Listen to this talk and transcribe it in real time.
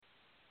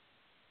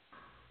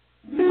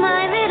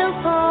My little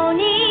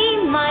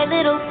pony, my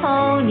little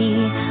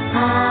pony.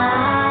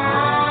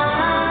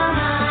 Ah,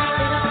 my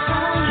little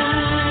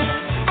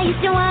pony. I used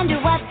to wonder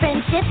what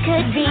friendship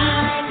could be.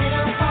 My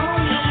little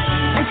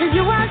pony. Until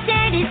you all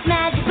shared its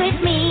magic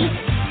with me.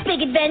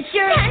 Big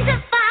adventure, tons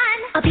of fun.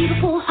 A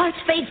beautiful heart,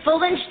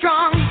 faithful and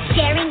strong.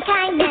 Sharing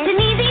kindness, it's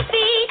an easy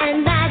feat.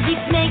 And magic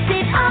makes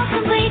it all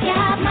complete. You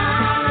have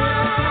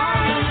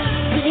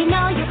mine. Do you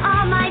know you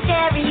are my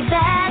very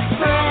best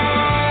friend?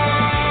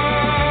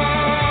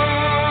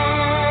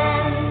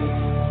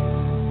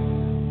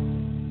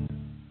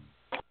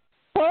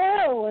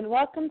 Hello, and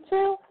welcome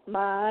to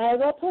My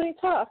Little Pony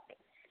Talk.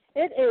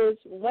 It is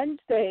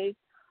Wednesday,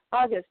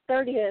 August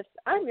 30th.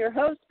 I'm your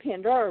host,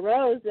 Pandora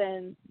Rose,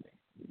 and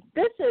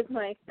this is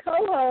my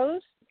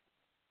co-host,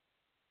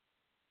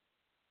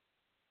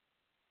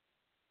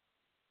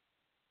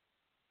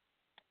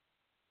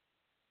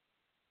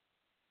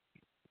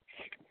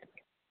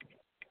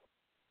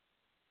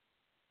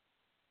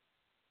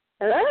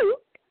 Hello?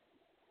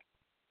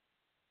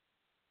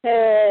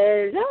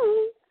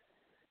 Hello?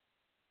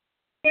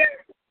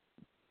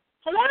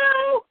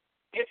 Hello?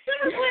 It's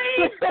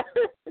Susie.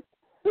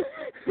 I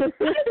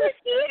was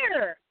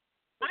here.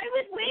 I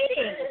was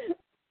waiting.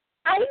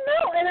 I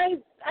know, and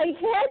I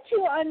had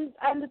you on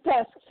the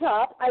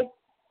desktop. I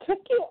took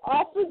you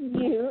off of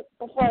mute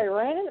before I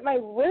ran into my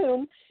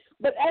room,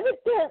 but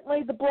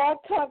evidently the Blog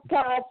Talk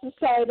gods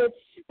decided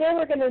they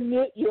were going to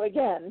mute you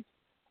again.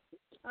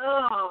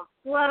 Oh,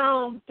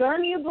 well,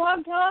 darn you,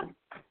 Blog Talk.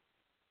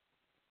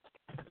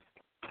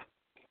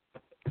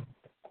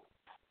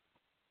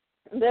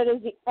 That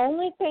is the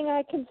only thing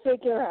I can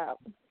figure out.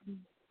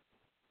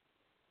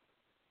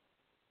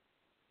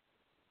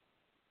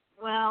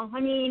 Well, I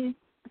mean,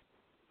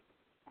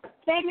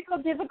 technical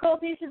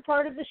difficulties are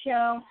part of the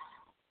show.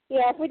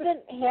 Yeah, if we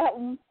didn't have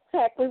them,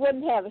 heck, we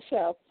wouldn't have a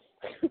show.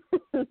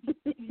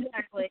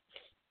 Exactly.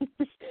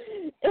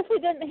 If we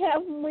didn't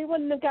have them, we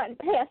wouldn't have gotten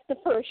past the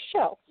first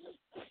show.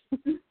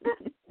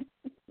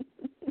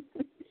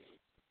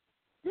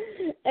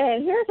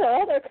 And here's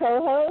our other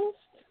co-host,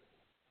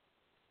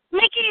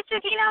 Mickey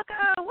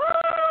Tsukinoko,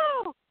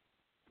 woo!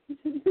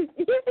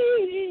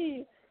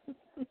 Yippee!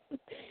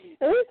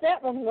 At least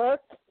that one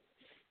worked.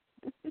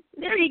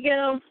 There you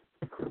go.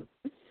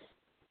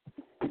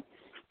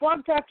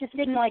 Blog Talk just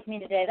didn't like me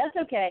today. That's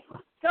okay.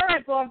 It's all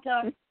right, Blog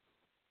Talk.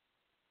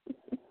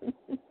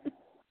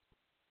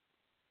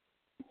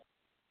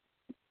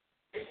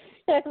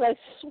 Yeah, 'cause I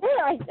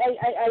swear I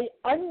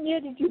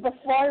unmuted you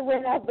before I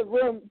ran out of the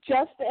room,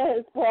 just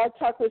as Blog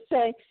Talk was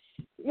saying,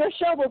 your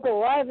show will go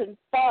live in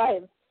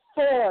 5,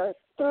 4,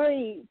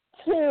 3,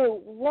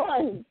 2,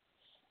 1.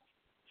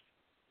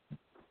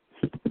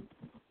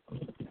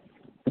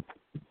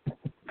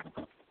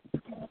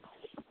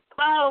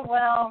 Oh,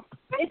 well,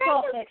 it's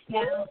all fixed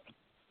now.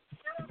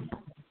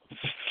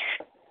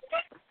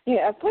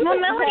 Yeah, Well,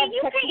 Melody,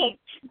 you paint.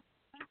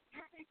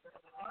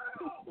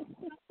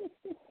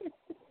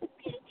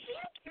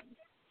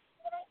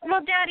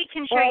 Well, Daddy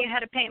can show you how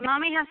to paint.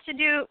 Mommy has to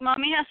do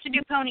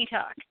pony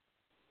talk.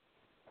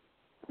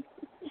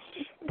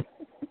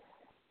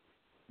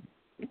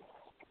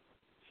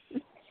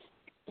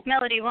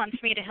 Melody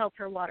wants me to help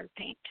her water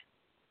paint.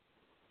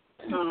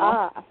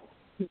 Ah.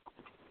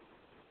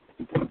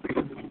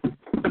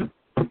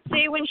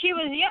 See, when she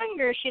was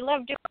younger, she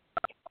loved doing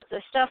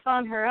the stuff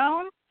on her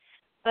own,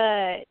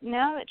 but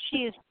now that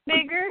she's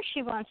bigger,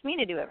 she wants me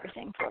to do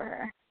everything for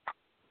her.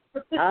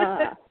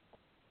 Ah.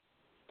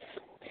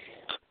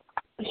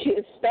 She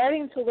is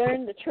starting to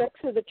learn the tricks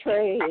of the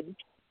trade.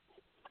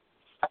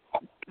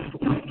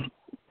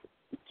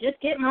 Just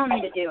get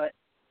Mommy to do it.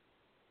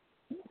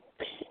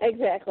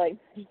 Exactly.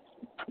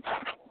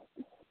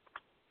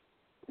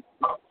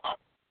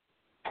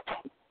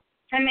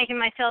 I'm making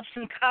myself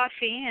some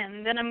coffee,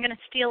 and then I'm going to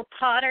steal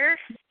Potter,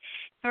 and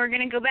we're going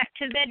to go back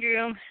to the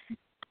bedroom.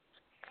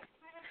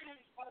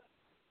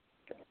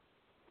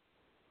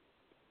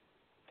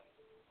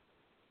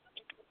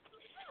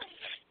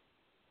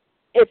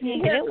 If You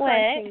you get hear it wet.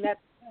 crunching, that's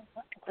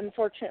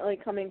unfortunately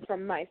coming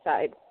from my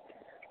side.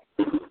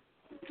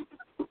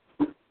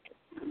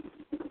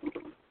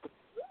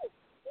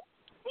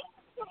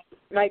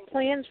 My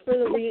plans for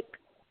the week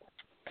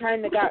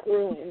kind of got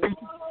ruined.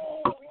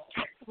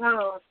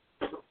 Oh.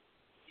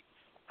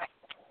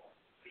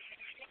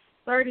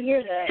 Sorry to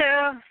hear that.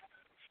 So,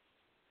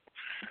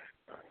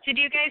 did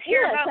you guys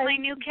hear about my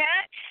new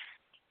cat?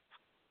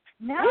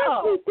 No.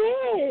 Yes, we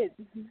did.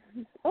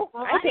 Oh,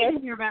 Well, I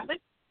didn't hear about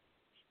it.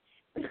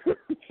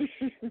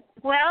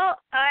 Well,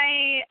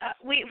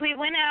 we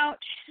went out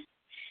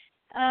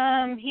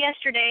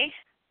yesterday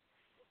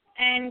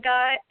and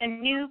got a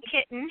new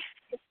kitten.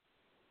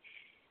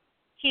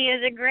 He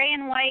is a gray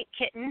and white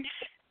kitten.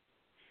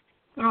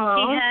 Aww.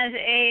 He has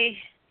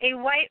a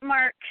white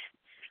mark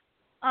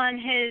on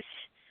his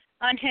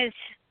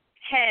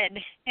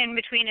head in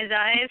between his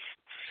eyes.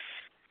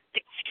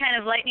 It's kind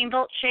of lightning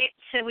bolt shaped,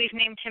 so we've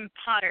named him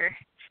Potter.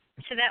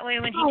 So that way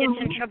when he gets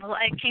in trouble,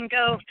 I can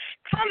go,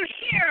 "Come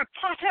here,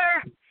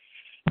 Potter!"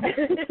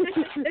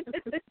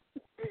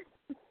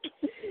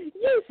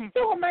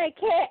 stole my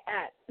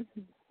cat.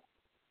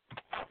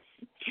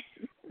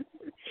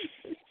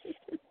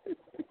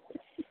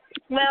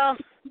 Well,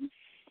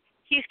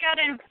 he's got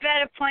a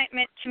vet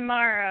appointment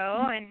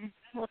tomorrow, and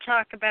we'll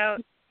talk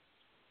about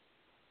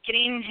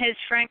getting his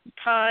front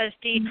paws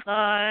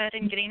declawed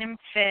and getting him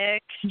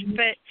fixed.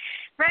 But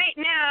right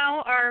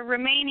now, our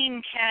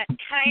remaining cat,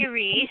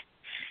 Kyrie,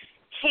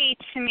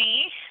 hates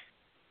me.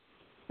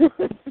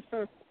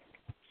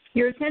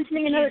 You're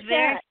attentioning another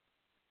cat.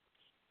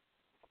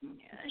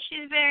 Yeah,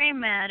 she's very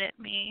mad at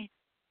me,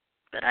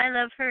 but I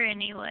love her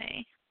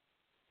anyway.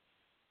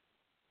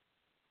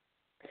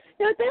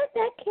 No,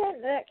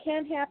 that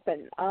can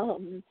happen.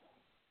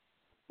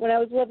 When I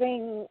was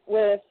living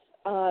with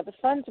the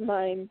friends of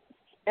mine,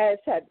 as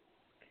I said,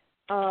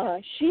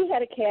 she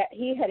had a cat,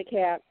 he had a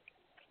cat,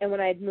 and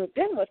when I had moved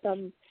in with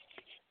them,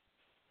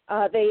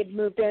 they had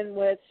moved in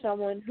with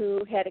someone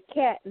who had a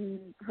cat,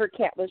 and her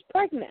cat was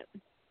pregnant.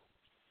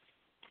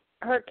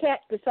 Her cat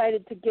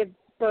decided to give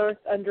birth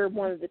under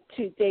one of the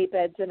 2 day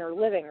beds in her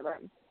living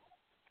room.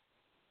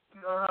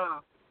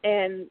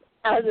 And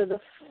out of the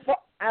 4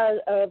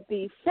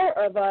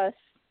 of us,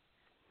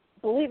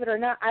 believe it or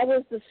not, I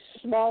was the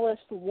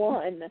smallest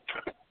one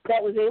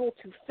that was able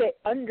to fit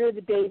under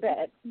the day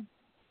bed.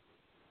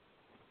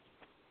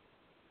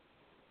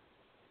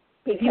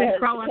 Because you had to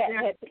crawl up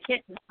there for the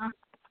kittens, huh?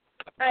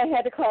 I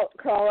had to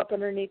crawl up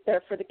underneath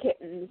there for the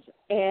kittens,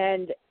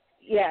 and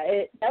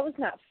yeah, that was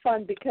not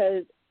fun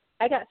because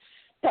I got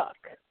stuck.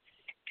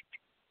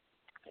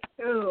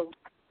 Oh.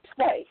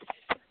 Twice.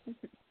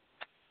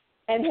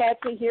 And had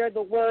to hear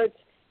the words,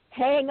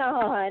 "Hang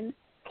on,"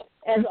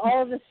 as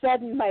all of a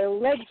sudden my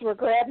legs were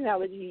grabbed and I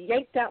was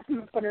yanked out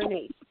from up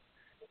underneath.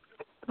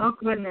 Oh,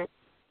 goodness.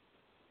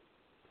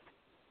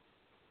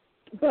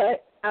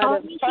 But out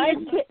of 5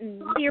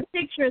 kittens... Your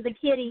picture of the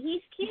kitty,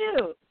 he's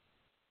cute.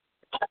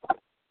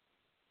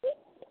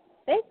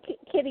 That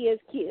kitty is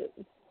cute.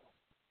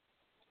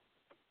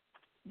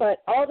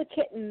 But all the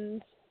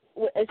kittens,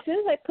 as soon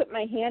as I put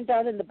my hand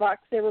down in the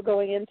box they were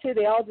going into,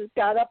 they all just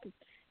got up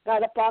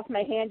off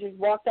my hand, just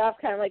walked off,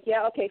 kind of like,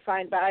 yeah, okay,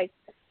 fine, bye.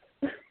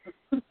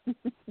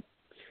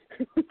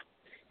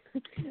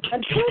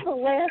 Until the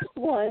last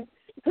one,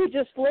 who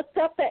just looked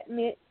up at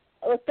me,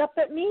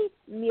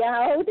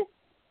 meowed,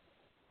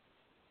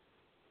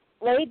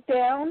 laid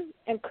down,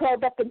 and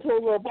curled up into a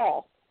little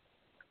ball.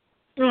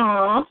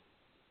 Aww.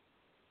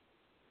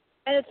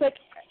 And it's like,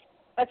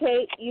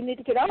 okay, you need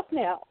to get off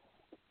now.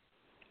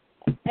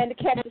 And the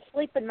cat is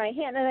asleep in my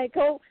hand, and I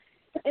go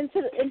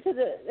into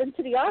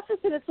the office,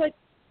 and it's like,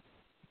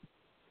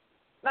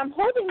 I'm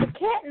holding the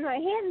cat in my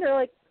hand. And they're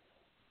like,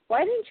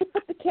 why didn't you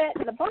put the cat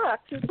in the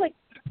box? It's like,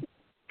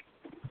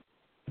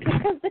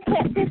 because the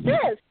cat did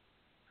this.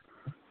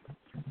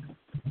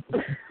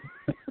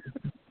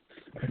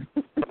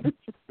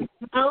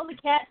 Oh, the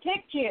cat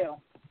picked you.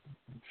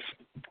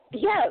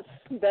 Yes,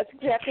 that's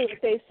exactly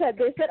what they said.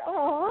 They said,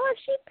 "Oh,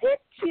 she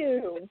picked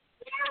you."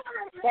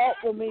 Well,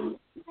 when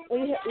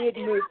we had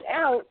moved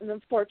out, and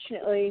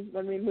unfortunately,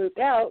 when we moved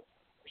out,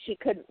 she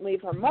couldn't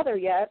leave her mother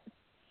yet,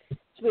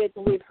 so we had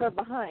to leave her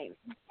behind.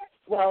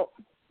 Well,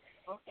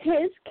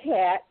 his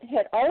cat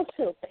had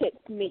also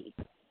picked me.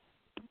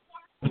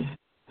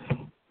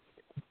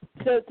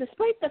 So,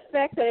 despite the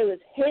fact that it was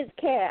his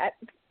cat,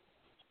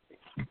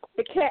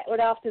 the cat would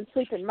often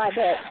sleep in my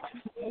bed.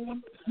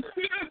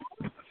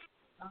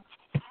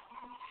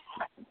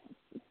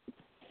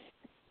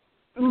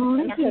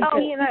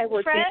 He and I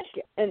were Fred,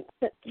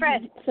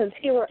 since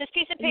he were, this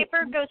piece of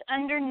paper goes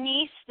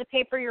underneath the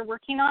paper you're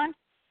working on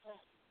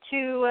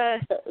to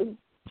do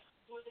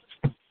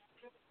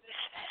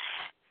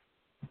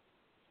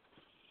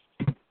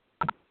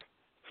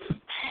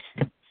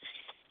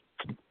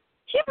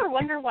you ever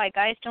wonder why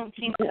guys don't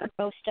seem to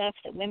know stuff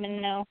that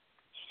women know?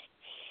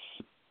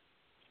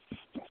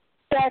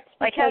 That's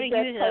like how to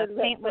use a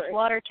paint with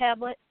water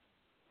tablet?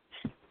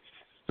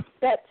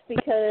 That's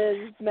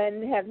because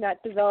men have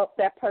not developed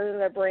that part of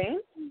their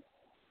brain?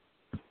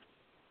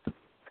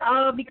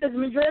 Because the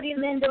majority of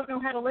men don't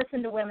know how to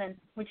listen to women,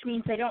 which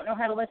means they don't know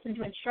how to listen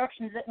to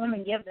instructions that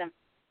women give them.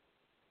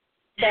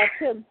 That's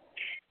him.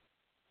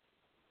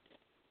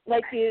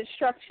 Like the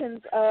instructions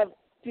of,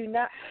 do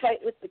not fight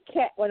with the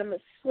cat when I'm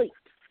asleep.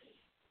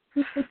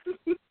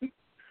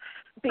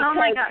 Oh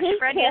my gosh,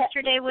 Fred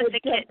yesterday was a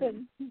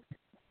kitten.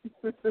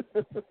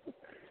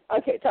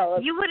 Okay, tell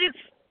us.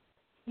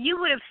 You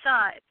would have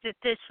thought that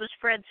this was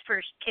Fred's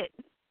first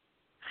kitten.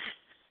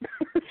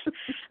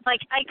 Like,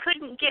 I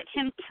couldn't get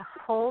him to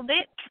hold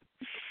it.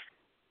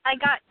 I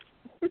got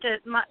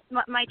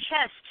my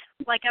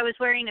chest, like I was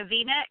wearing a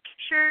V-neck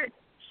shirt.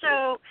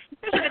 So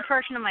there's a good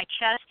portion of my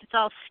chest. It's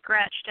all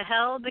scratched to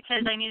hell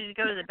because I needed to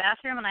go to the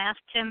bathroom, and I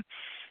asked him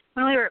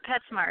when we were at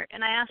PetSmart,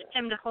 and I asked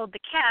him to hold the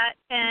cat,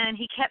 and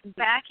he kept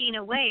backing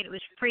away. It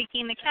was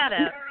freaking the cat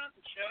out.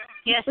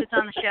 Yes, it's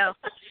on the show.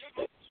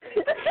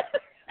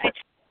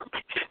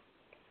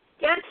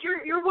 Yes,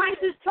 your wife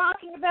is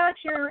talking about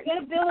your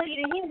inability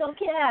to handle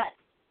cats.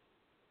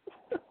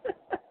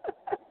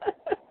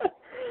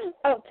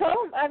 Oh,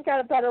 tell him I've got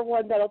a better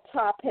one that'll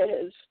top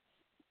his.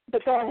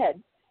 But go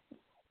ahead.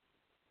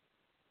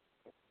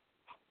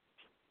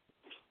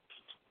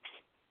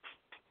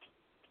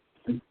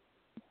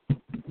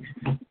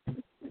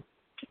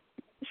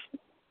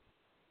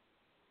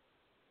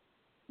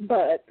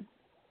 But,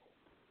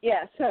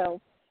 yeah, so,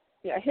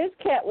 yeah, his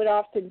cat would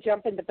often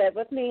jump into bed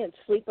with me and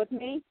sleep with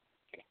me.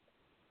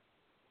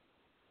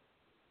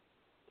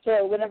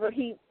 So whenever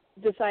he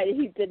decided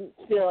he didn't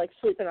feel like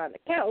sleeping on the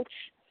couch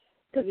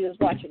because he was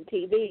watching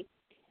TV,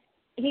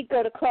 he'd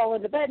go to crawl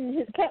into bed, and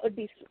his cat would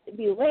be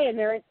laying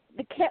there, and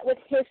the cat would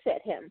hiss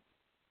at him.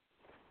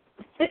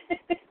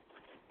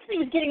 He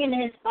was getting into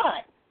his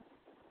spot.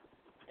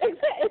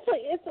 Exactly.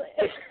 It's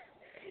like,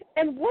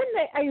 and one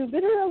night I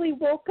literally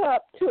woke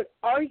up to an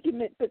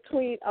argument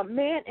between a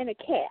man and a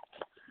cat.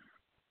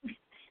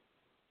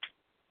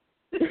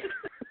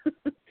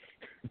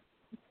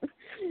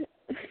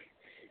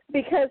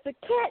 Because the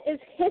cat is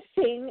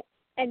hissing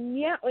and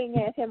meowing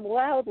at him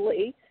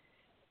loudly,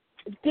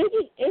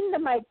 digging into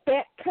my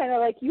back, kind of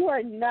like, you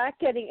are not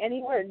getting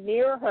anywhere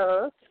near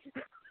her.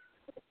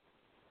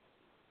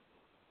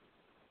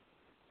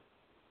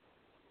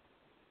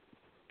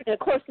 And, of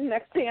course, the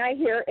next thing I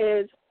hear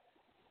is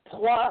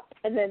plop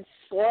and then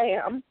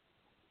slam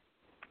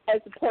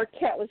as the poor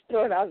cat was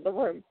thrown out of the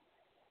room.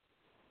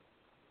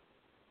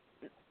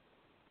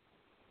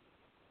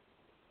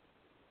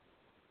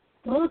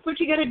 Well, that's what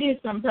you got to do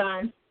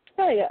sometimes.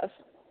 Oh, yes.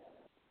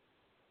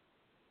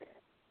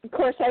 Of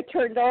course, I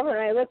turned over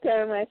and I looked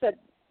at him and I said,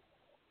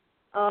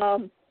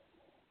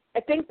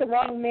 I think the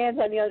wrong man's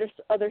on the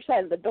other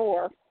side of the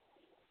door.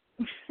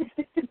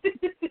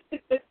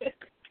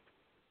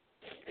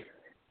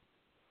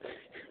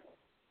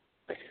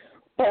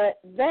 But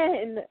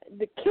then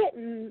the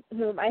kitten,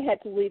 whom I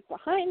had to leave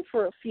behind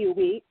for a few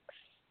weeks,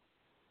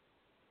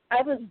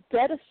 I was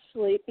dead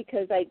asleep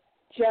because I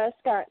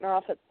just gotten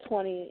off at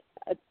an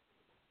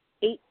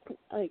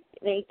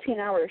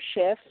 18-hour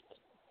shift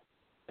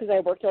because I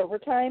worked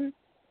overtime.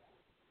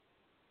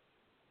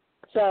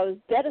 So I was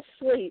dead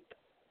asleep.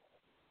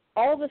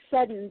 All of a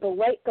sudden, the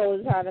light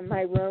goes on in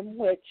my room,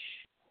 which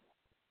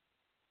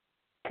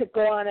could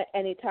go on at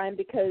any time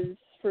because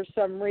for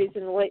some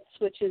reason the light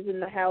switches in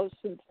the house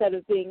instead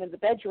of being in the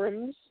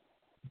bedrooms.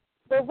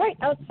 They're right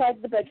outside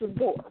the bedroom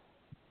door.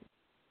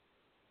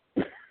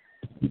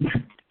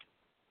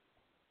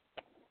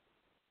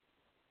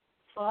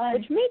 Fun.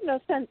 Which made no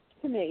sense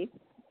to me,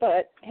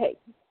 but hey.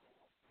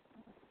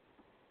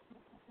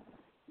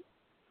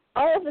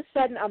 All of a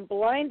sudden I'm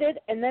blinded,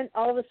 and then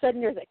all of a sudden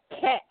there's a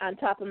cat on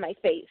top of my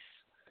face.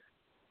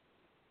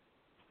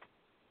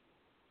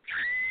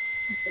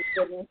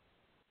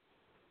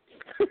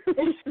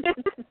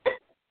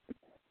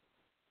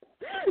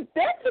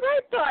 That's what I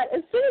thought.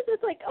 As soon as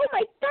it's like, oh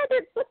my God,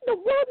 there's what in the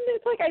world? And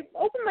it's like I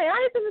open my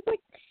eyes and it's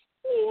like,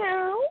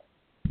 meow.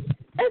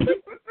 And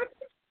it's like,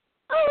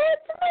 oh,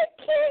 it's my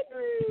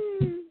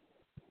kitten.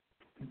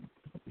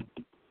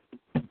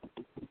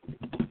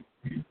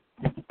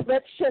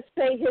 Let's just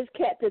say his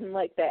cat didn't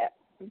like that.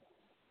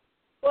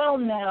 Well,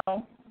 no,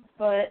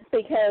 but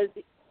because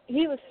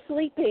he was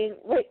sleeping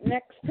right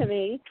next to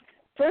me.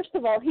 First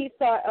of all, he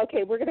thought,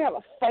 okay, we're going to have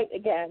a fight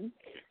again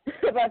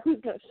about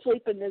who's going to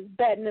sleep in this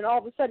bed. And then all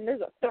of a sudden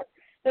there's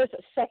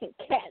a second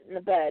cat in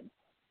the bed.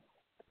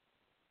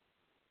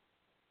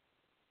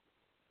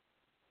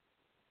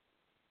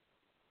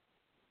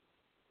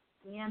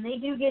 yeah, and they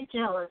do get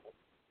jealous.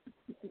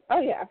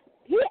 Oh, yeah.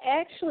 He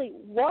actually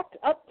walked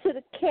up to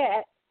the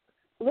cat,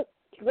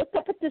 looked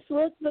up at this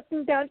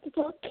looking down at this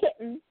little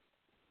kitten.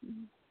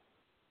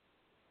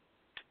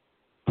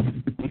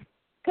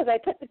 Because I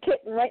put the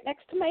kitten right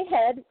next to my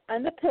head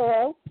on the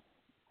pillow,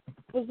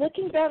 was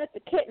looking down at the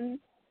kitten,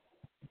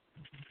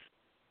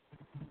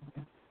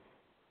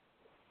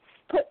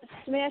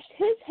 smashed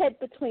his head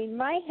between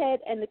my head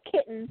and the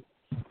kitten,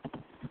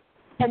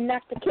 and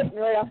knocked the kitten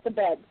right off the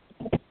bed.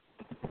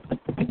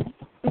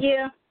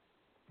 Yeah.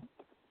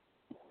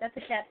 That's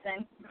a cat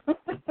thing.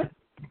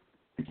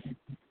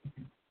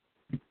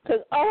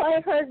 Because all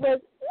I heard was,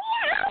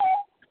 meow!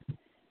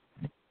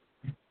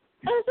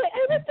 I was like, I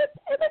looked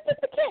at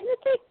the cat and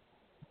it's like,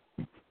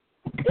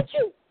 did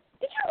you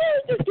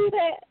really just do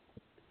that?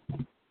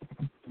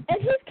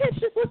 And his cat's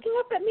just looking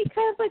up at me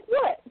kind of like,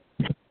 what?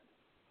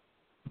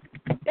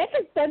 That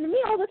gets done to me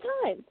all the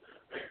time.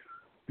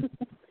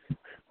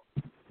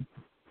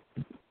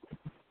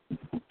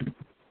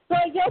 So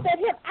I yelled at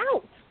him,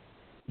 out.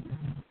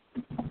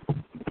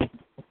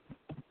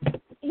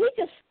 He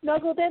just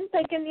snuggled in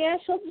thinking, yeah,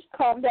 she'll just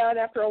calm down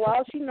after a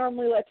while. She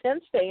normally lets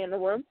him stay in the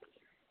room.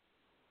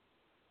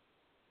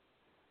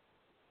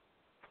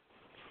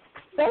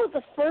 That was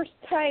the first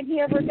time he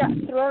ever got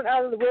thrown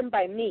out of the room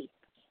by me.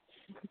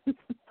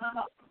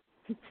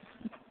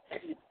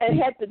 And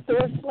had the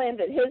door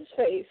slammed at his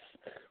face.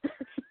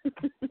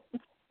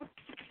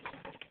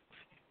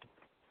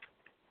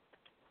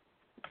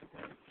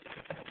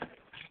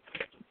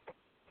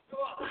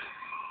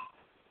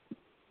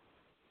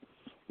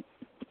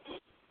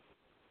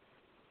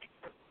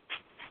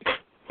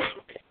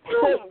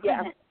 So,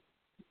 yeah.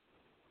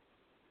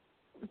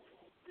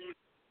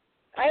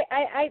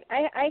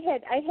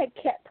 I had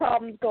cat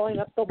problems going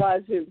up the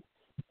wazoo.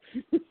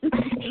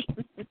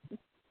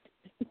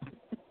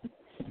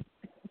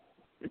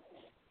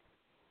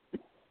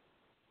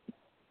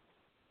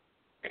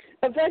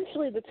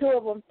 Eventually, the two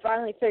of them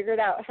finally figured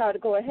out how to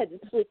go ahead and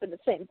sleep in the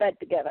same bed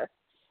together.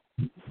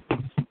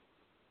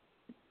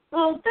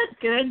 Well, that's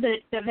good that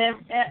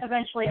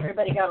eventually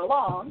everybody got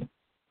along.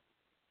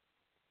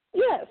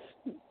 Yes.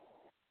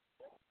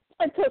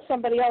 Until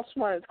somebody else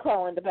wanted to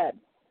crawl into bed.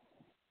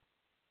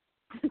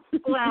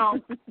 Well,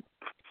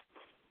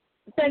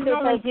 then they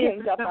both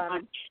ganged up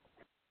on him.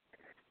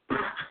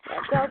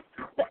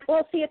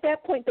 Well, see, at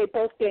that point, they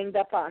both ganged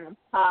up on him.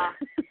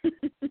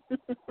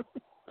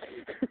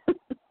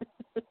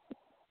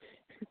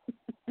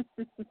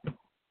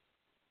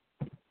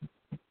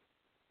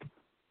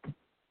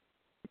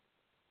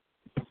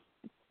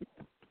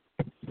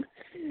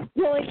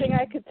 The only thing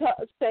I could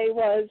say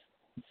was,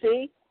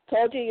 see,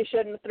 told you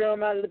shouldn't have thrown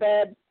him out of the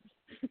bed.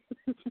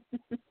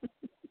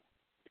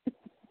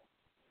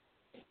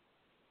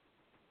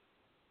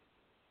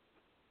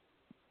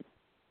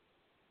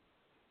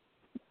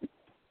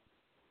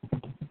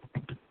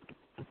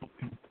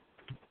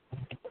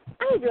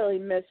 I really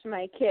miss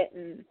my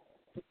kitten.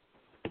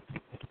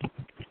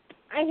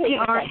 I hate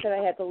the fact that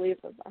I had to leave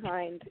her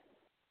behind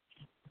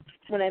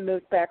when I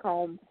moved back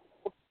home.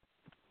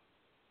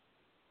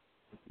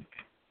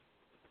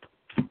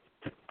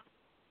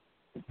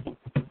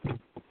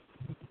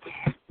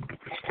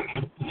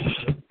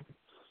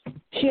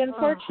 She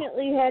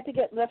unfortunately had to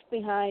get left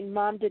behind.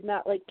 Mom did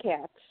not like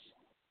cats.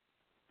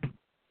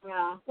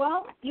 Yeah.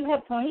 Well, you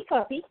have Pony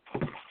Puppy.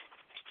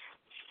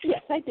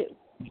 Yes, I do.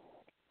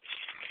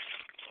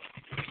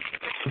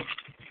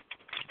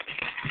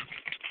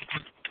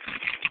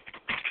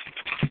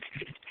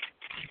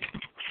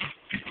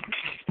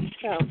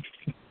 So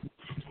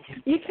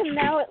you can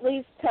now at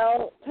least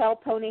tell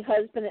Pony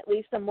Husband at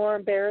least a more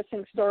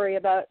embarrassing story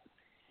about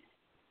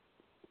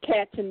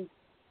cats and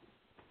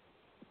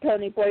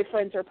pony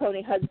boyfriends or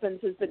pony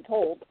husbands has been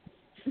told.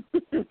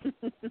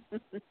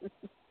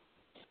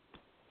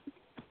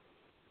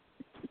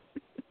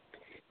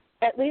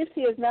 At least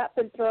he has not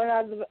been thrown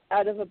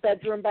out of a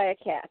bedroom by a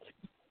cat.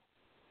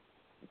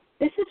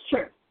 This is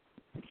true.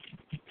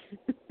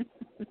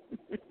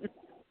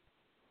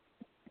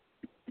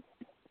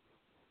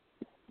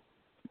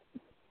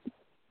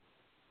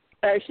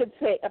 Or I should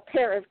say a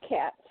pair of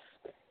cats.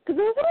 Because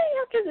it was only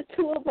after the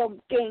two of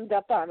them ganged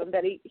up on him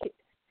that he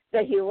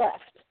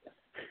left.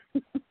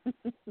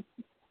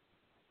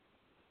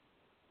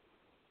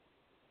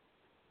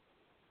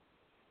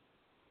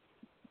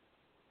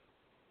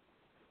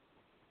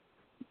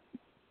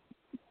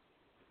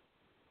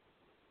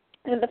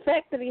 And the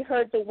fact that he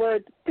heard the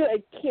words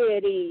 "good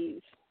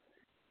kitties"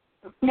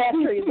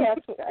 after he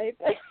left,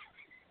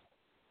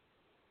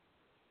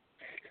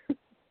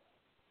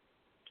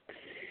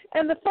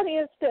 and the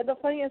funnier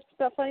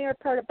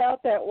part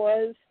about that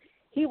was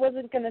he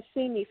wasn't going to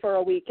see me for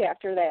a week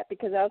after that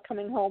because I was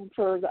coming home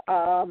for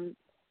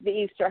the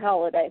Easter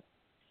holiday.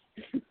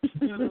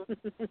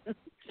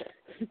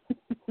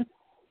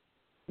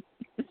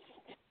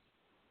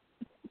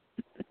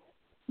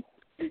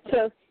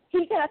 So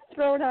he got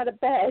thrown out of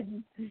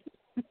bed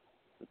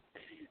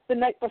the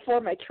night before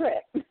my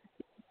trip.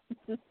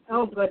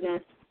 Oh,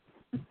 goodness.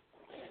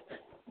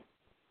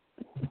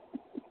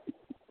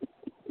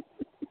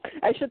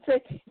 I should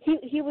say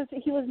he was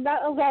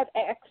not allowed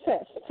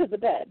access to the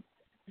bed.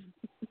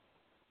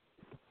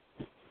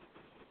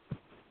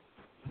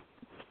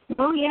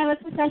 Oh, yeah,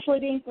 that's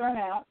essentially being thrown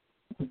out.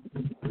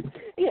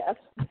 Yes.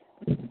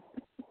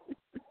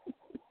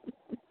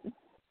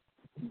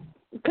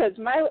 Because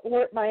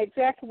my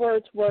exact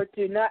words were,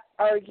 "Do not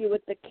argue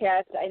with the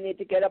cats. I need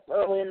to get up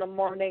early in the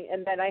morning,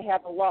 and then I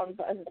have a long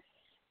bus, and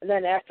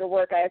then after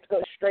work I have to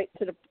go straight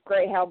to the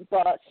Greyhound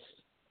bus."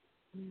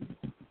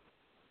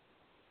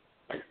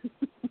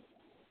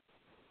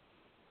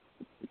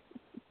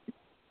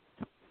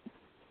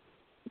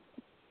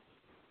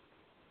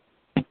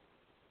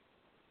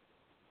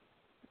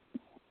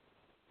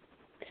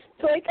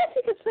 So I guess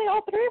you could say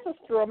all three of us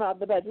threw him out of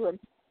the bedroom.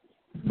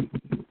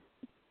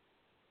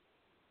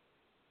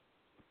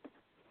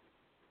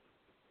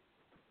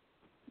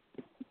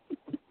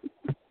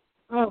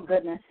 Oh,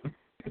 goodness.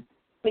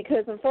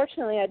 Because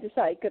unfortunately I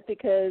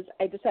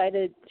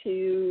decided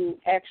to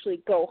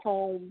actually go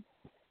home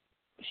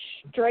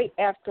straight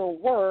after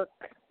work.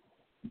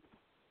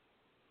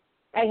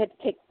 I had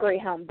to take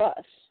Greyhound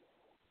bus.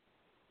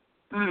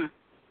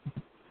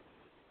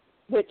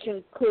 Which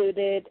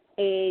included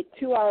a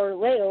 2-hour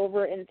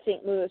layover in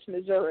St. Louis,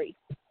 Missouri.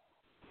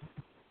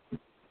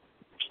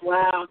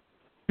 Wow.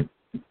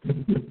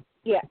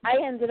 Yeah, I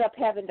ended up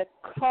having to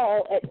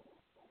call at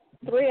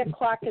 3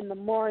 o'clock in the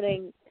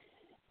morning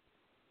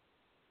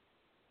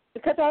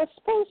because I was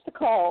supposed to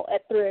call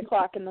at 3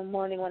 o'clock in the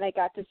morning when I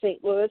got to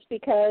St. Louis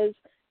because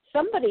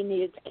somebody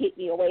needed to keep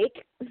me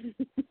awake.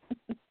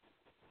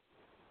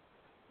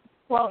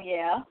 Well,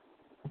 yeah.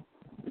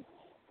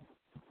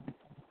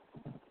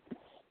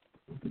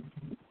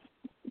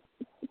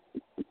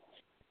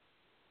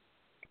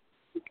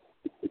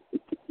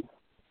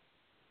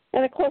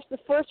 And, of course, the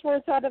first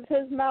words out of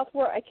his mouth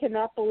were, I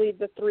cannot believe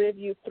the three of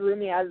you threw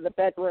me out of the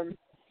bedroom.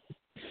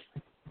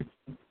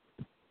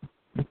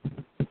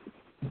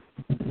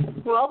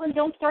 Well, then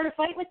don't start a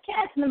fight with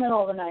cats in the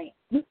middle of the night.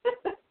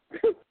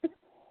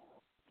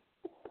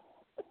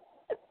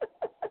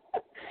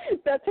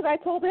 That's what I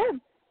told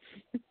him.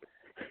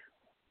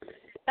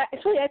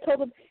 Actually, I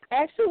told him,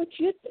 what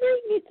you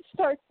three need to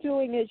start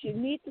doing is you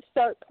need to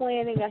start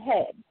planning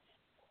ahead.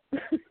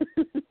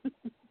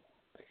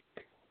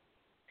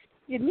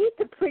 You need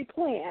to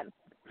pre-plan.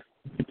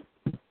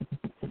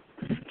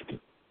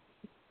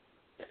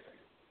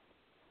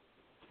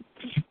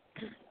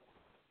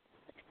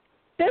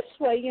 This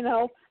way,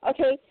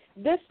 okay,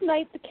 this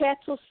night the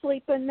cats will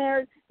sleep in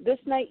there. This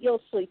night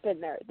you'll sleep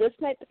in there. This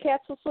night the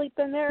cats will sleep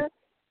in there.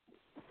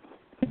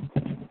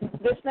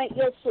 This night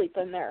you'll sleep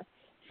in there.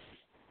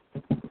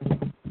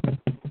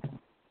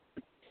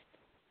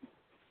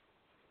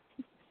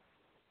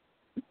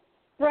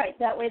 Right,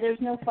 that way there's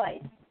no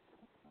fight.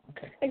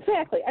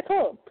 Exactly. I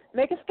told him,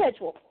 make a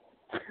schedule.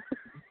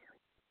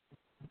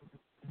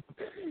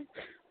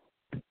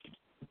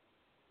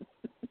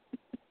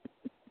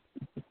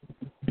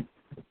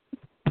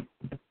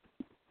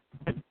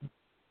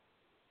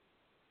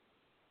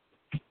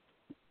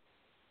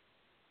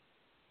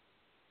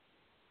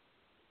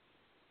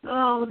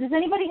 Oh, does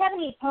anybody have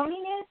any pony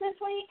news this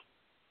week?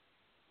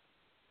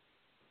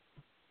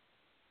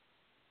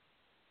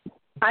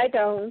 I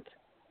don't.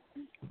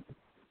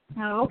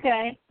 Oh,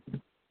 okay.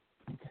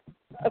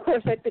 Of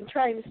course, I've been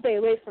trying to stay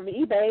away from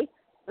eBay.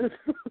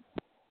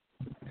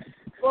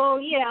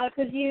 Well, yeah,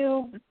 because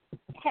you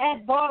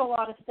had bought a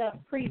lot of stuff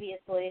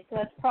previously, so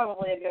that's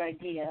probably a good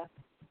idea.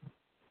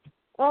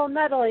 Well,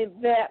 not only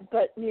that,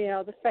 but,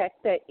 the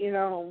fact that,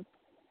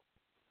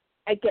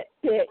 I get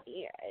that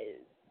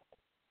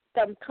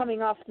I'm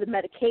coming off the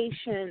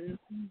medication,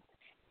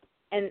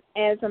 and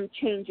as I'm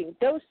changing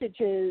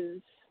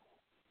dosages,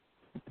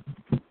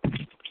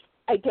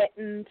 I get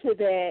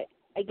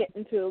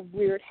into a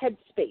weird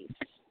headspace.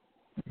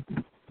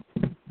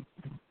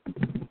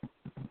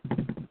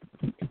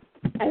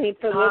 I mean,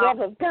 for the love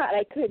of God,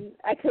 I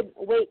couldn't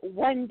wait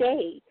one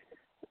day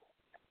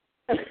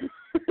to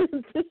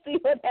see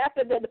what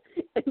happened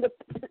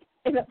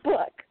in a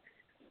book.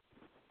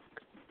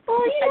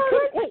 Well, I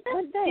couldn't wait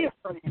one day.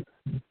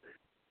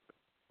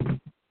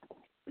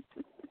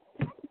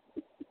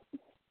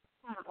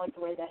 I don't like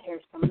the way that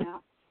hair's coming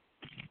out.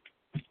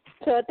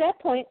 So at that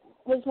point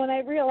was when I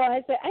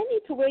realized that I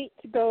need to wait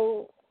to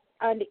go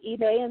onto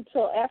eBay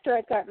until after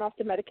I've gotten off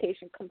the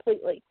medication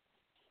completely.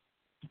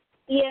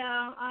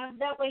 Yeah,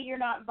 that way you're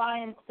not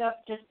buying stuff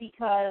just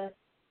because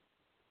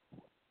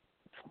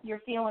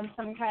you're feeling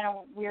some kind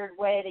of weird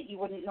way that you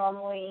wouldn't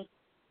normally.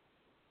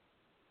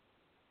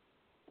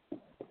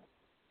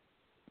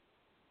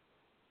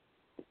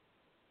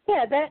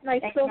 Yeah, that, and I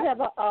still have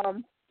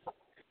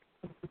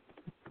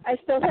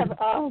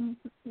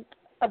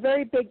a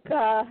very big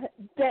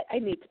debt I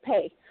need to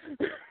pay.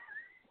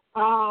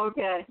 Oh,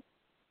 okay.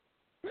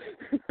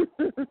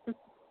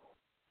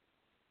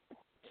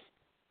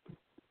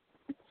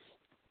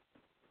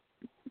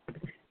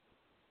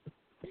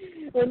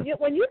 When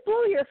you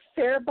blow your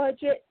fare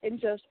budget in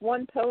just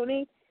one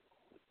pony,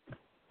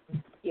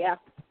 yeah.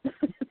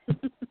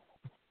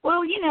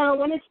 Well,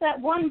 when it's that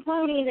one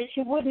pony that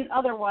you wouldn't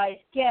otherwise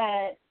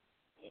get,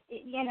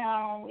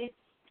 it's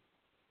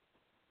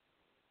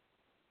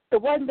the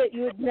one that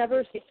you would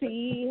never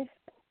see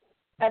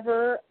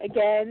ever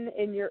again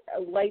in your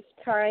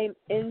lifetime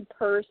in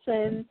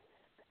person,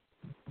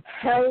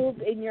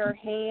 held in your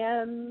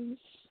hands.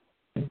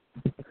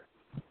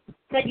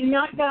 Had you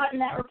not gotten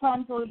that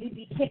Rapunzel, you'd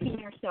be kicking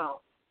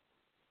yourself.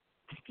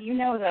 You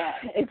know that.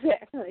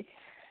 Exactly.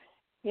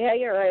 Yeah,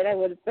 you're right. I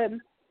would have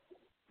been.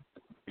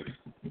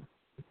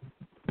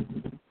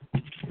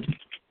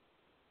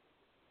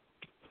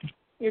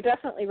 You're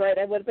definitely right.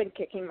 I would have been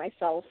kicking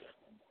myself.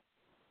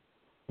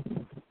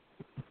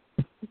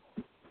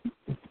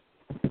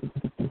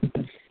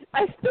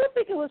 I still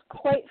think it was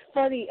quite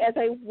funny as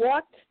I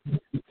walked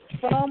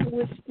from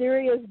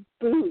Wisteria's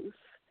booth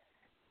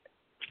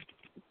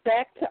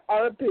back to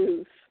our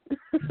booth,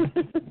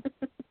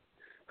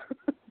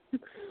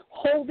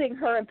 holding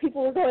her, and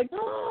people were going,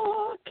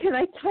 "Oh, can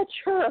I touch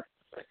her?"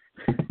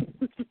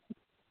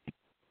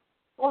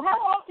 Well, how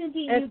often do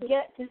you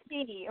get to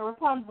see a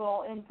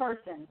Rapunzel in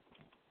person?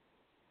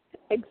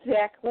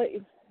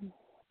 Exactly.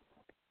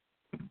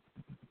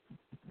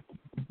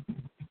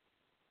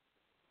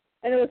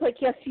 And it was like,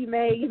 yes, you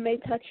may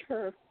touch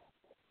her.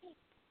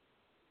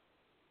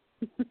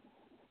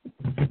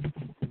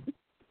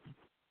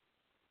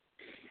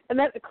 And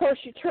then, of course,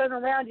 you turn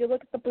around, you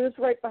look at the booth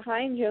right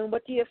behind you, and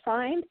what do you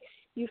find?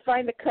 You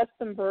find a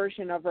custom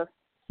version of her.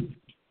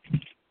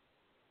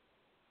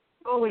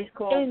 Always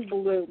cool. In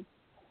blue.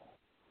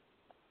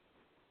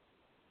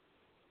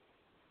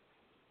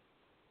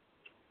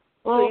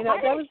 Well, so,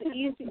 that was the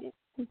easy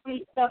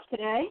stuff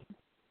today.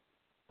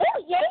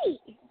 Oh, yay!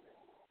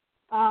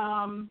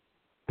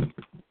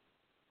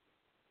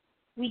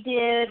 We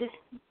did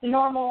the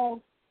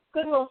normal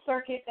Goodwill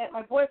circuit that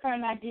my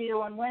boyfriend and I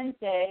do on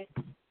Wednesdays.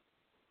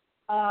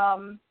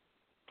 And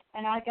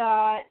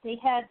they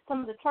had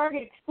some of the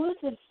Target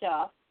exclusive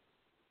stuff.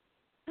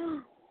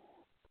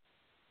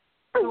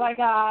 So I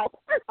got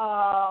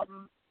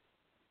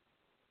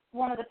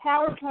one of the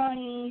Power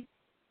Ponies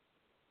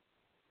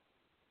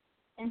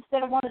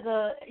instead of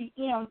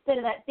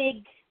that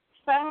big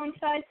spiraling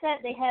size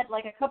set. They had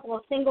like a couple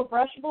of single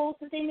brushables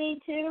that they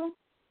made too.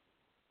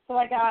 So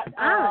I got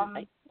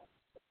I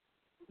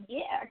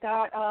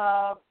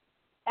got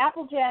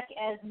Applejack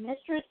as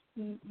Mistress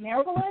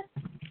Marvelous,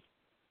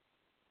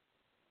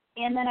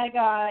 and then I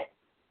got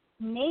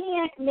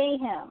Maniac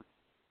Mayhem.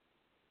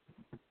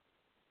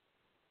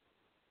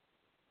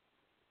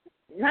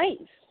 Nice.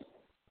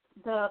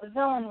 The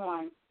villain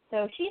one.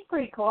 So she's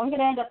pretty cool. I'm going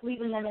to end up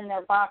leaving them in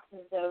their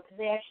boxes, though, because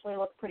they actually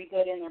look pretty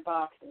good in their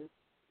boxes.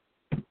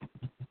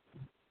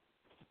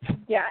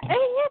 Yeah,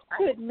 I have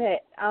to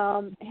admit,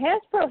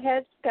 Hasbro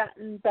has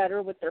gotten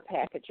better with their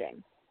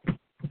packaging.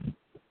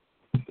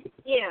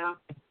 Yeah.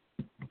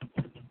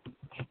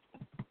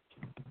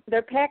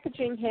 Their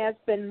packaging has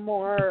been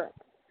more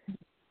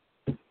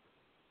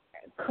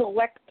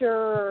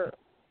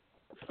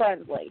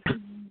collector-friendly.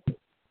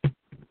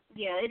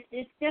 Yeah,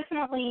 it's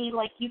definitely,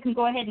 like, you can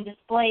go ahead and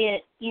display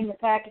it in the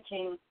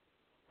packaging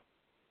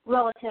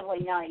relatively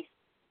nice.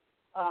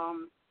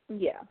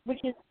 Yeah.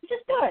 Which is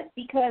good,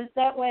 because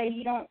that way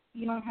you don't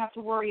have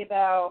to worry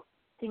about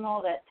seeing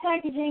all that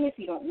packaging if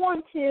you don't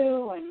want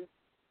to, and,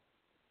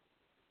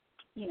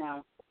 you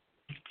know.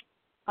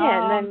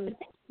 Yeah, and then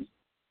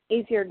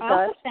easier to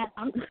dust.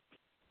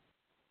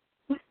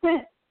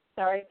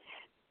 Sorry.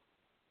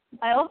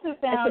 I also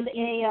found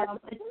a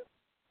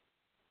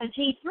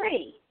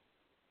G3.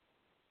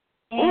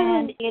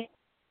 And it's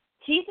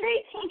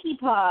G3 Pinkie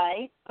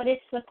Pie, but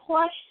it's the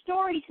plush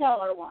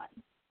storyteller one.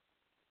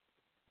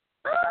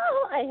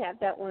 Oh, I have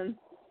that one.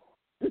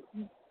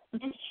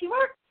 And she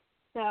works,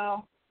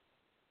 so.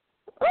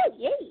 Oh,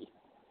 yay.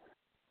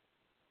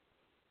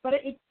 But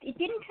it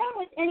didn't come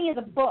with any of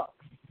the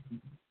books.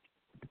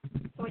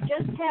 So it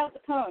just has the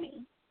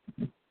pony.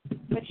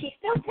 But she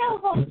still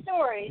tells all the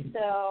stories,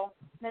 so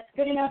that's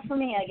good enough for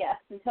me, I guess,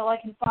 until I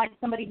can find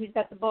somebody who's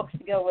got the books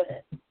to go with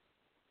it.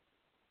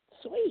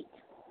 Sweet.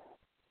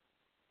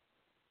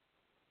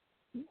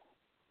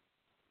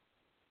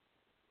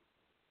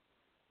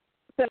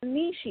 So,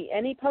 Nishi,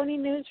 any pony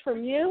news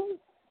from you?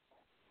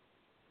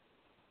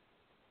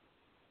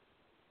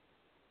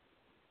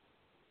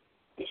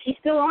 Is she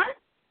still on?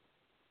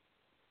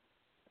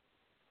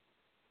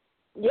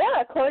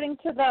 Yeah, according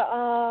to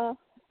the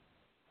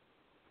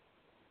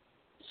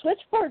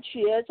switchboard she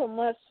is,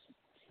 unless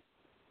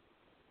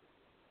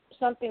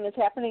something is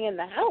happening in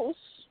the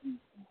house.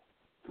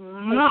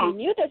 No. She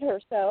muted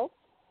herself.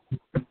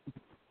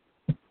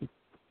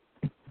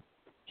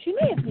 She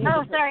may have muted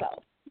herself. Oh, sorry.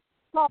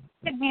 Well,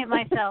 I could mute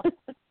myself.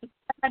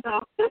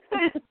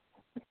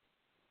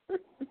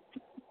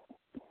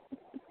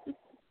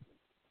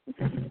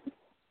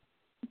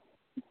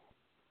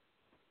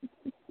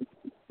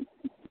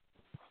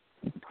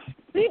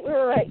 See, we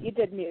were right. You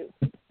did mute.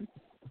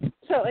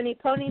 So, any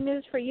pony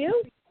news for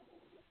you?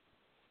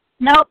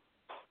 Nope.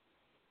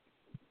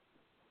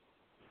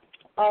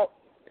 Oh,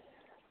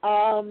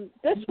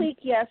 this week,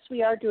 yes,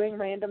 we are doing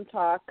Random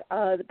Talk.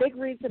 The big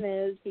reason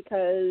is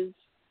because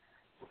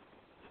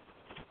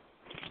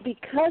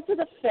of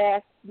the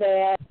fact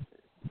that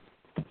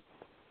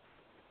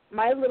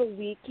My Little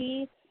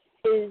Wiki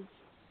is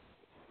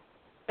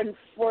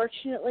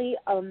unfortunately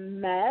a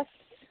mess.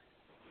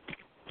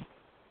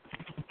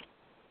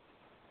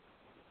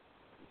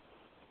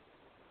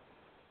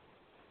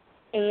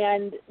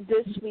 And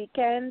this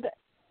weekend,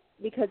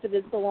 because it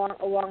is a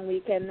long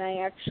weekend, I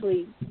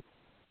actually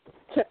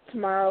took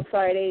tomorrow,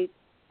 Friday,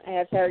 I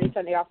have Saturday,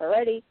 Sunday off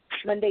already,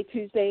 Monday,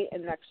 Tuesday,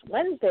 and next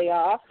Wednesday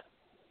off.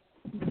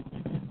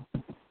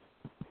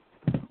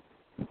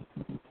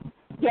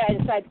 Yeah, I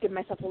decided to give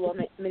myself a little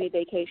mini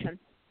vacation.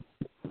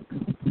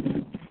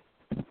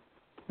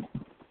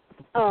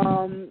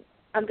 I'm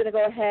going to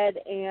go ahead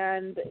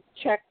and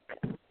check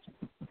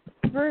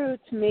through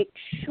to make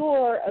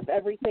sure of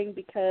everything,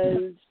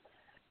 because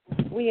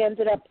we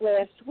ended up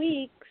last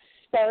week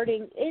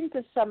starting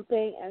into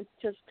something and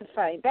just to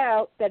find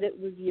out that it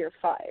was year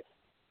 5.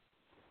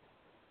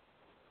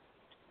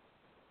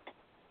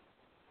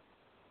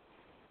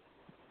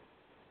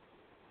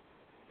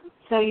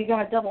 So you're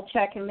going to double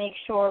check and make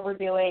sure we're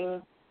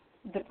doing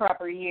the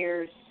proper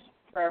years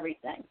for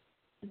everything.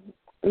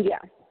 Yeah.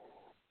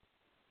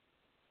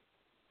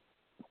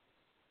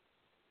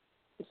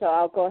 So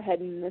I'll go ahead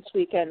and this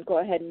weekend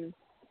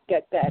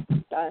get that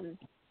done.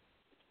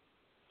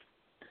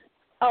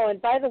 Oh,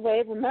 and by the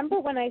way, remember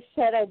when I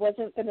said I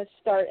wasn't going to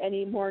start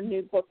any more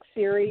new book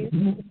series?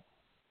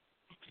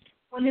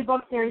 What new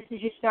book series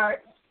did you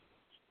start?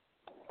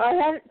 I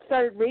haven't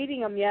started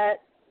reading them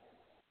yet.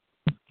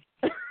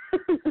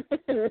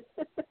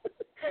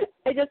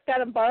 I just got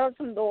them borrowed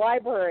from the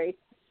library.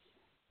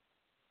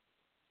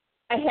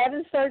 I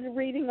haven't started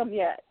reading them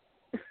yet.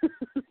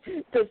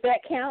 Does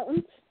that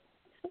count?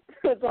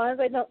 as long as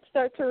I don't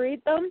start to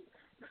read them.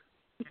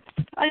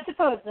 I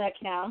suppose that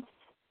counts.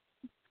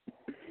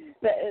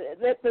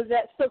 Does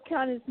that still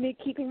count as me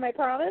keeping my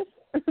promise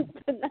to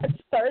not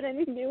start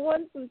any new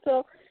ones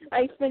until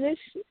I finish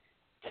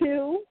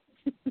 2?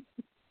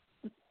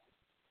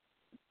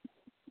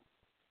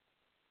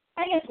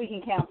 I guess we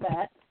can count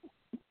that.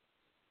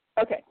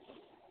 Okay.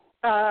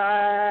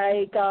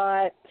 I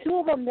got 2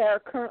 of them that are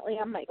currently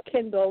on my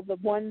Kindle. The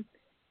one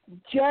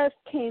just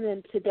came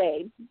in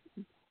today.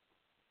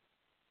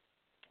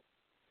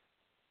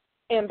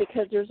 And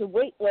because there's a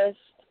wait list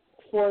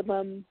for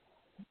them,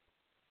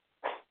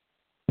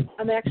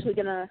 I'm actually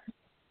going to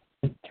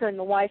turn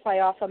the Wi-Fi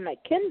off on my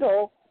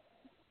Kindle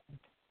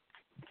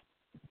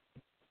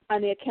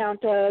on the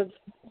account of,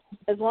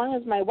 as long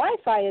as my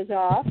Wi-Fi is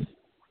off,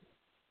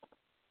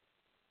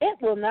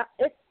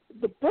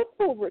 the book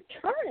will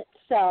return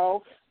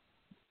itself,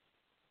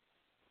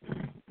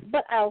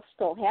 but I'll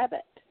still have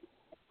it.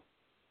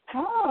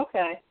 Oh,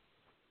 okay.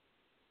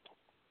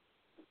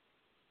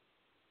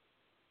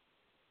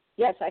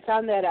 Yes, I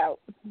found that out.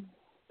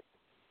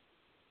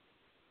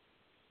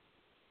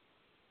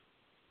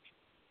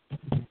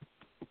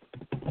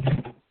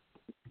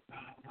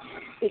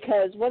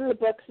 Because one of the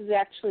books is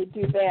actually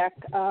due back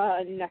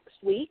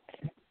next week.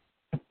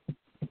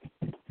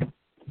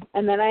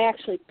 And then I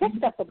actually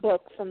picked up a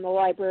book from the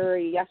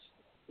library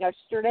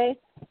yesterday.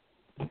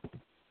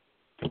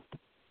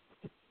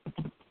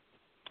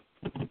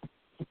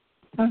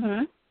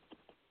 Mhm.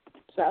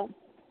 So.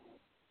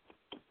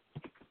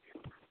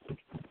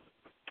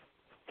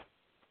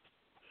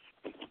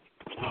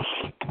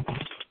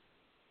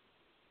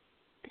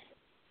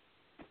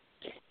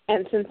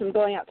 And since I'm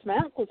going out to my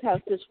uncle's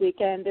house this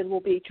weekend and will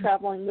be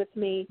traveling with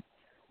me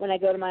when I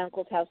go to my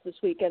uncle's house this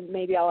weekend,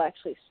 maybe I'll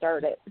actually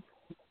start it.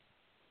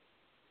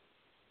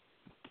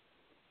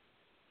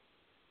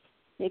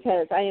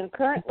 Because I am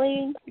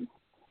currently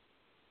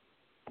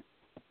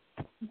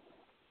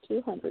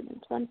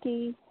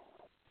 220.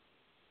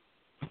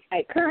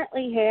 I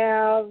currently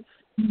have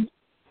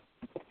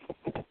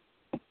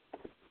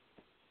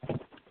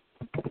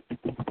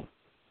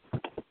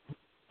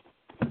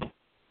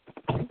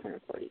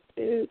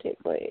 142, take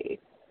away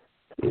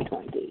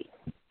 220.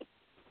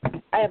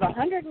 I have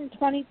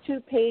 122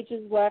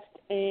 pages left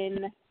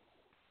in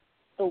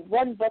the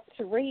one book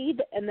to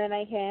read, and then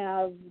I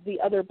have the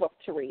other book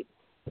to read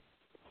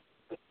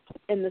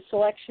in the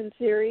selection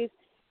series,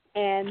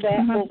 and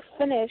that will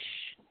finish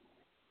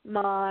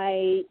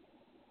my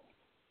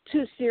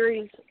 2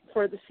 series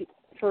by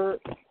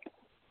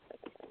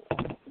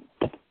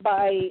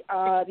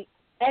the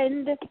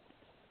end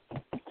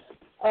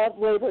of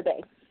Labor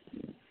Day.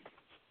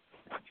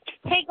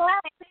 Hey,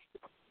 Gladys.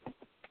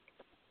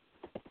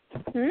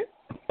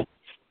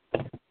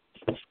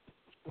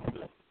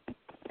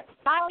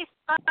 I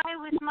spy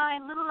with my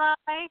little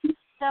eye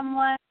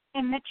someone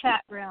in the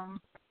chat room.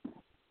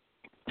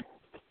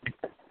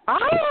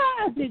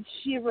 Did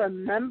she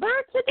remember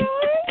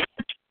today?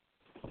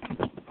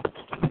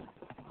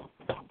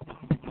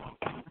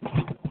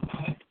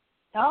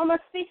 Oh,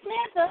 must be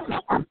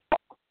Samantha.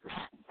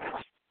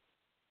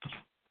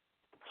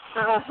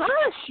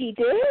 She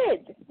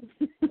did.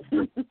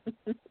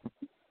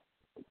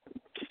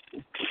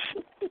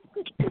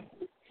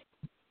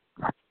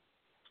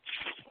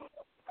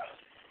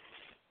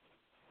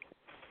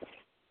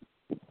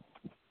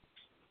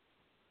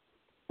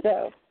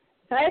 So,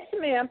 hi,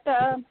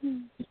 Samantha.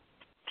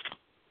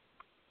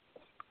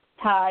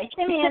 Hi,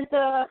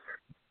 Samantha.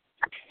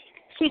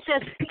 She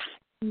says,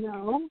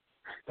 no.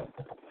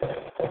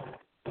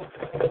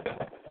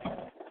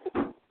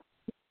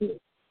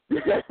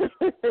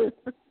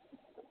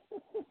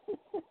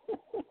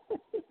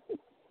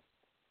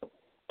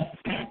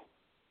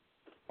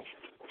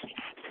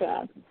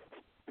 So.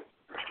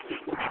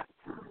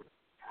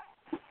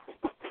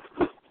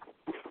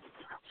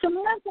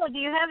 Samantha, do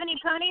you have any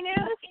pony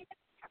news?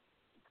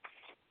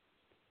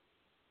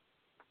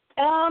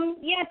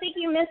 Yeah, I think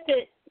you missed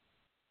it.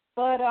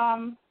 But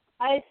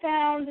I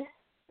found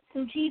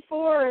some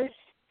G4s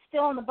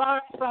still in the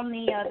box from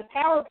the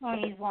Power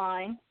Ponies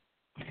line.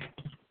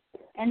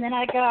 And then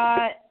I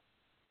got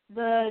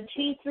the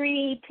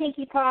G3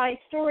 Pinkie Pie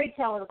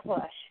Storyteller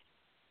plush.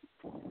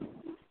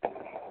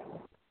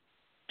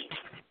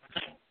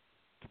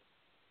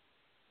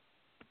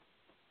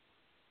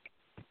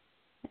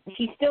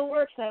 She still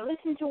works. I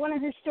listened to one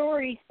of her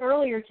stories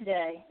earlier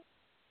today.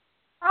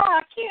 Oh,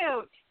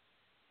 cute.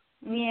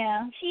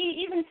 Yeah,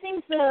 she even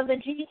sings the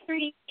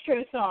G3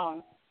 intro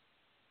song.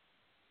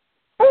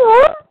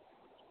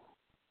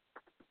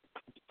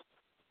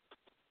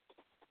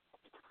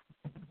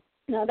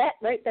 Now that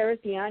right there is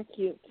beyond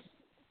cute.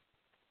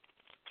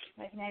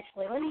 I can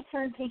actually, let me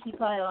turn Pinkie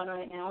Pie on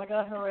right now. I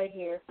got her right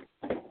here.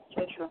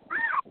 Switch her.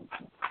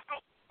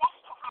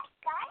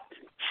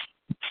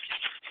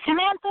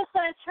 Samantha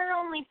says her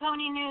only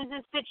pony news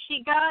is that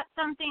she got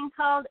something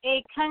called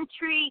a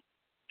country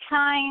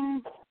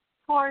kind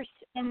horse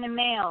in the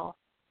mail.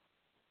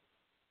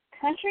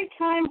 Country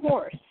Time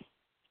Horse.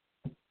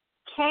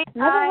 KIND.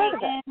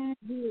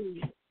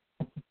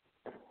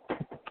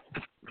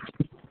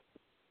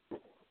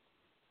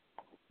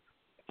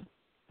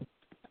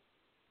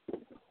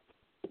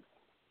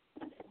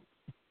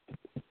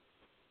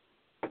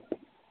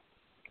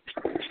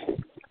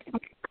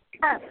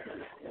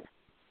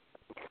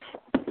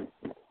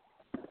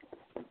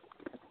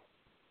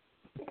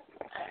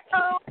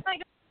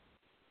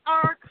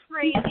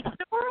 crazy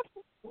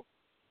adorable.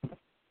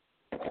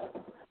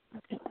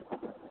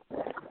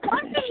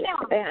 Look at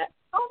them.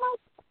 Oh my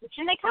gosh.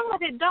 And they come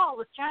with a doll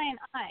with giant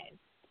eyes.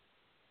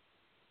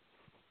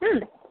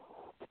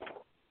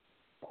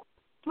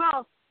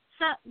 Well,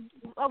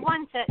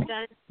 one set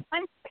does.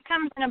 One set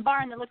comes in a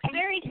barn that looks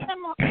very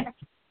similar to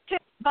the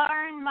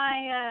barn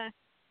my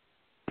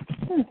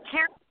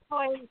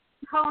Territory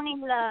Pony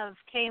Love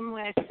came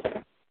with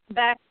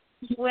back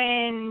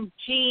when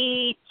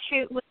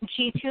G2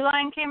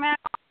 line came out.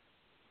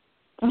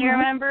 Do you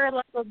remember?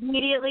 Like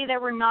immediately there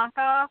were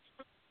knockoffs.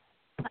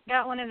 I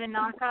got one of the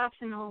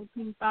knockoffs in the little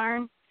pink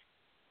barn.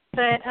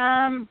 But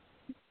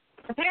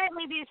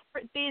apparently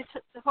these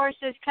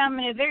horses come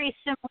in a very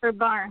similar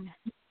barn.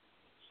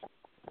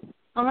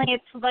 Only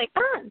it's like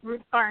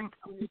barn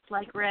colors,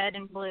 like red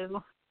and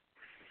blue.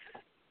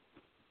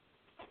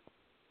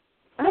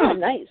 Oh,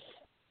 nice.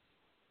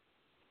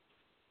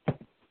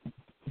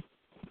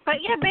 But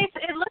yeah,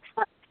 it looks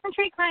like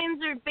Country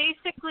Crimes are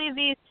basically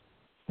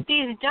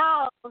these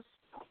dolls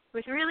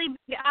with really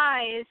big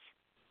eyes,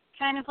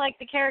 kind of like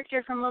the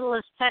character from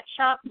Littlest Pet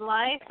Shop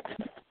Life.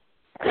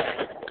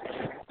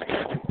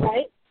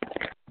 Right.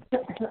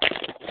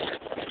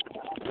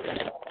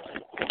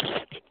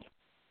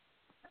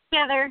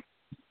 Together.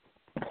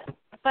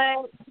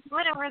 But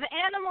whatever, the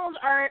animals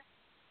are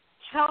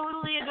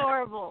totally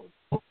adorable.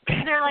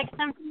 They're like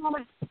something out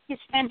of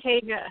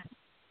Fantasia.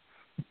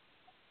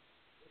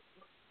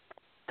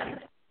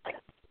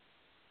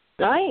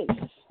 Nice.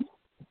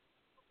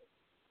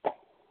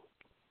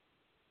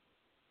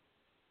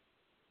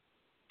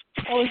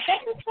 Oh, is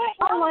that the set?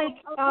 Like,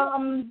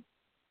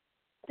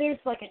 there's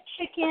like a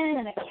chicken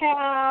and a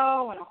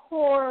cow and a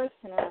horse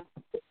and a...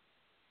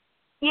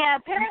 Yeah,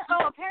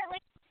 apparently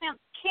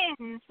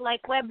kins,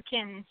 like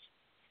Webkins.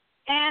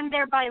 And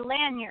they're by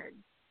Lanyard.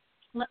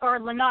 Or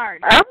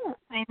Leonard. Oh.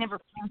 I never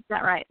pronounced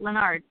that right.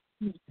 Leonard.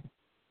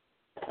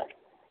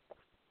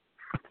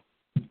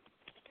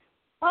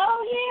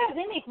 Oh, yeah,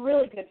 they make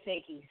really good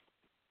fakies.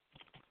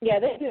 Yeah,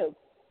 they do.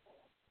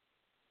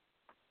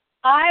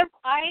 I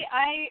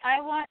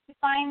want to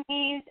find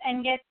these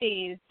and get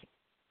these.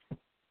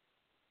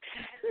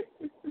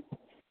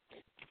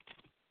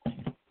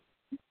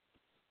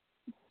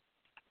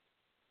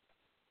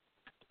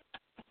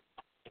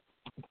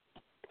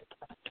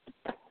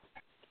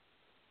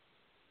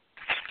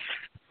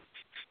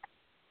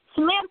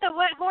 Samantha,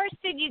 what horse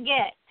did you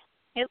get?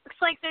 It looks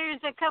like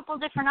there's a couple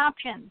different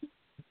options.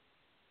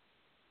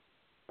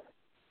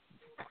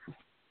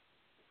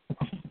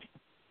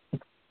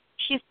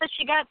 She said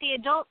she got the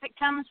adult that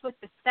comes with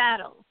the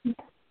saddle.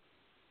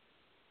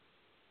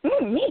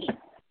 Neat.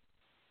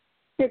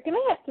 You're going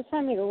to have to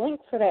send me the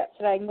link for that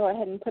so that I can go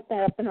ahead and put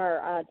that up in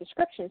our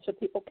description so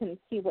people can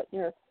see what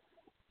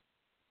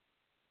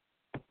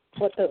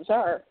those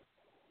are.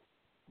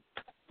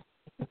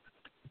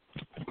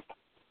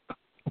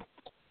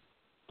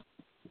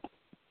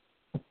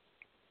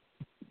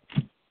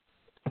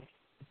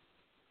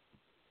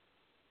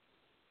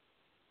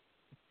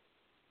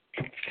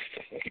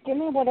 Give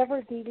me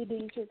whatever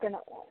DVDs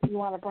you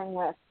want to bring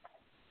with.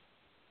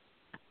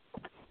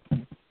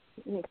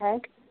 Okay?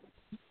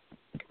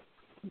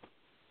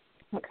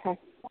 Okay.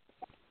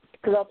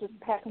 Because I'll just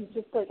pack them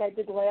just like I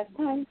did the last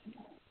time.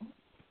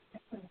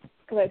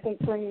 Because I think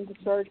bringing the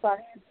storage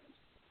box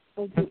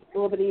will be a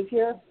little bit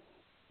easier.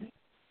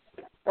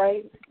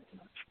 Right?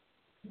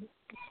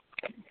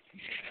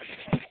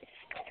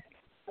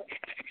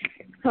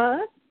 Huh?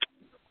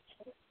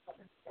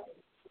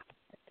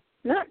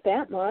 Not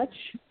that much.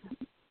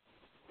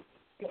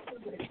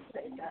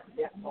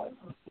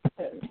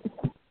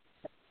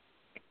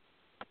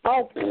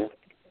 Oh.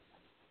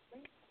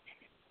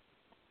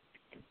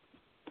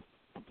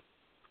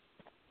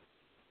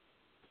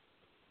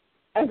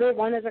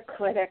 Everyone is a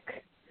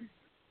critic.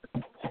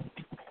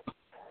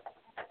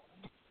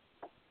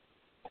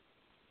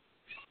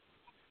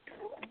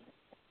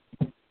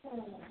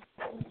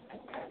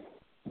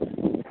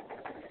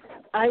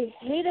 I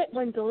hate it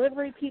when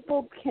delivery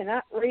people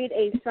cannot read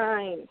a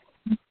sign.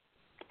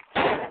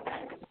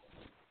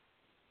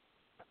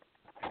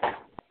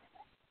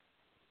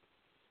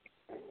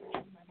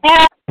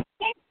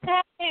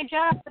 A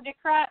job would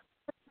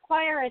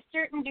require a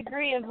certain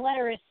degree of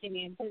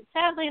literacy, but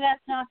sadly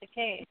that's not the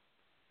case.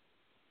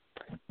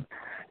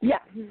 Yeah.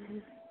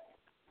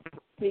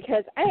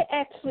 Because I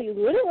actually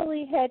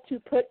literally had to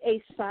put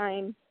a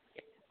sign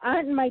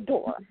on my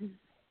door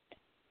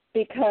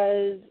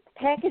because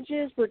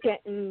packages were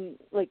getting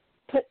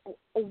put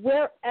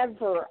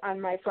wherever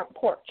on my front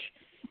porch,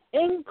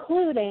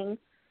 including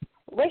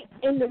right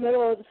in the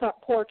middle of the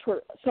front porch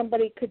where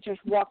somebody could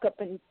just walk up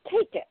and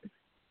take it.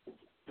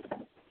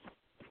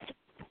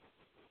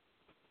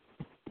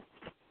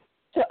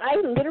 So I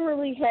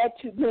literally had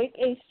to make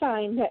a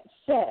sign that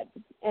said,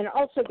 and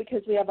also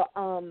because we have a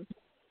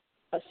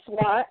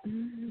slot,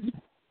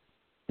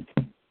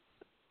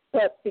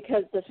 but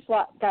because the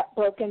slot got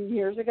broken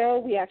years ago,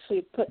 we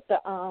actually put the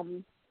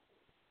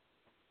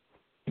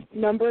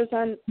numbers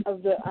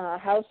of the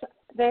house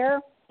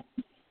there.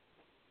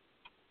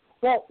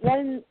 Well,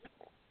 when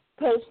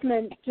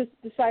postman just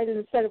decided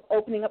instead of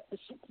opening up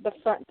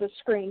the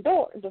screen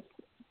door, the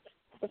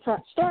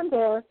front storm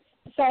door,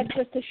 decided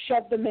just to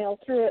shove the mail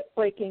through it,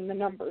 breaking the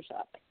numbers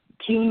up.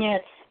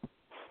 Genius.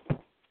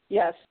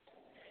 Yes.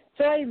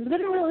 So I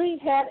literally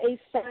had a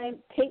sign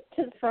taped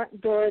to the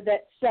front door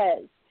that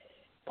says,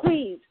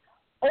 please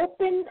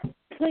open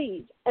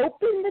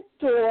the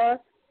door,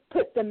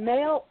 put the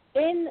mail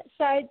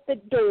inside the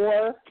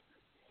door,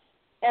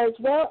 as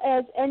well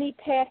as any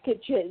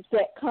packages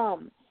that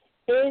come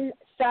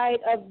inside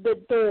of the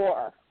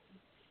door.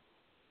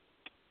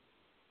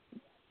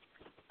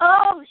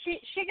 Oh,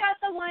 she got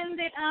the one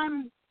that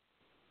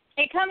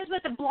it comes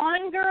with a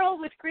blonde girl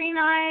with green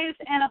eyes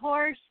and a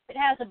horse that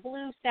has a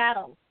blue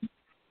saddle.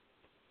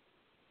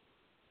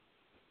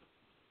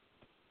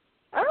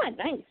 Ah,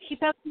 nice. She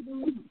posted the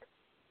link.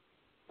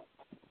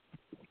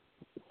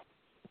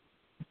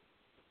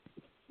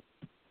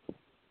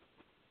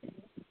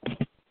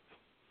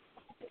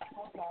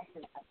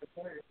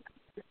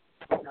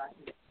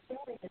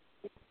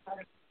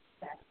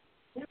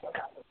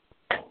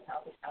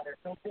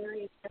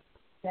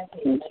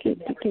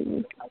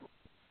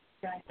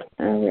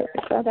 I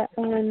saw that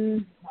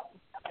one.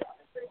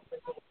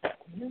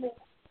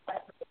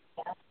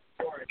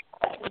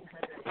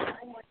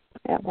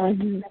 That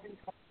one.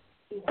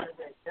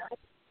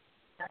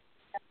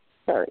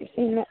 Sorry,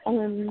 seen that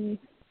one.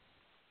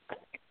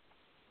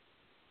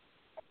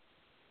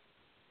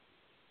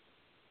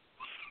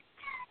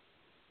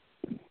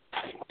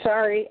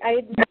 Sorry,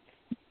 I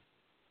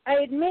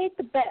had made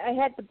I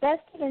had the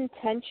best of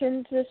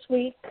intentions this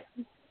week,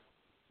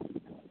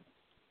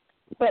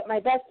 but my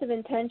best of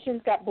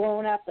intentions got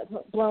blown out the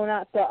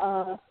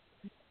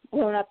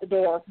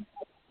door.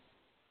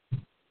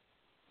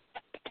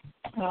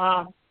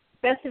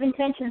 Best of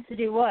intentions to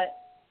do what?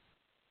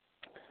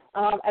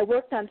 I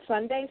worked on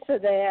Sunday so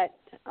that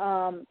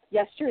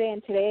yesterday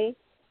and today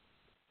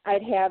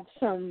I'd have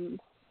some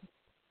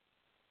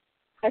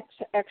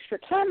extra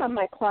time on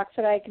my clock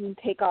so that I can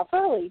take off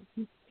early,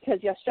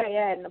 because yesterday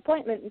I had an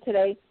appointment and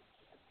today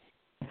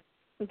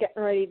I'm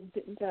getting ready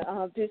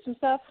to do some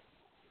stuff,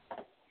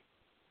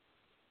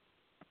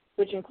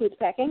 which includes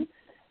packing.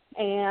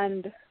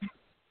 And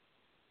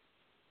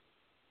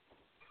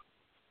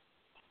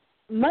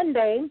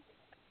Monday,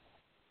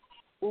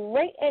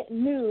 right at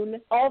noon,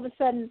 all of a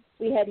sudden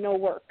we had no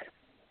work.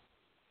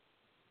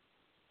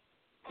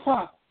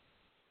 Huh.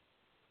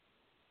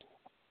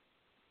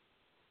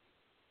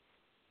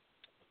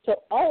 So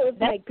all of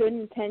my good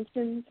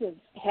intentions of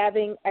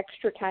having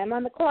extra time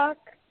on the clock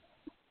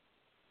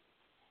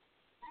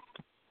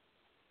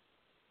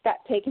got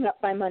taken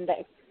up by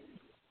Monday.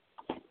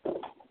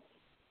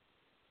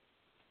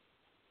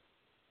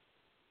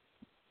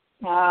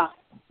 Ah.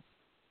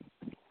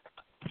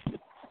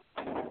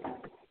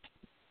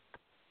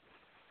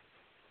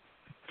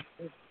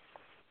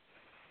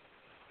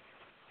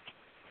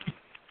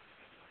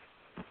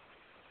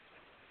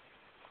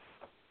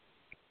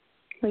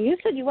 Well, you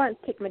said you wanted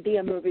to take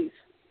Medea movies.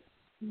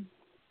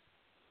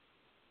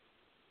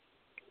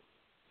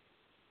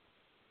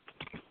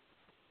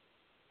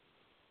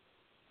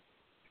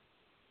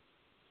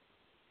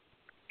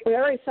 We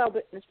already saw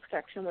Witness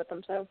Protection with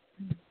them, so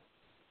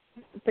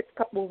pick a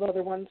couple of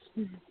other ones.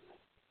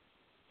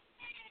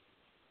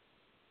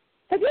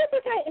 Have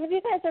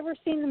you guys ever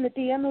seen the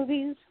Medea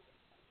movies?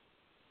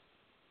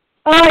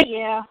 Oh,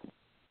 yeah.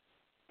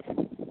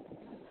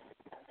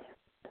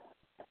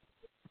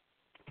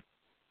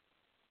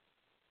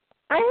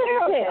 I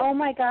have to say, oh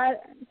my God.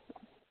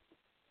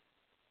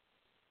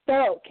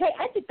 They're okay.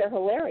 I think they're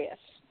hilarious.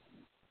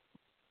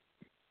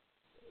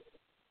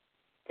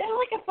 They're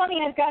like a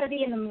funny I've got to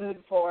be in the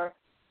mood for.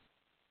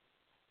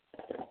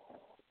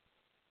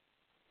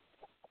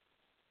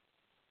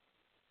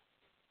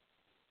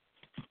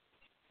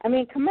 I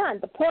mean, come on.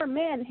 The poor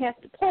man has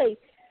to play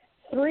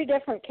 3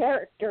 different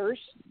characters.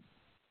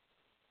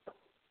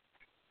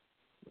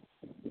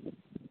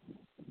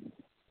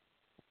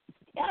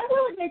 Yeah, I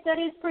will admit that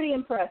is pretty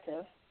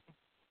impressive.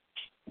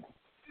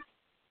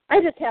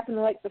 I just happen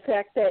to like the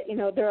fact that, you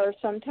know, there are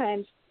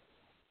sometimes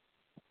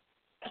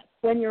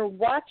when you're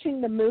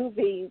watching the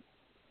movie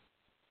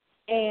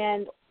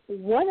and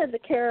one of the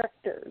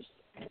characters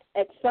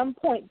at some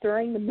point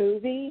during the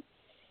movie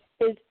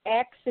is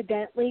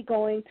accidentally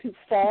going to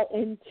fall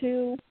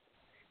into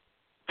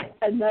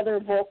another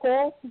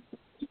vocal.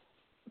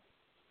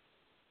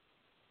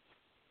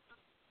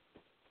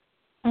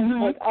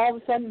 Mm-hmm. Like all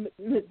of a sudden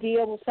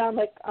Medea will sound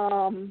like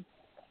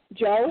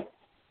Joe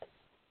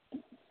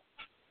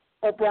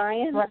or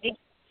Brian. Right.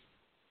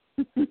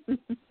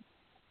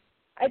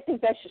 I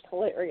think that's just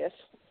hilarious.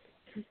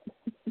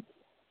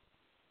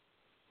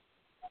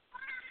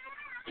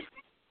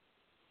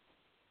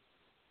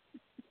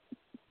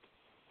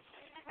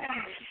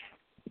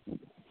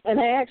 And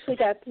I actually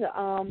got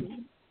to,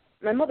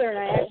 my mother and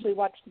I actually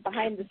watched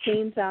behind the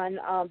scenes on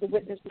the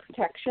Witness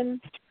Protection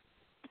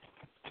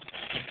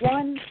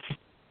one.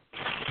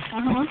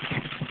 Uh-huh.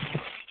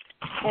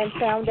 And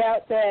found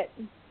out that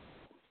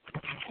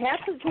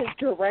half of his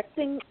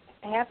directing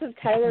half of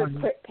Tyler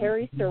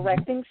Perry's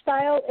directing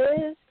style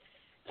is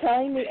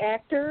telling the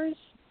actors,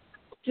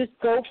 just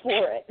go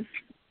for it.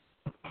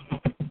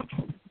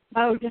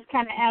 Oh, just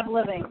kind of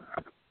ad-libbing.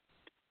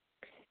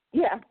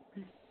 Yeah.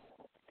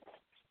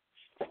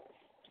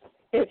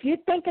 If you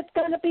think it's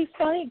going to be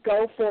funny,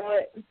 go for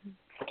it.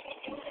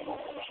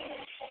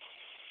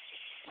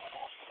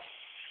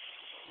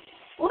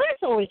 Well,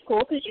 that's always cool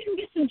because you can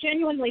get some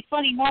genuinely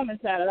funny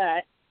moments out of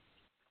that.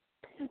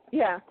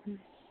 Yeah.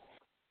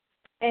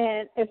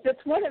 And if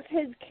it's one of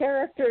his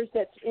characters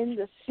that's in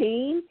the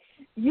scene,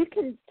 you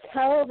can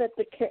tell that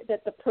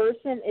the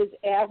person is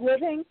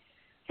ad-libbing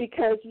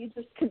because you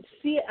just can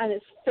see it on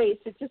his face.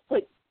 It's just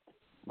like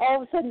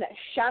all of a sudden that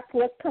shocked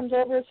look comes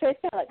over his face.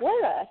 Kind of like,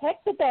 where the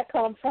heck did that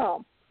come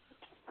from?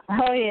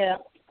 Oh, yeah.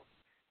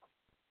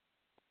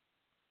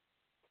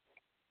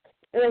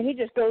 And then he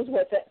just goes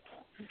with it.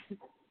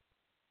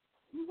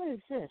 What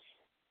is this?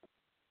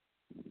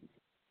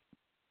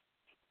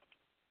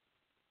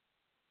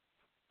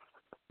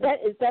 That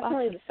is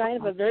definitely the sign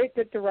of a very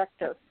good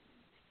director.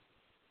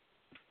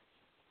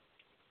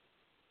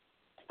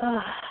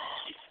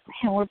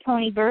 And we're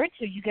Pony Birds.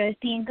 Are you guys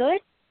being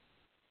good?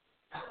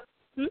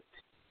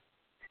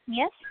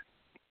 Yes?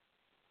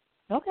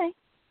 Okay.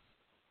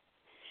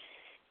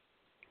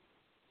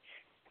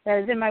 I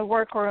was in my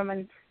workroom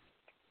and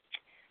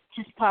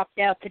just popped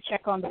out to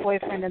check on the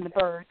boyfriend and the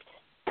birds.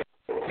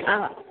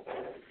 The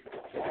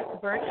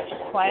birds are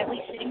just quietly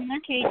sitting in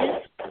their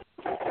cages.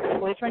 The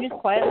boyfriend is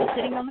quietly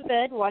sitting on the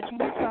bed watching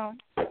his phone.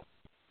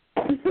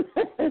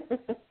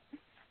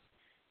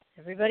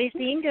 Everybody's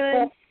being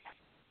good.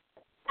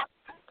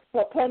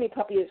 Well, Pony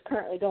Puppy is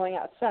currently going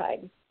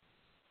outside.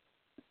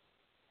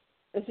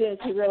 As soon as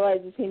he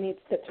realizes he needs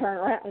to turn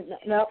around.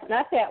 Nope,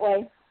 not that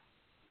way.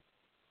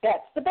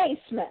 That's the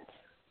basement.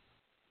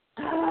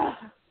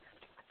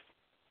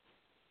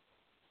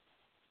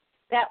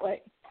 That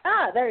way.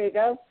 There you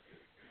go.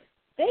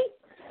 See?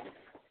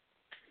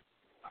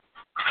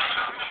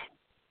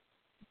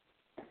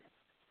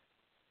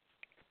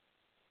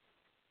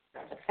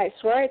 I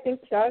swear I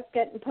think the dog's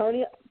getting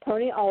pony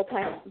puppy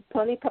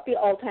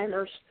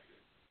Alzheimer's.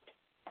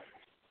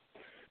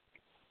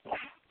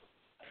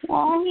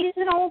 Oh, he's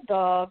an old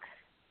dog.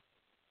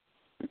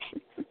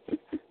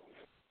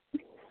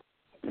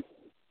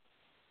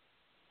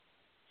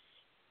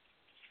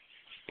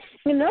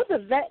 You know, the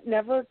vet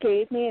never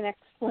gave me an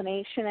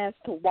explanation as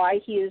to why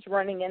he is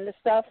running into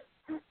stuff.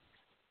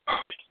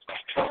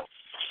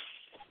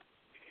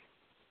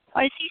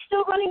 Oh, is he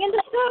still running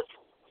into stuff?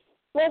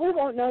 Well, we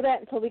won't know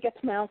that until we get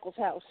to my uncle's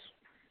house.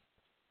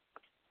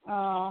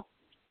 Oh.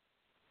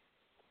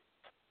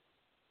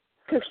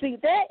 Because, see,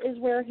 that is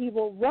where he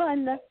will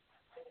run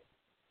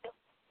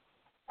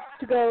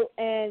to go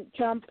and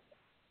jump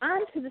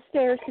onto the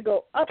stairs to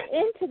go up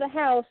into the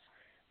house,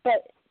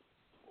 but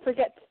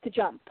forgets to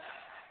jump.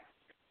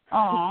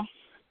 Aw.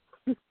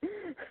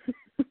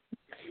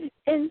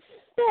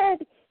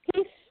 Instead,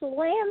 he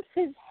slams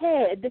his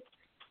head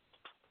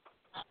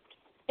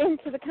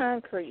into the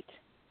concrete.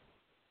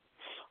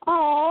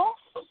 Aw.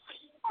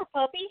 Poor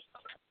puppy.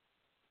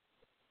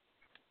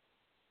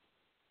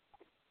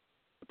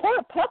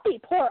 Poor puppy,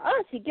 poor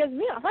us. He gives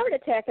me a heart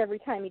attack every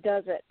time he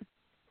does it.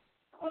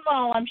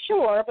 Well, I'm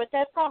sure, but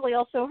that probably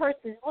also hurts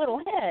his little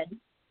head.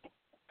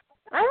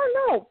 I don't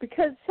know,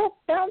 because he'll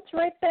bounce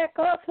right back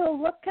off.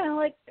 He'll look kind of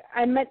like,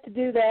 I meant to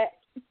do that,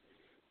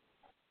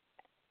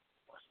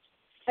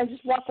 and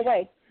just walk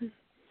away.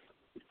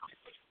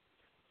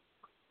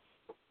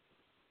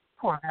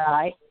 Poor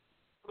guy.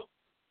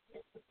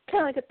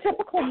 Kind of like a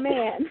typical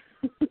man.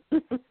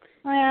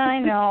 Well, I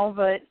know,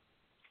 but...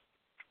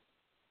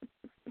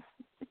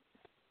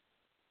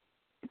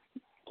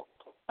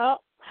 Oh.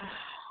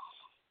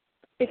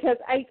 Because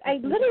I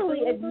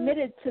literally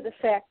admitted to the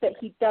fact that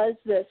he does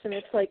this, and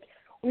it's like,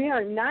 we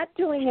are not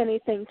doing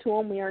anything to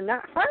him. We are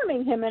not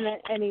harming him in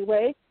any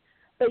way,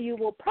 but you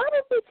will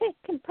probably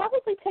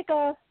take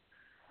a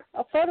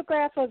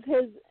photograph of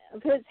his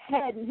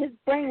head, and his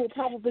brain will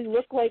probably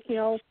look like, you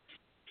know,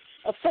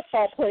 a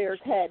football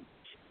player's head.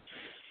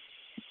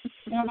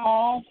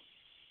 No.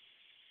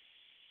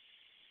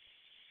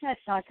 That's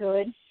not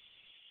good.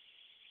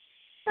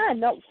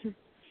 No.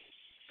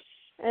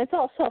 And it's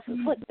all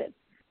self-inflicted.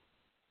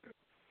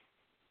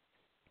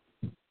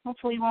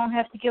 Hopefully you won't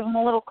have to give him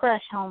a little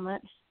crash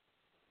helmet.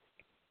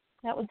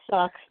 That would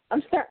suck.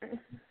 I'm starting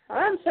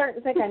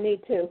to think I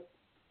need to.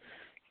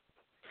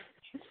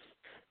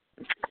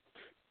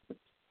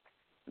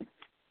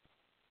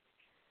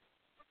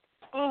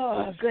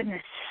 Oh,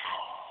 goodness.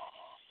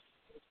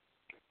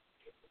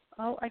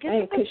 Oh, I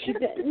guess because she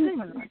didn't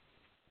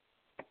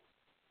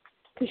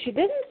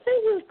say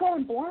he was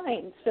going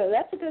blind, so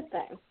that's a good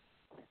thing.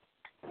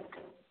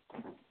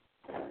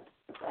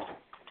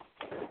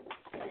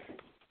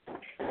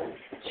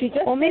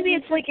 Well, maybe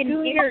it's like an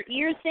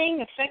ear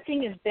thing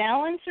affecting his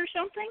balance or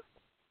something?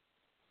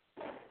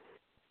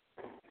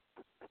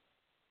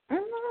 I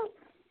don't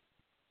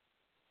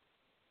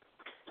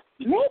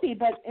know. Maybe,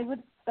 but it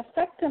would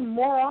affect him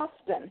more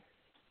often.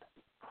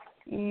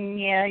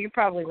 Yeah, you're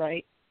probably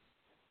right.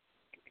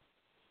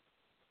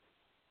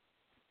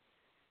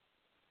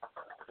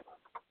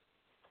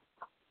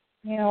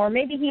 You know, or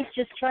maybe he's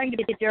just trying to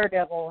be a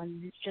daredevil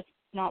and it's just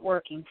not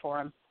working for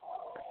him.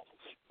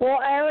 Well,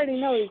 I already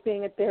know he's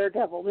being a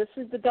daredevil. This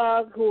is the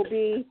dog who will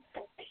be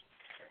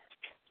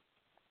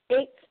 8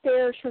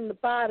 stairs from the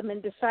bottom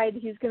and decide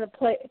he's going to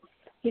play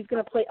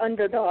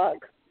underdog.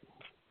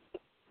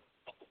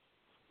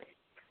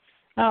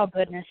 Oh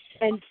goodness.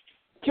 And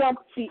jump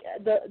the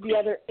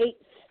other 8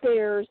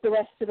 stairs the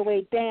rest of the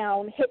way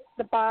down, hit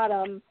the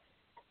bottom,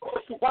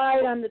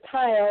 slide on the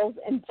tiles,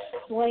 and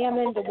slam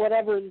into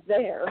whatever's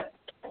there.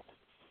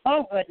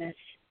 Oh goodness.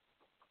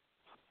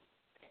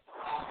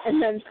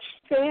 And then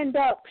stand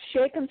up,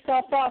 shake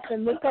himself off,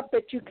 and look up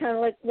at you kind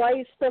of like, why are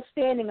you still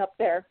standing up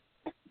there?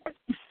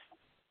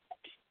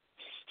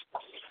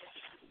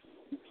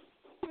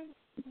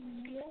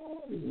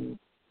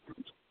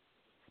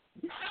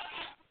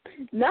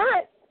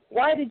 Not,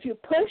 why did you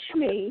push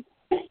me?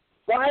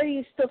 Why are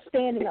you still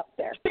standing up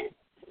there?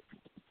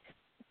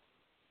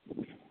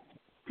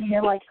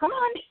 You're like, come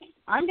on,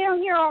 I'm down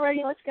here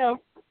already, let's go.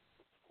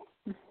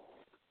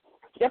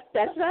 Yep,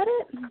 that's about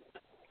it.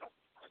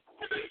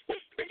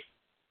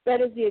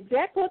 That is the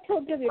exact look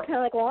he'll give you, kind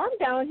of like, well, I'm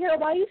down here,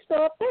 why are you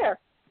still up there?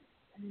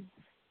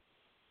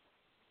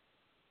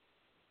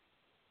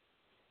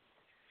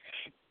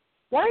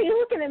 Why are you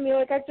looking at me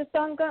like I've just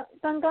done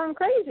gone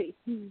crazy?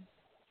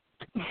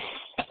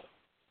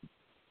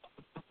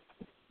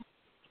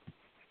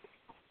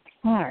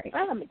 All right.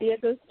 Well, Medea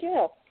goes to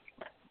jail.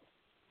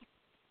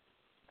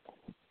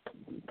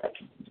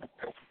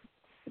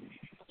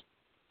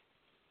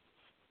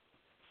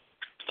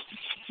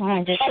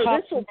 I just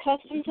put some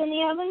customs in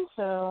the oven,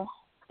 so...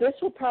 This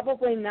will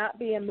probably not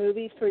be a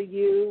movie for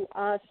you,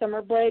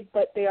 Summerblade,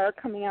 but they are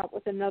coming out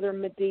with another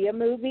Medea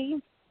movie.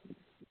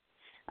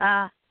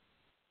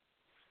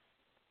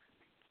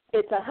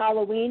 It's a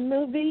Halloween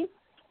movie.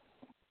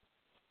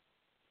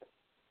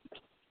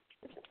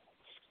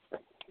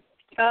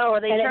 Oh,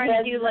 are they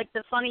trying to do, like,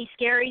 the funny,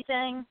 scary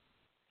thing?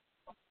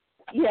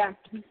 Yeah.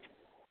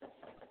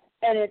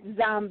 And it's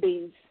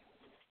zombies.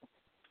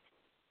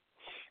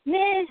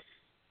 Meh.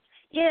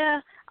 Yeah,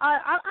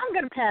 I'm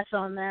going to pass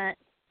on that.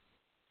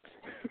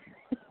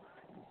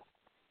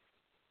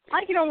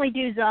 I can only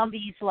do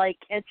zombies, like,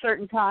 at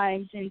certain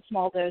times in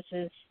small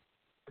doses.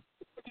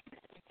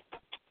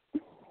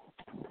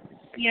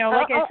 You know,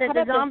 like I said,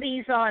 the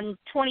zombies on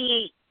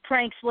 28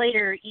 Pranks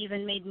Later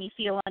even made me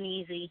feel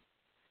uneasy.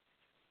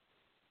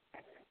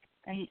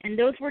 And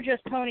those were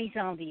just pony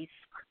zombies,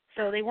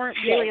 so they weren't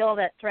really all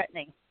that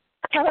threatening.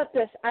 How about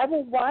this? I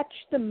will watch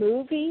the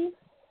movie,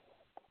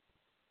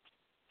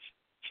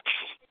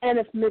 and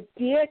if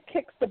Medea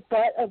kicks the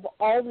butt of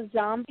all the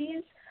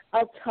zombies,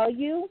 I'll tell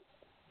you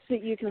so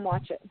that you can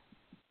watch it.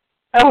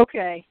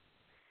 Okay.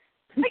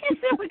 I guess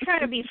that would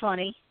kind of be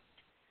funny.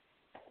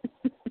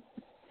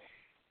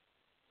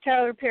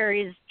 Tyler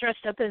Perry is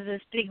dressed up as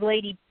this big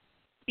lady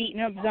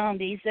beating up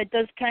zombies. That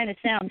does kind of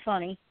sound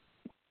funny.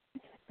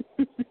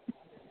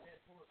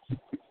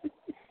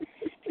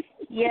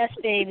 Yes,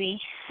 baby.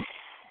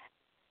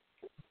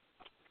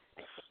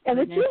 And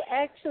would you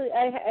actually,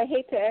 I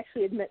hate to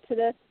actually admit to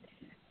this,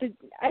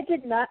 I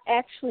did not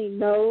actually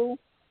know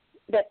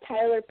that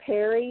Tyler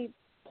Perry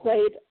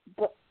plays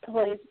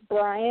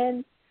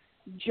Brian,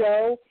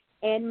 Joe,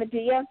 and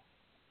Medea.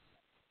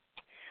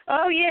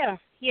 Oh, yeah.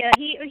 Yeah,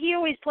 he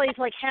always plays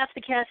like half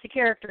the cast of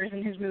characters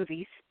in his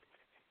movies.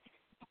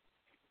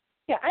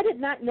 Yeah, I did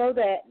not know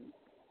that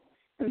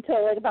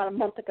until like about a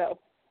month ago.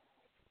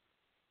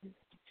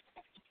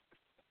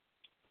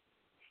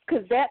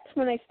 Because that's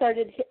when I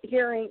started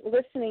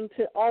listening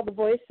to all the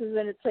voices,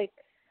 and it's like,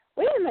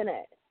 wait a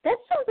minute, that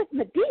sounds like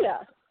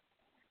Medea,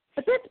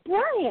 but that's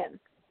Brian,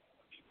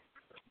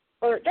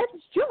 or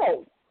that's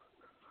Joe.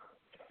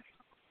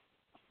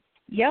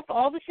 Yep,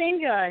 all the same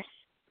guys.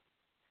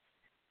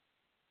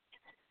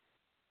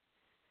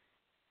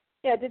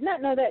 Yeah, I did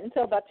not know that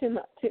until about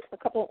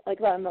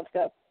about a month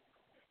ago.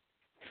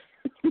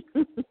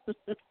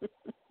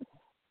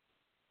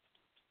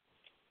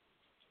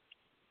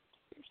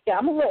 Yeah,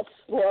 I'm a little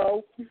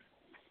slow.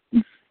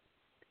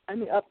 I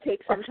mean,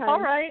 uptake sometimes. All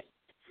right.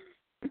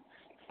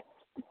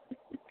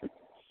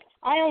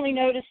 I only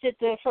noticed it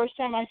the first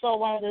time I saw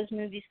one of those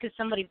movies because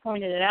somebody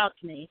pointed it out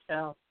to me.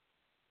 So.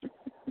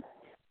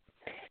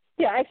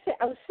 Yeah,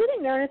 I was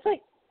sitting there, and it's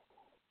like,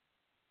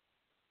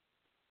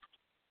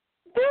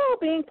 they're all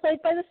being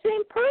played by the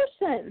same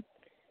person.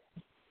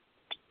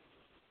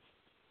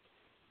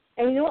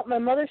 And you know what my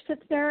mother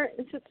sits there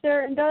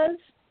and does?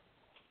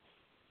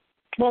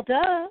 Well,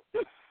 duh.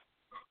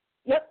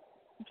 Yep.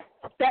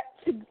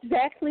 That's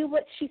exactly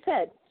what she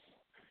said.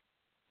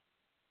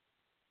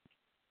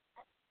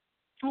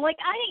 Like,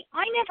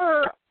 I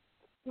never,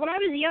 when I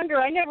was younger,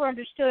 I never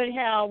understood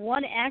how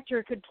one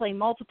actor could play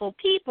multiple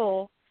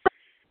people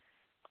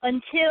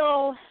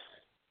until,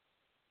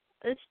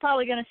 it's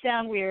probably going to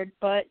sound weird,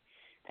 but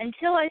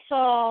until I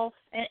saw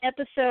an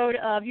episode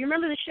of, you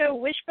remember the show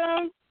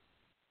Wishbone?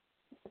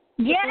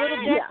 Yeah. The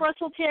little Jack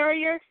Russell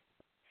Terrier?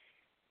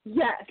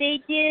 Yes. They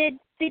did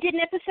an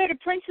episode of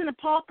Prince and the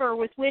Pauper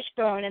with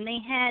Wishbone, and they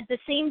had the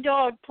same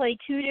dog play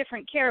two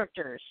different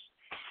characters.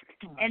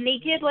 And they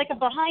did like a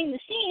behind the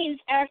scenes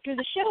after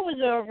the show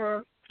was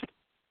over,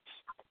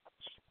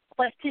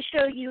 like to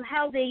show you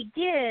how they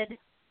did.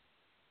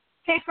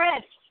 Hey,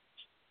 Fred.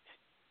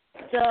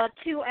 The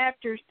two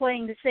actors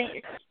playing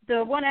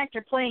the one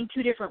actor playing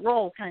two different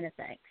roles kind of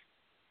thing.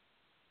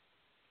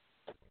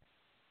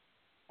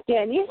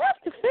 Yeah, and you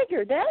have to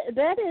figure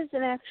that is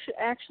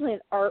actually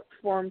an art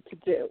form to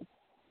do.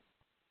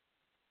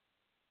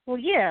 Well,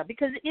 yeah,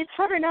 because it's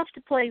hard enough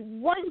to play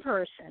one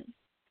person,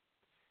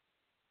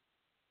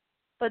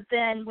 but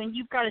then when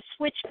you've got to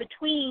switch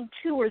between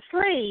two or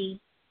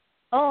three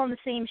all in the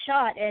same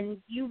shot,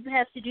 and you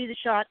have to do the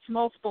shots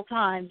multiple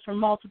times from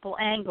multiple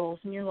angles,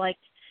 and you're like,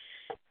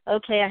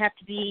 okay, I have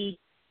to be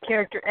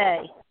character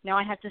A. Now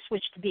I have to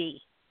switch to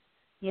B,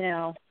 you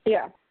know.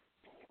 Yeah.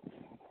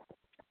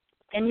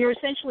 And you're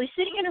essentially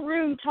sitting in a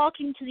room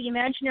talking to the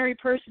imaginary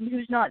person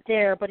who's not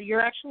there, but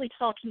you're actually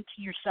talking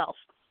to yourself.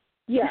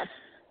 Yeah.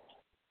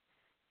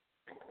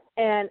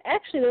 And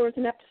actually there was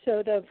an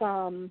episode of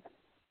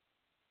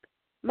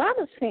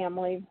Mama's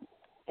Family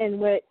in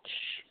which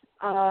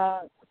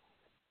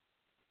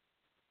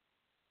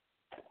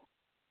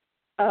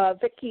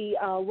Vicki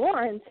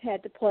Lawrence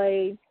had to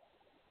play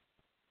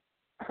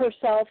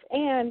herself,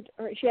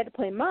 or she had to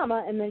play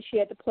Mama, and then she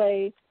had to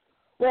play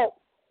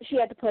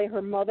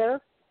her mother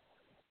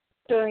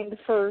during the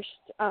first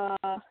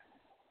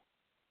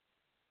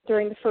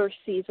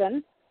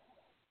season.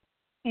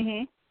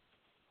 Mhm.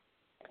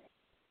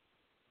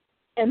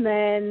 And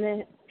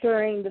then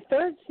during the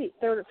third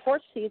or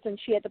fourth season,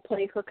 she had to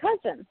play her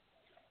cousin.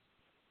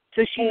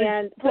 So she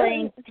was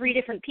playing three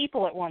different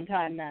people at one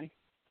time then.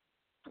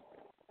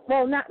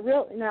 Well, not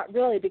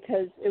really,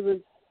 because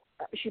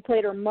she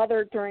played her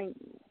mother during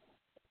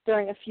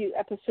a few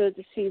episodes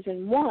of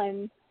season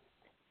 1.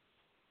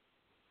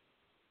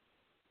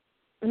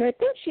 And I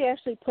think she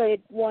actually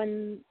played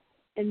one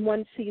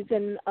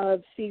season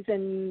of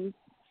season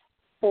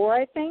 4,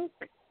 I think.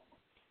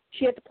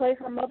 She had to play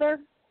her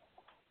mother.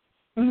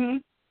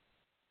 Mhm.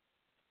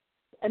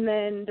 And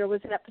then there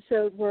was an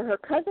episode where her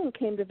cousin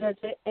came to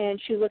visit,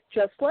 and she looked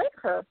just like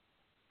her.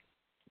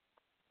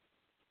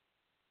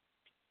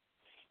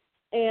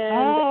 And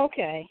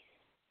okay.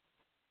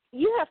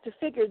 You have to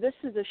figure this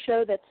is a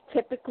show that's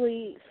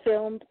typically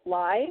filmed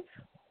live.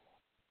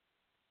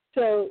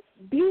 So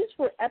these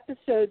were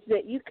episodes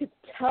that you could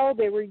tell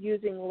they were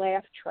using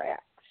laugh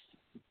tracks.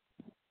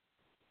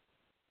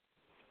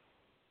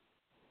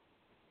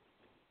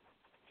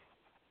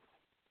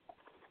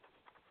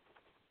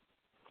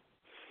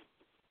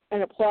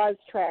 And applause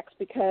tracks,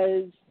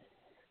 because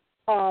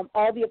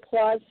all the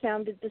applause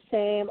sounded the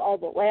same, all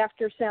the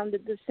laughter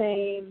sounded the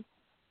same.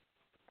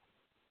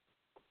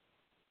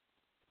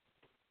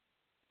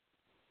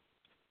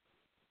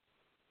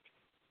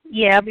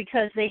 Yeah,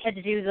 because they had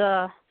to do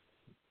the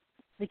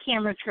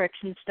camera tricks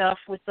and stuff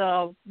with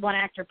one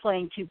actor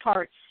playing two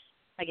parts,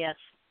 I guess.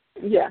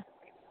 Yeah.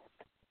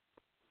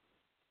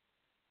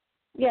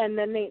 Yeah, and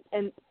then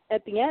and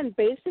at the end,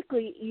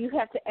 basically, you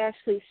have to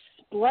actually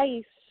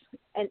splice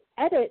and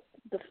edit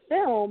the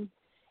film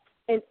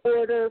in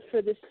order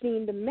for the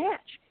scene to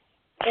match.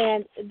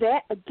 And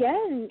that,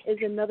 again, is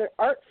another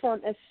art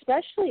form,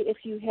 especially if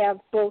you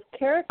have both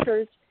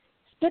characters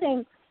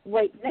sitting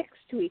right next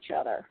to each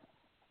other.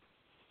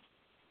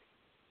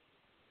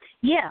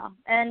 Yeah,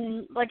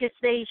 and like if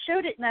they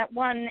showed it in that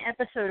one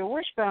episode of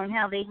Wishbone,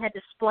 how they had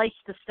to splice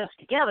the stuff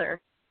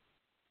together.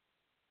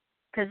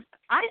 Because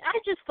I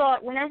just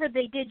thought whenever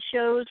they did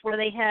shows where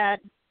they had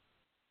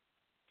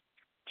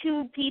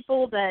two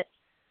people that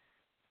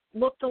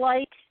looked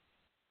alike,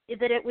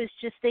 that it was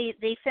just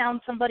they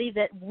found somebody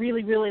that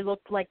really, really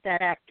looked like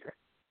that actor.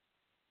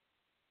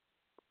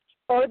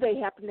 Or they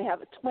happen to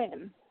have a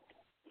twin.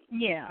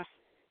 Yeah.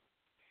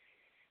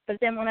 But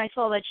then when I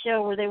saw that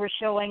show where they were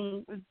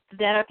showing,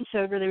 that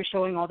episode where they were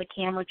showing all the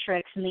camera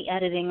tricks and the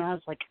editing, I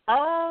was like,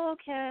 oh,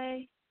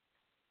 okay.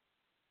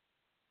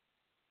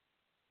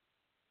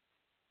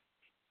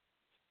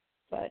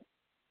 But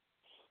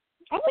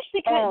I wish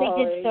they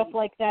did stuff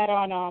like that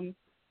on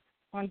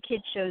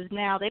kids shows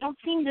now. They don't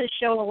seem to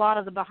show a lot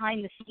of the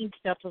behind the scenes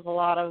stuff of a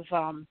lot of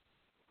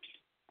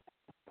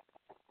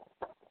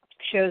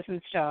shows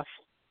and stuff.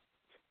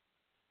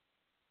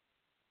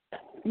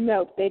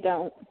 No, they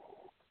don't.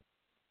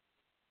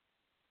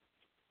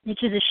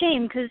 Which is a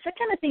shame, because that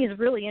kind of thing is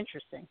really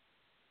interesting.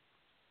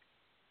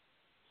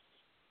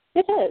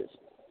 It is.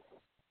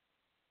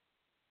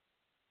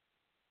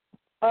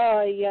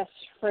 Oh, yes,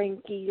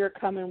 Frankie, you're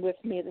coming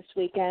with me this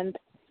weekend.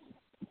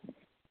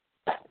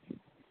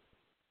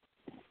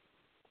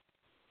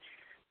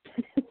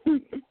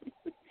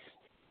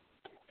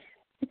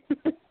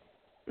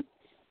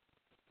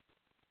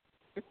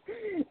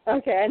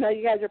 Okay, I know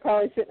you guys are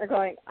probably sitting there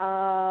going,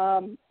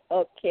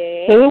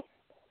 okay. Who?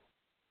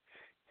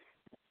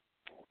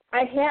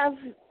 I have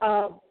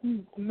a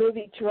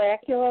movie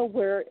Dracula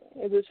where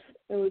it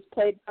was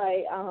played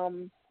by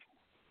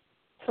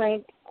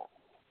Frank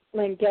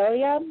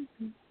Langella.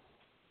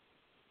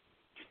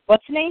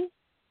 What's the name?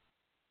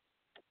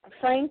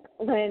 Frank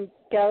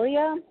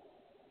Langella.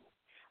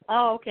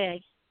 Oh,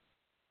 okay.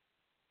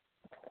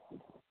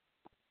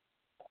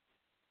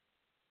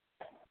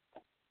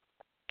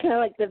 kind of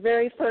like the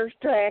very first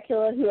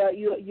Dracula who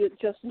you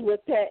just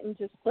looked at and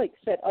just like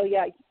said, "Oh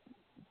yeah,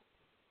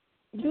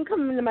 you can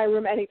come into my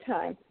room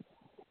anytime."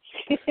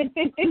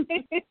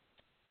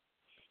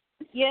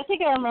 Yeah, I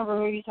think I remember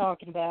who you're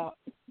talking about.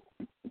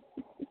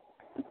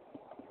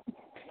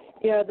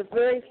 You know, the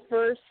very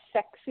first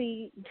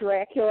sexy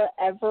Dracula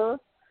ever.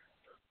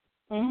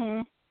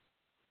 Mhm.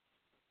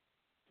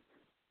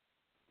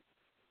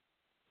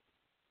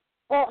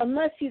 Well,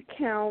 unless you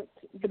count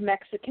the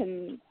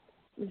Mexican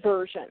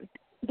version,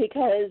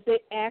 because they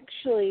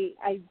actually,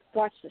 I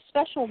watched a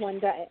special one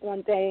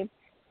day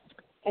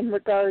in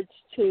regards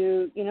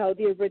to, you know,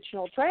 the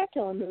original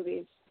Dracula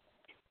movies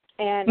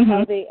and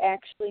how they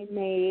actually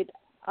made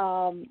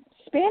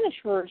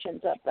Spanish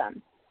versions of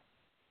them.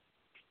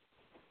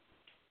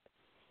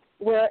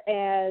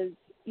 Whereas,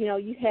 you know,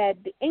 you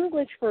had the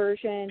English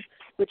version,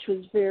 which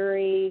was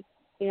very,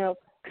 you know,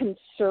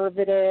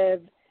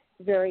 conservative,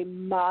 very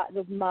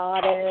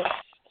modest,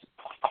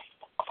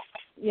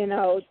 you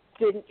know,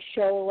 didn't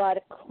show a lot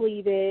of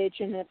cleavage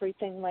and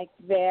everything like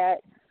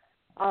that.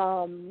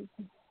 The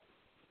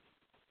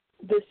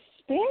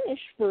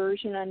Spanish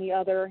version, on the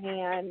other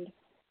hand,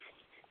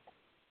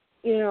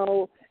 you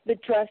know, the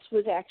dress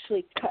was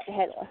actually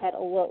had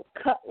a little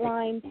cut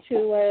line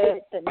to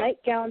it. The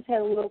nightgowns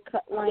had a little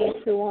cut line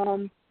to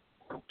them.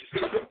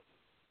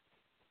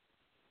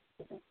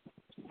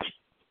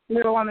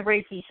 Little on the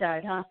racy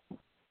side, huh?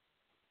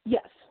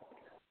 Yes.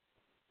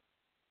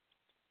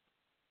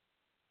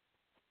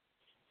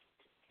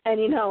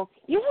 And, you know,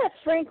 you have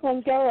Frank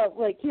Langella,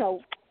 like, you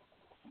know,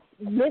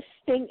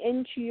 misting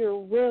into your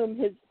room,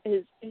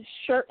 his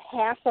shirt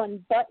half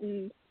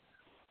unbuttoned.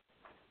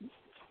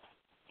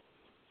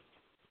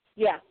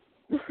 Yeah.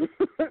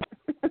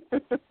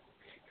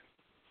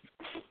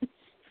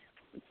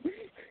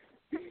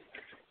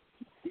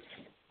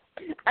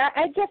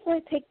 I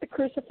definitely take the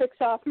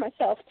crucifix off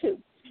myself,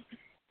 too.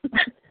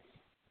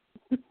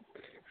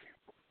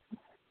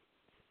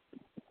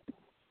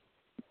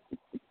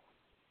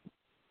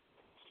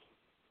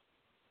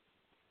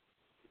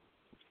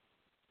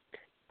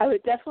 I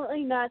would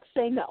definitely not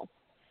say no.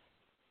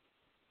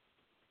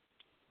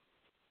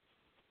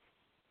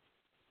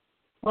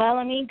 Well,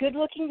 I mean,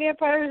 good-looking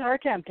vampires are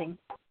tempting.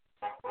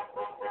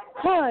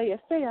 Oh,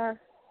 yes, they are.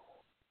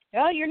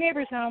 Oh, your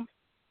neighbor's home.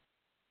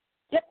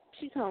 Yep,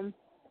 she's home.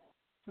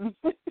 I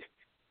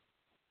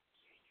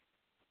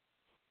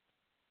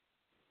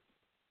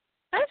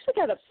actually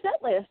got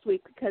upset last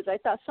week because I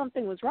thought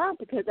something was wrong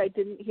because I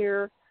didn't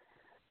hear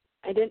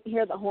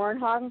the horn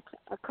honk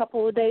a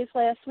couple of days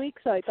last week,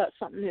 so I thought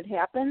something had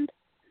happened.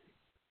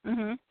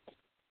 Mhm.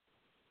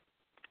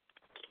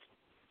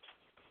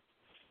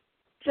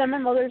 So my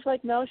mother's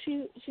like, no,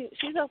 she's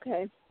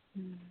okay.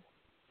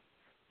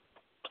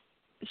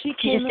 She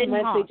came and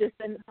went. They just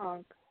didn't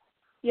honk.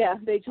 Yeah,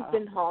 they just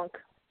didn't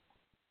honk.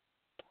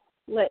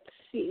 Let's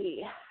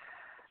see.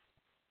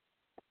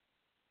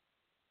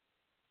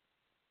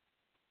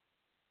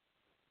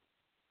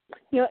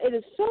 You know, it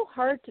is so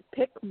hard to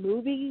pick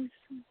movies.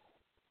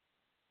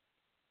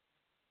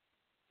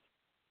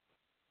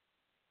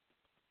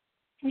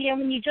 Yeah,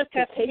 when you just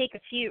have to take a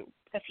few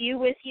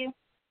with you.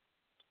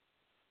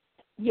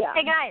 Yeah.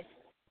 Hey guys,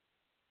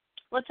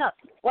 What's up?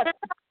 What?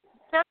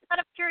 Just out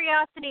of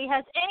curiosity,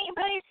 has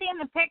anybody seen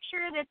the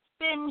picture that's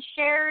been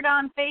shared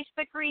on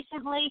Facebook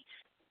recently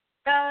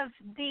of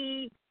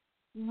the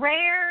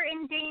rare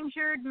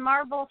endangered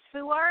marble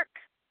fouark?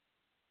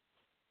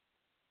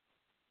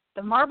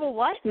 The marble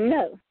what?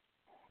 No.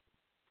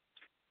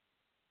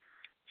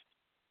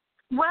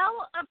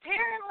 Well,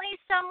 apparently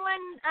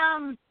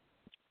someone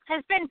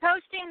has been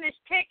posting this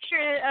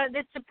picture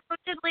that's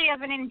supposedly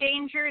of an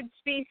endangered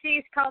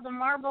species called the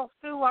marble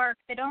fouark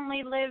that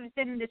only lives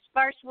in the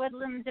sparse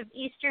woodlands of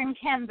eastern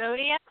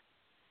Cambodia.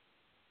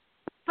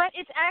 But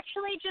it's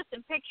actually just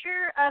a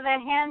picture of a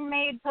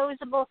handmade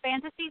posable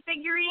fantasy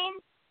figurine.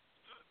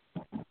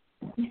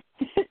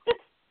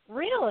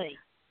 Really?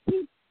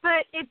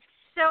 But it's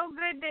so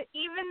good that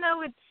even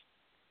though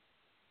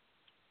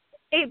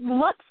it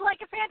looks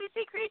like a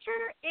fantasy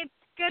creature, it's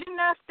good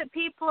enough that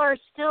people are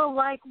still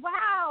like,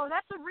 wow,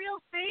 that's a real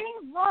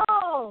thing?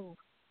 Whoa.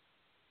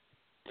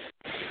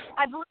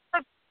 I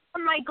believe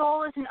my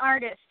goal as an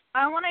artist.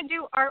 I want to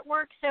do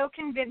artwork so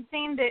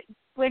convincing that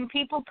when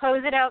people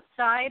pose it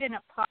outside in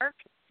a park,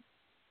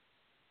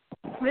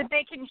 that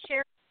they can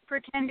share,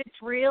 pretend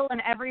it's real,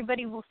 and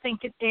everybody will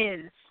think it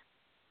is.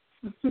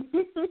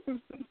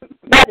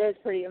 That is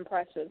pretty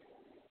impressive.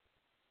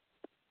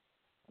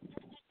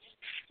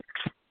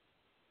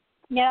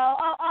 Yeah,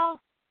 I'll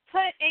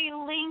put a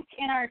link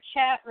in our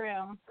chat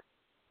room.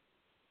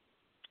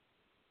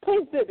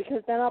 Please do,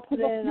 because then I'll put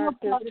it in our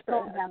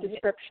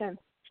description.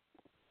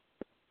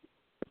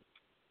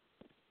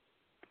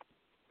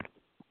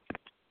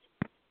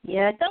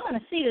 Yeah, I don't want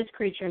to see this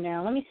creature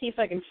now. Let me see if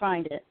I can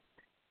find it.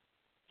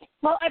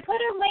 Well, I put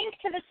a link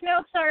to the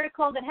Snopes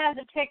article that has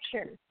a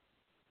picture.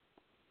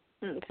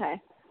 Okay.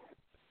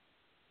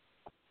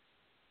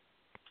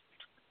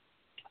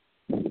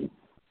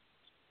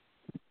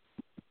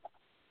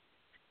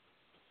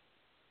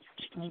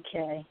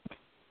 Okay.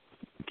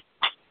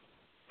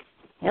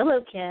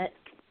 Hello, Kat.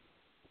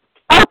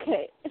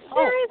 Okay. Seriously?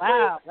 Oh,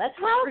 wow. That's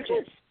How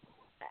gorgeous.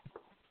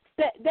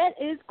 That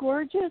is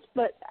gorgeous,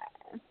 but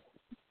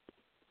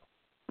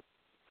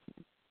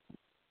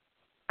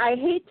I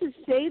hate to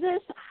say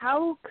this.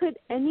 How could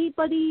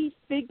anybody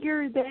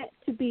figure that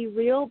to be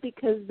real?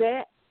 Because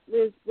that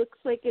looks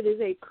like it is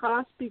a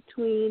cross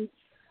between.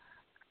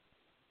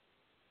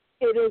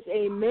 It is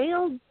a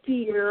male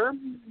deer,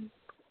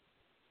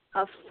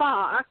 a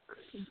fox,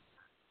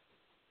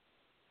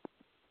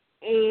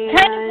 and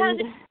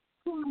Kind of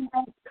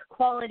has a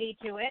quality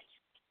to it.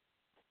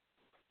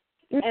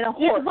 And a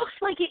horse. It looks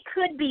like it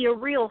could be a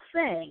real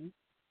thing,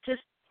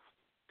 just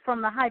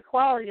from the high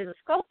quality of the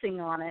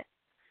sculpting on it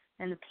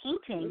and the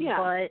painting. Yeah.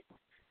 But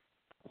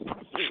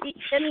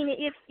I mean,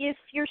 if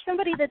you're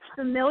somebody that's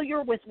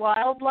familiar with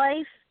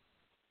wildlife,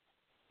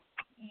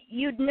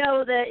 you'd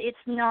know that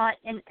it's not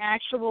an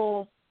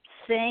actual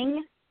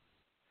thing.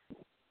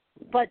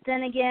 But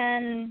then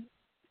again,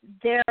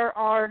 there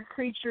are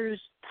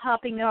creatures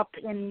popping up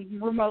in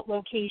remote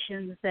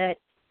locations that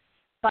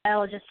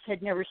biologists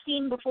had never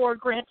seen before.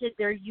 Granted,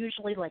 they're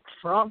usually like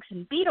frogs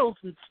and beetles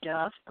and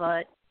stuff,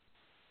 but...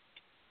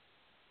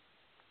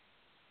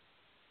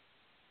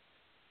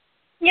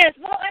 Yes,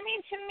 well, I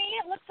mean, to me,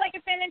 it looks like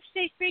a fantasy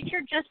stage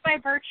creature just by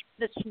virtue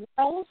of the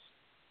swirls.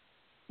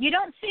 You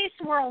don't see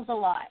swirls a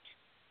lot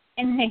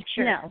in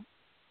nature. No.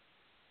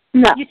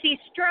 No. You see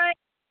stripes,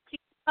 you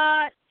see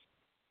spots,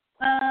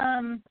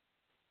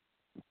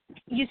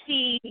 you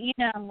see,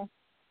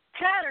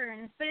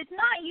 patterns, but it's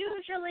not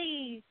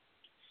usually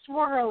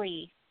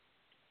swirly.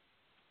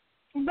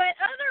 But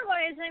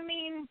otherwise, I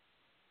mean,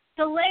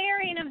 the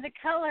layering of the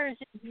colors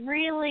is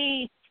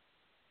really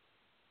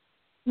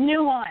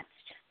nuanced.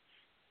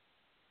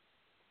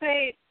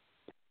 But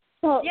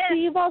Well, yes. so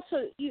you've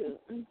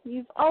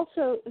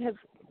also have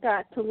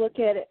got to look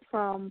at it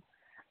from,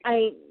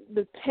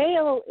 the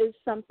tail is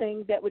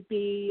something that would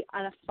be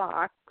on a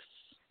fox.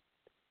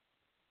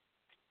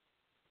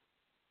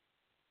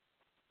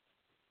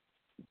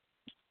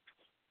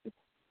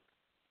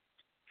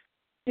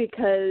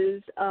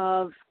 Because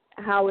of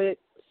how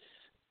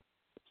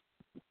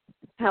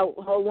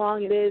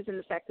long it is and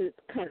the fact that it's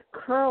kind of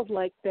curled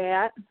like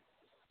that.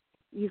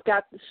 You've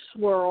got the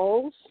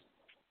swirls.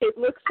 It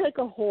looks like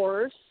a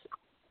horse,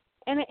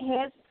 and it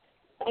has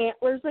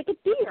antlers like a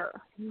deer.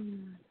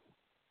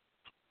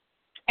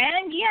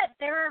 And yet,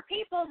 there are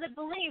people that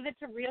believe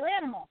it's a real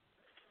animal.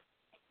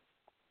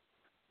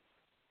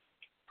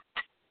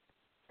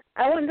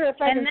 I wonder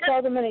if I can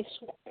sell them any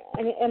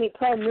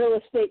prime real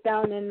estate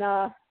down in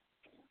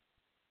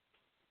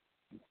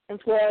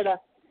Florida.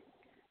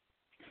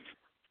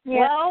 Yeah.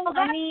 Well,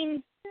 I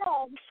mean,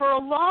 for a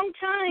long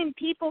time,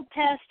 people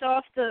passed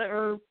off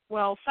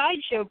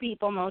sideshow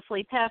people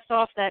mostly passed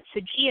off that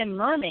Fijian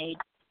mermaid.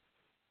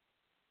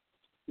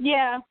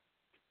 Yeah.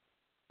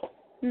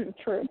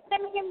 True. I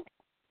mean,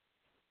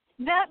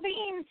 that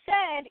being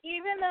said,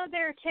 even though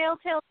there are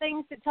telltale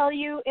things that tell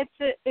you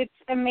it's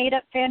a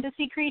made-up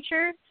fantasy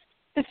creature,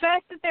 the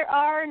fact that there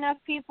are enough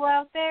people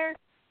out there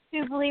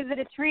who believe that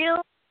it's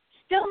real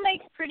still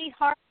makes pretty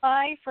hard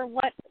eye for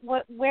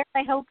where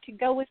I hope to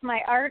go with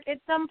my art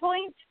at some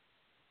point.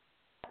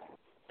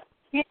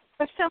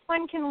 If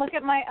someone can look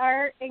at my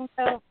art and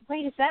go,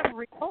 wait, is that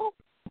real?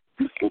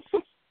 That's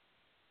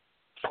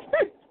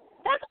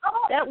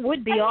all. That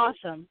would be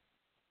awesome.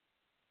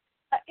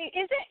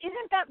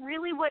 Isn't that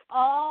really what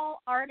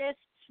all artists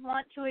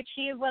want to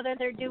achieve, whether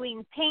they're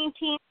doing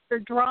paintings or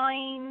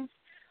drawings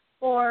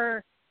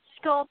or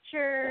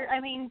sculpture? I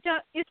mean,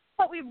 is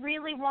what we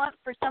really want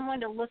for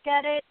someone to look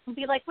at it and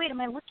be like, wait,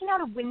 am I looking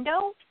out a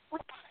window?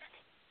 What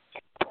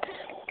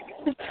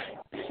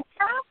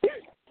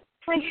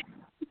the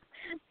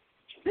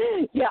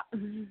Yeah.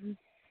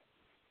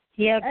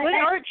 Yeah, good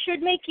art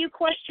should make you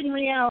question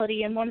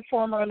reality in one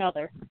form or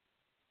another.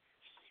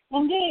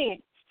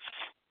 Indeed.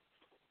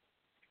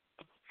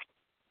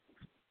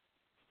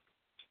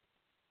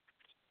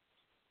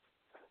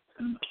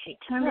 Okay,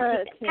 time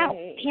to get out.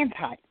 Hand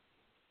hot.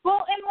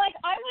 Well, and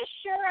I was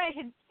sure I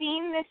had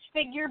seen this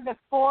figure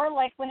before,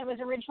 when it was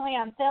originally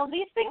on sale.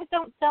 These things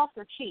don't sell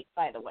for cheap,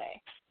 by the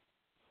way.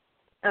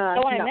 So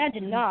I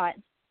imagine not.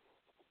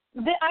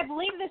 I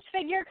believe this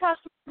figure cost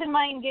more than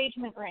my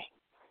engagement ring.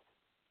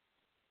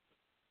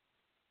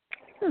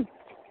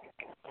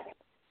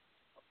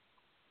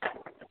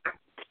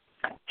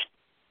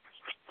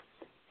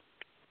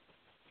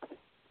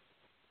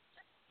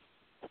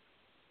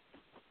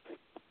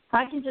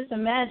 I can just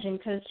imagine,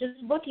 because just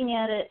looking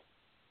at it,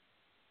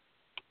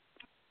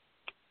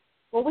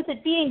 well, with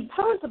it being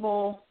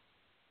posable,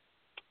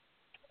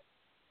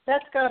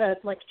 that's got to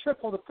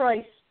triple the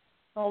price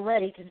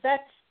already, because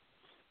that's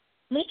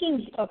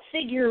making a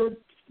figure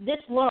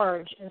this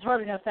large is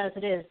hard enough as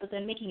it is, but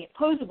then making it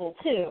posable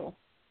too.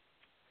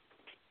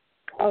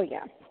 Oh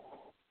yeah.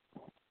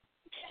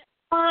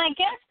 I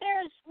guess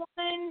there's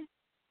one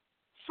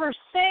for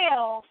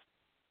sale.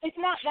 It's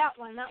not that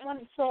one. That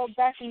one sold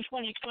back in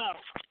 2012.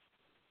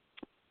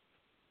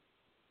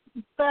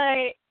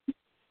 But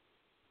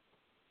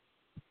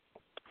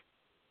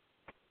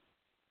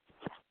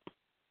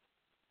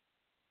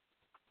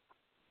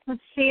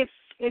Let's see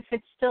if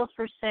it's still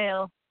for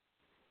sale.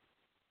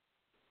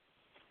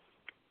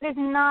 It's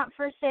not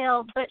for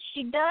sale, but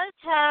she does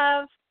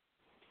have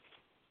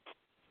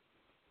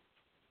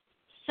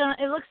some.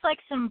 It looks like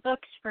some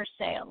books for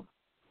sale.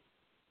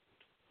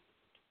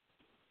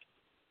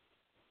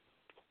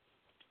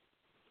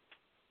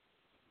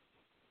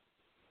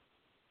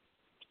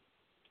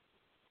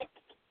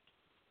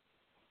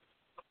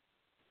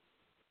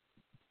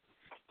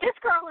 This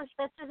girl is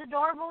just as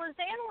adorable as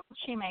the animals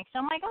she makes.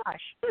 Oh my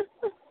gosh.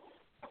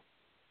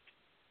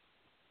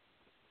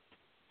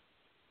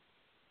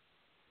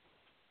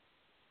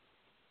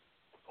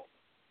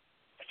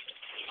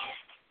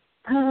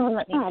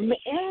 Oh,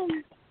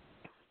 man.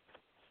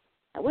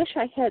 I wish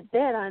I had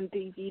that on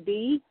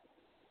DVD.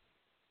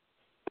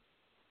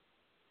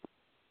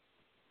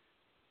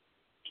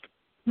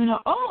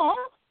 Oh.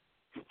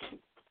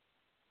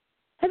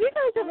 Have you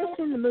guys ever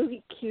seen the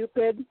movie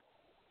Cupid?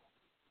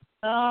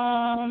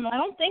 I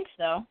don't think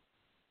so.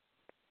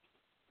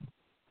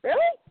 Really?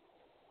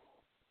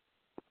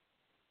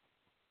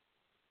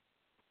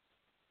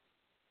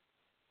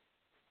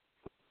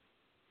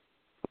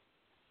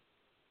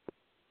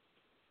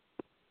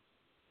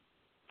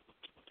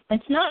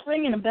 It's not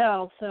ringing a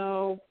bell,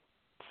 so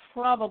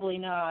probably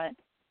not.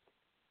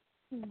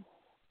 I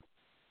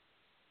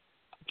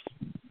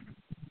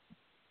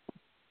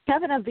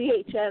have it on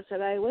VHS,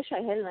 and I wish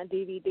I had it on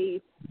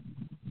DVD.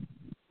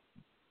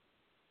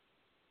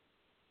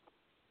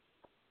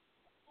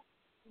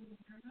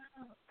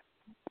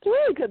 It's a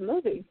really good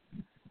movie.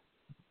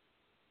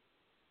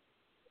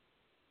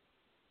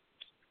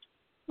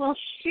 Well,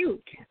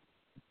 shoot.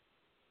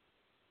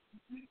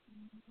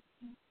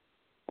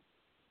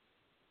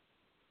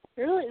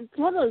 Really, it's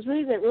one of those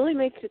movies that really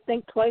makes you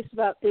think twice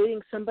about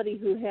dating somebody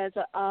who has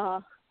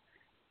a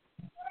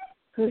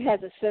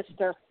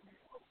sister.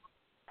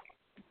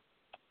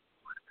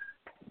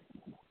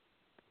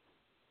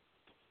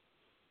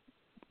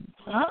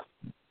 Huh?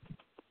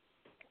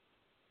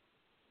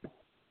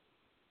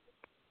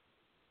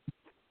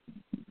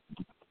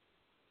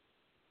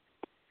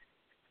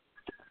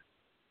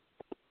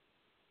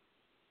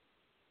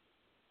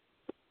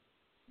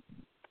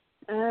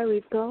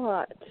 We've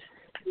got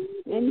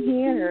in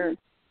here,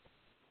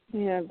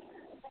 we have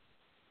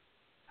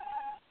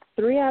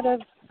 3 out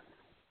of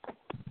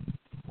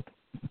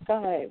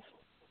 5.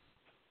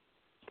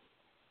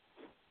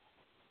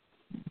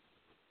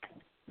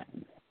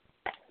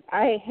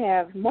 I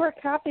have more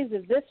copies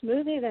of this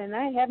movie than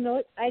I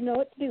know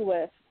what to do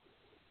with.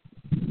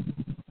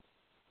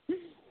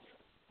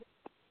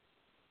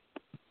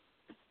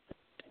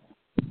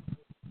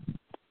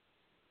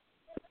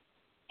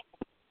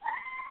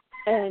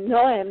 And no,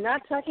 I am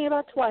not talking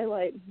about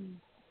Twilight.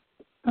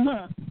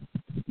 Uh-huh.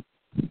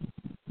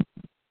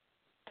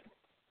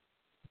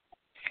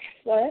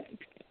 What?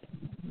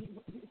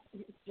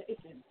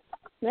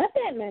 Not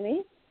that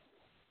many.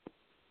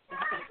 Oh,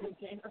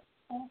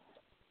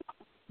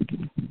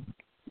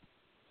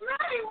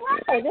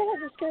 that has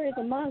a series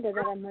of manga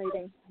that I'm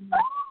reading.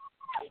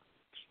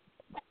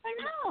 I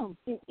know.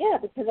 Yeah,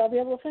 because I'll be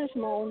able to finish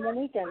them all in one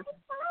weekend.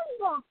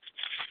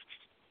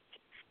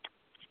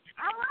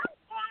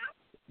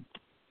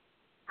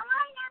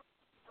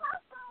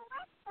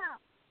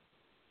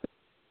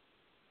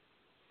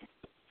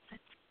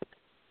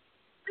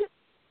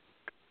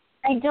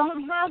 I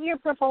don't have your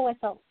purple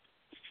whistle.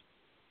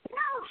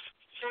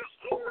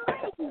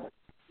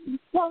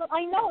 Well,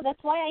 I know.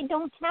 That's why I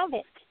don't have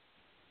it.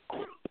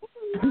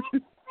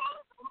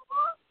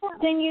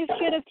 Then you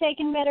should have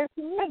taken better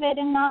care of it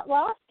and not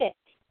lost it.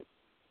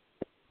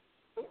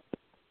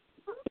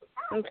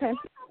 Okay.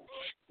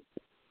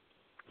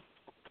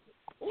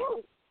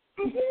 Ooh.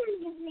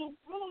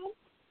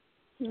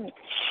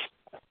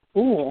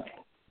 Oh,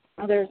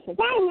 there's a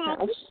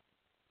house.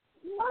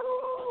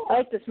 I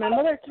like this. My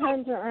mother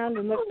turns around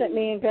and looks at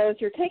me and goes,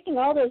 "You're taking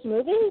all those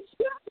movies?"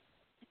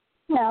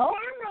 No.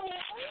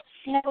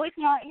 No, it's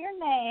not your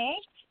May.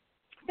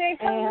 Say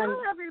hello, And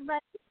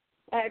everybody.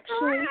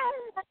 actually,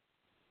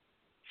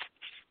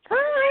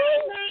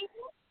 Hi.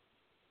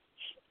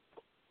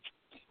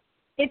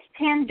 It's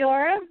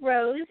Pandora,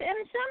 Rose,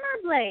 and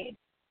Summerblade.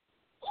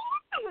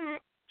 Yeah.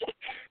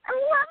 I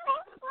love my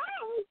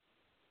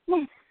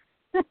friends.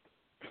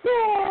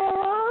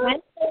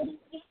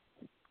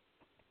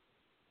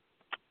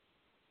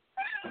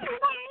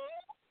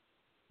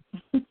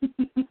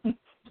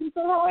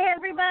 Hello,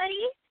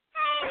 everybody.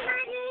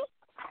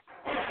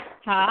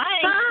 Hi.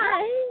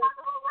 Hi.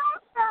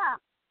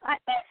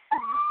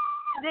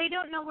 They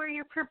don't know where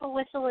your purple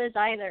whistle is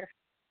either.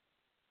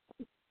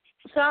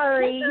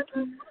 Sorry.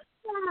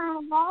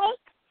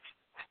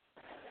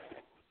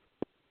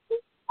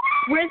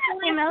 Where's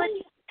the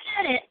Melody?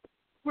 Had it.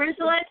 Where's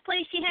the last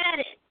place you had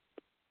it?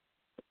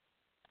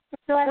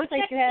 Where's the last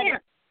place you had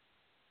it?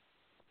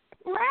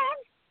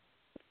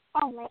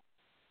 Oh, wait.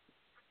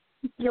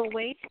 You'll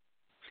wait.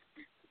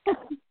 These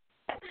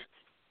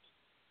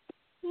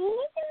are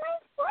my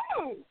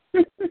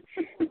friends.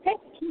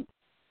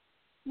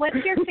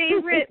 What's your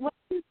favorite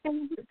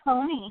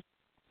pony?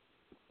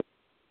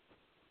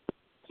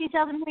 you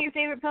tell them who your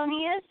favorite pony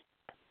is?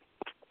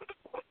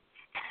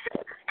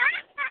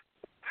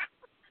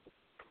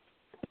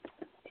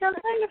 Tell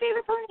them who your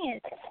favorite pony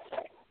is.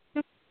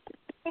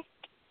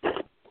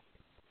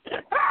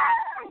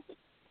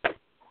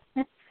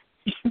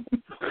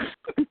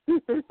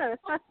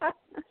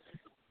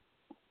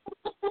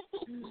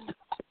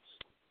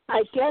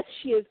 I guess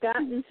she has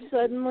gotten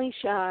suddenly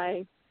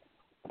shy.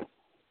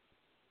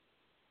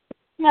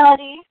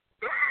 Melody.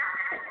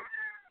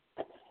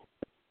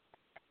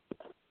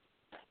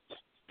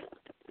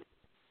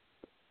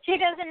 She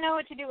doesn't know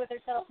what to do with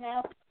herself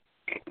now.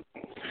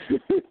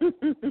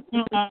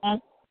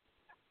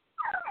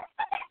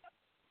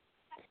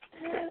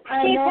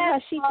 I know how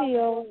she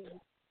feels.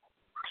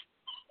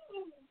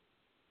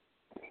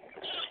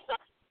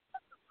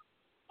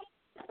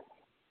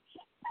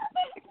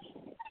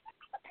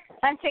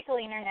 I'm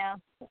tickling her now.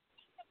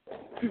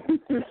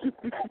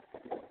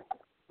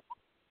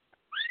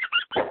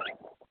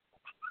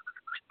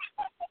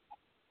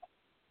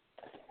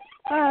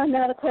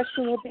 Now the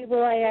question will be,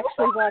 will I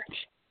actually watch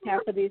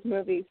half of these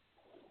movies?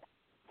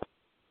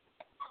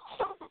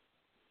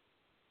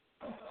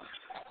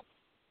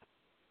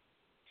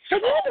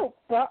 Have you ever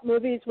brought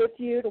movies with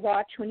you to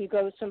watch when you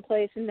go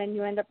someplace and then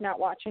you end up not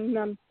watching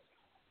them?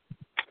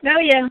 Oh,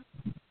 yeah.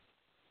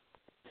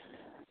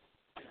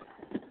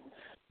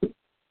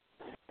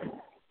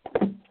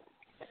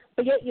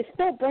 But yet you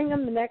still bring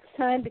them the next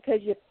time because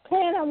you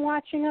plan on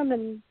watching them,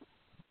 and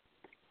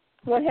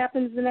what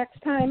happens the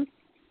next time?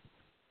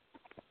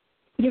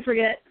 You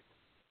forget.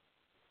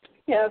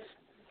 Yes.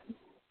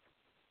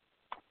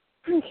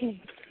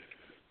 Okay.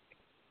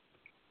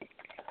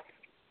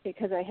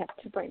 Because I have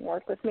to bring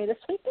work with me this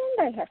weekend,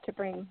 I have to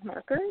bring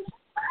markers.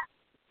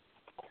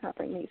 I'll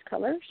bring these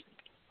colors.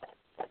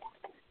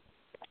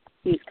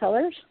 These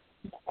colors.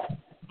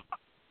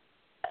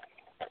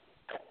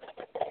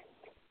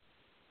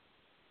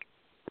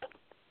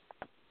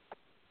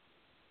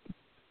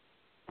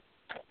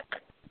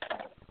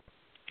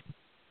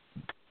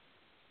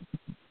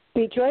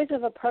 The joys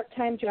of a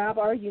part-time job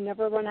are you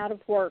never run out of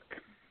work.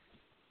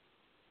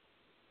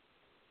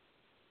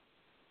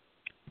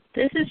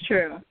 This is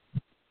true.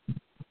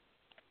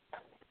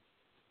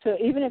 So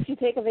even if you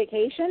take a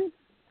vacation,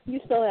 you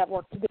still have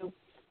work to do.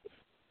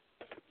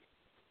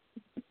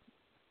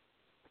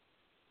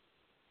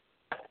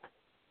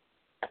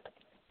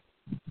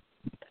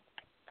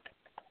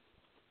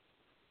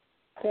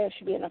 There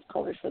should be enough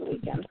colors for the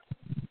weekend.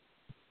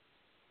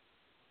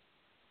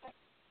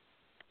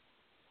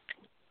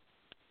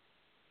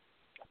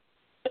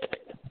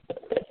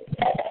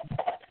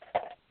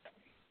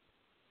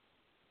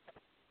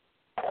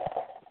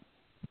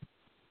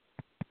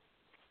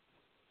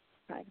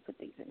 I can put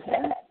these in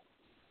here.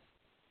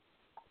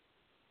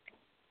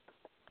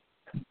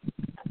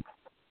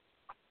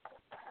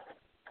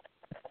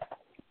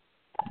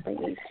 Bring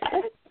these to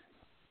it.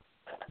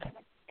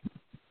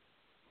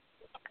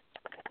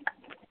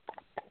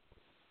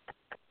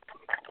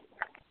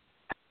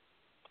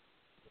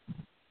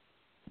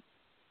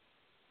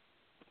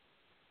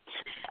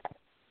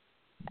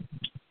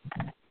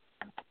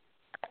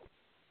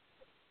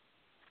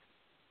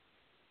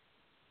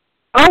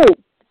 Oh!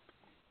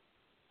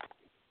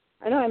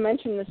 I know I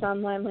mentioned this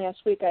online last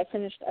week. I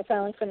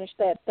finally finished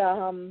that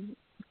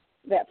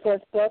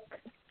fourth book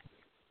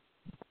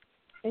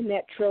in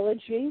that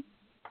trilogy.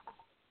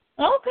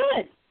 Oh,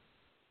 good.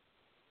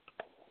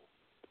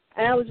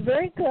 And I was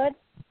very good.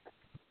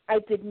 I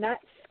did not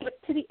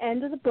skip to the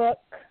end of the book,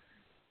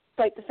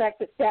 despite the fact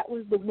that that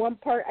was the one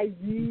part I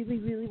really,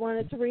 really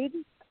wanted to read.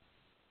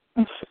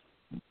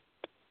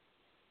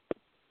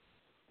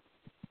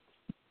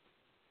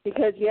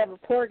 Because you have this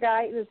poor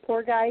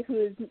guy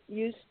who is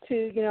used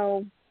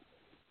to,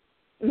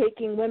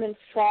 making women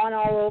fawn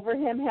all over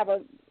him, have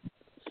a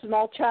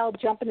small child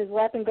jump in his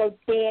lap and go,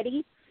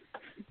 "Daddy."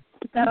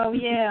 Oh,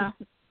 yeah.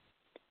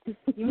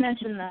 You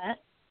mentioned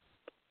that.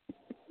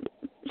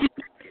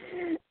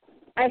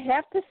 I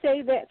have to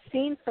say that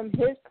scene from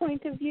his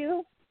point of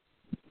view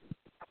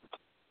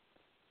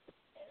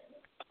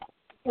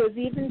was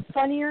even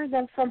funnier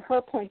than from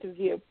her point of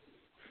view.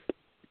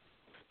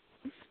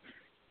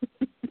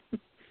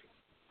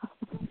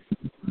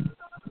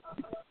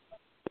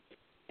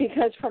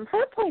 Because from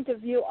her point of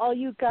view, all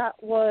you got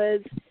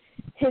was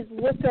his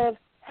look of,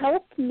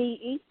 "Help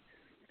me."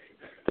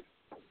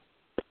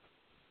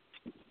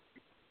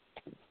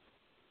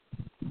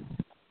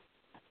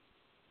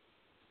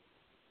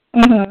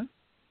 Mm-hmm.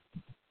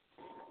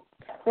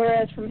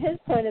 Whereas from his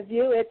point of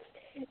view, it's,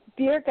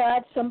 "Dear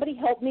God, somebody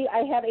help me. I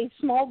have a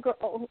small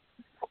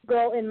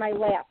girl in my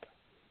lap."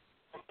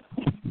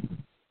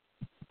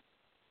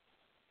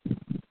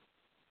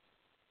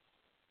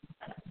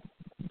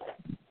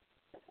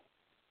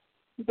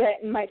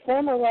 That in my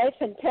former life,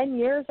 in 10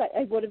 years,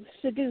 I would have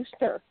seduced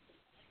her.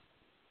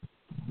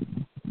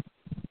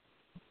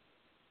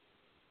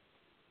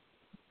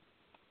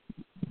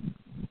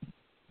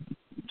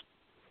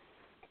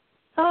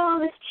 Oh,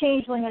 this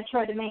changeling I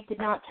tried to make did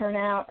not turn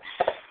out.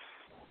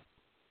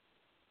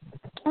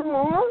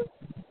 Aww.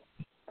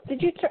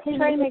 Did you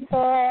try to make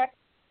Borax?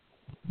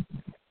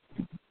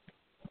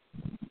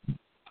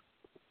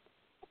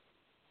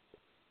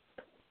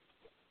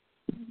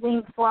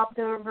 being flopped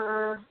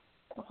over.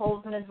 The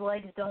holes in his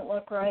legs don't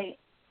look right.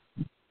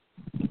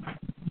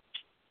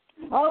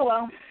 Oh,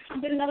 well.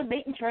 Get another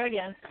bait and try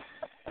again.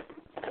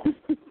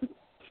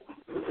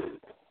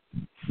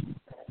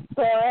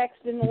 Thorax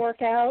didn't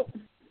work out?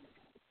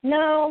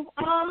 No,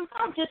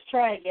 I'll just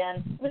try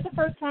again. It was the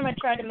first time I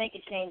tried to make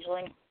a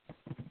changeling.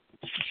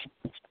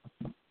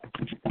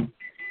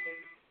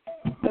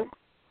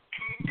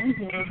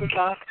 The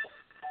box.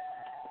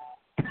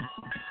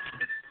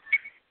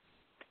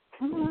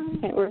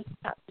 Okay, we're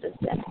stop this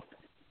then.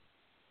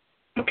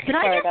 Did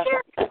I get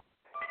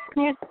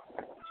here?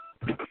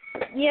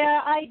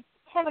 Yeah,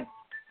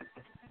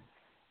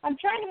 I'm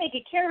trying to make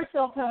a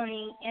carousel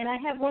pony, and I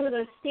have one of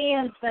those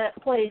stands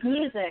that plays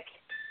music,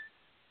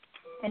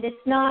 and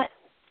it's not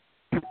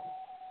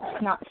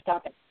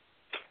stopping.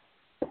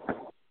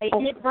 I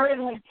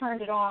inadvertently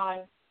turned it on.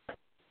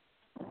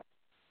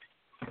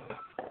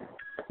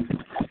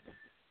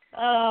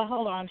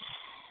 Hold on.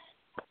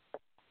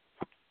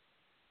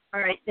 All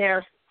right,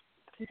 there.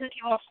 I took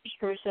you off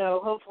speaker, so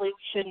hopefully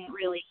we shouldn't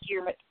really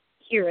hear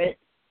it.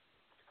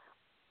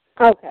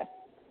 Okay.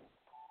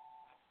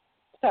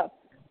 So,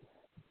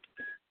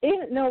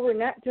 even though we're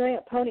not doing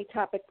a pony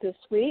topic this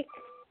week,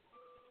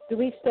 do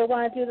we still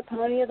want to do the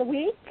pony of the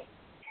week?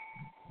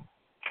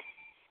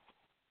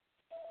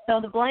 So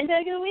the blind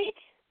bag of the week?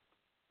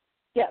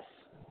 Yes.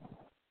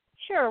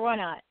 Sure, why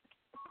not?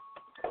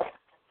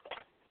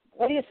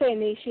 What do you say,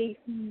 Nishi?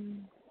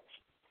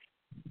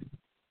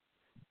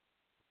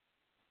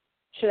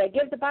 Should I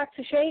give the box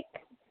a shake?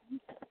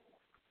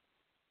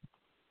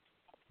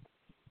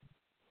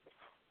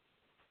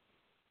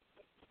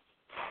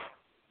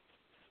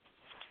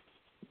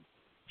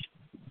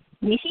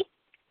 Nishi?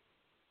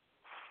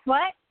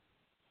 What?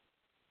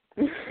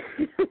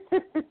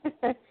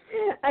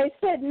 I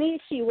said,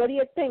 Nishi, what do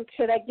you think?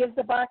 Should I give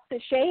the box a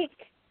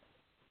shake?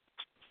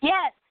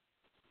 Yes.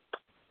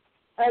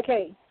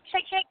 Okay.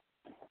 Shake, shake.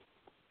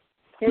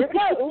 Here it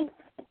goes.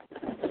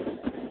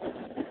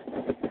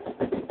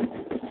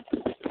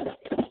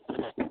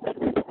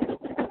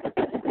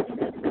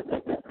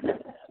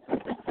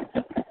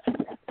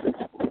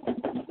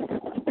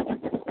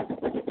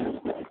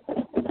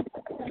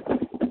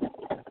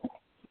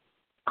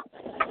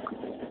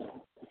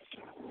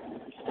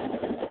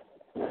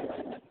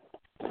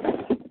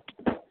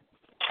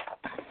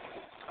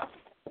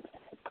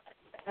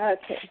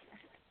 Okay.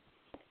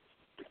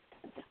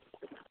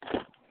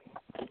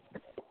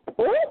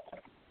 Ooh.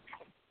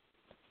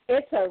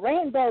 It's a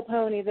rainbow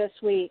pony this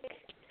week.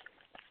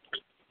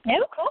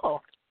 Oh,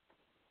 cool.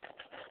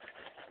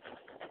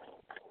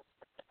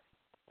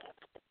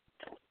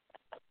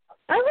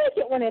 I like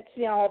it when it's,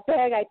 a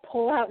bag I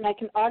pull out and I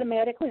can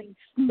automatically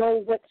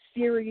know what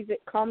series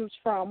it comes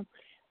from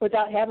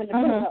without having to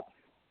put up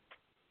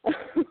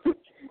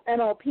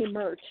NLP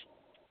merch.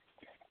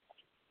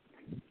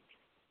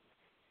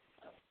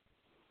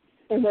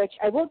 In which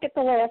I will get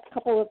the last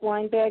couple of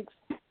blind bags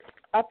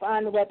up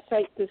on the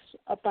website,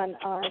 up on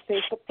our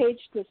Facebook page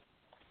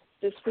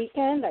this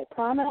weekend, I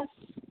promise.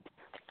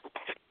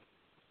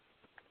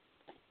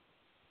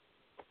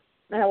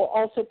 And I will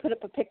also put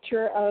up a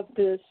picture of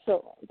the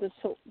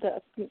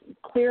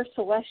clear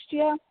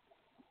Celestia.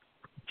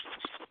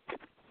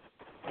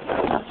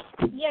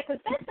 Yeah,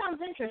 because that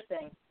sounds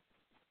interesting.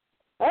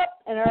 Oh,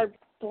 and our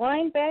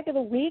blind bag of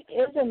the week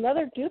is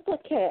another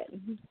duplicate.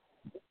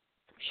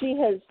 She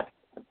has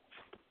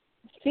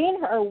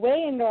seen her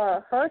way into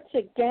our hearts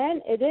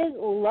again. It is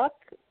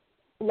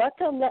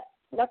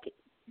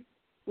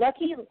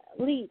Lucky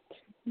Leet.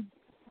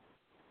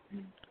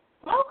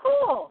 Oh,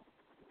 cool.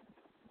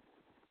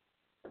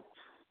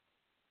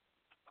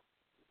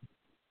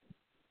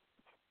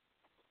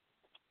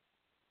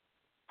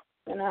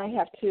 And I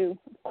have to,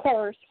 of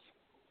course,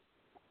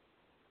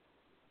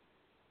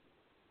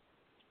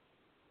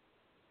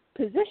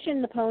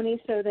 position the pony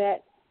so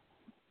that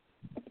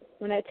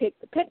when I take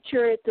the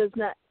picture, it does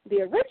not,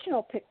 the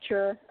original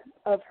picture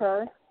of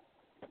her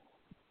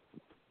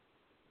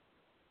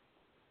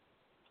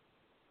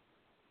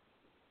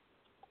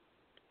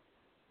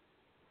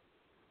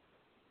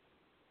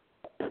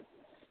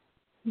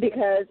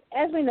because,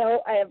 as we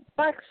know, I have a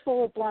box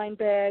full of blind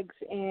bags,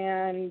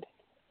 and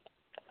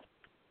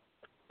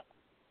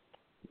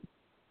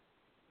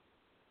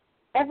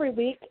every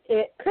week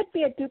it could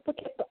be a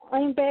duplicate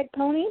blind bag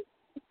pony,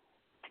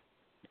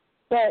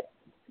 but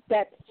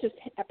that just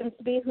happens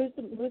to be who's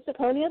the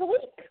pony of the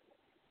week.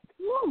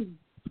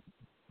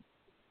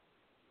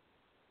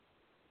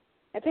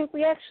 I think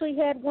we actually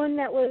had one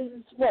that was,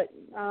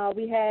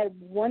 we had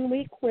 1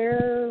 week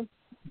where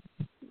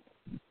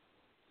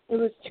it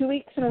was 2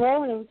 weeks in a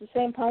row and it was the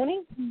same pony?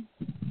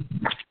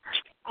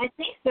 I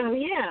think so,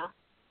 yeah.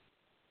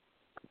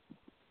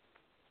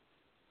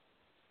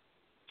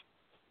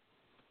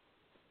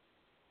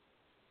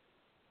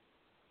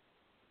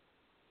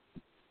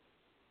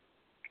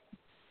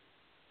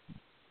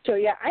 So,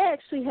 yeah, I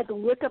actually had to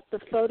look up the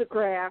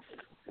photograph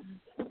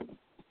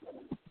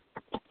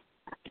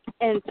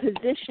and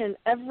position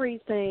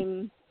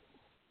everything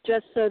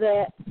just so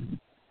that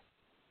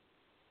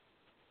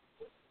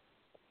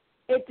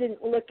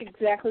didn't look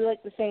exactly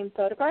like the same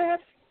photograph.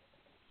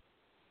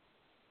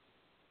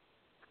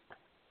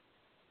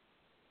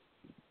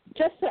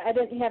 Just so I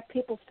didn't have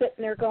people sitting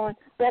there going,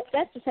 well,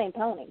 that's the same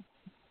pony.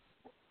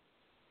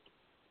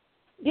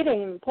 You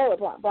didn't even pull a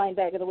blind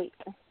bag of the week.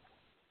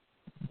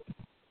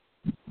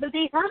 But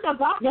they heard the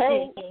box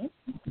shaking.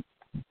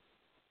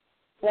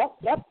 Well,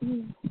 yep.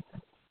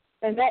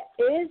 And that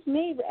is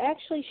me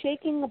actually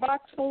shaking a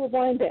box full of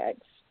blind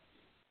bags.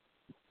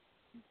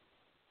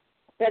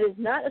 That is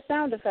not a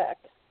sound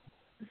effect.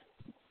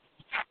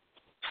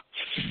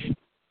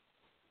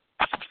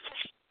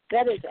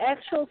 That is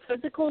actual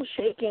physical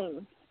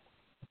shaking.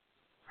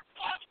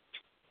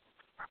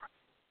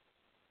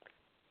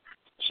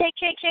 Shake,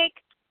 shake,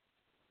 shake.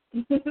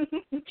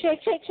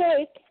 Shake, shake,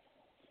 shake.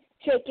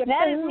 Shake your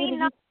That is food. me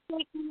not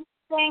shaking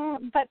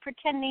thing, but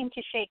pretending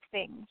to shake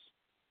things.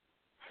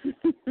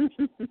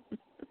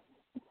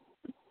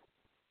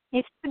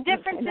 It's the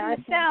difference in the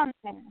sound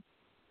thing.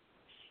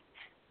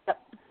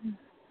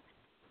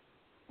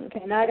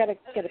 Okay, now I got to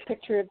get a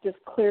picture of this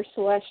clear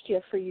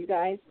Celestia for you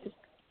guys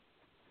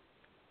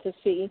to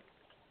see.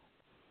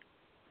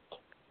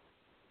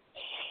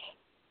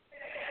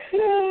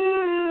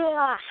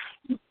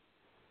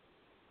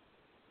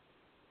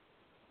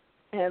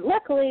 And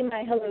luckily,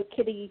 my Hello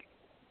Kitty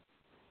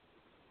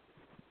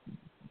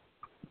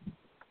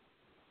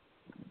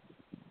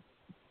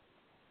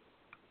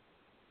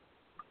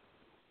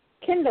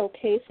Kindle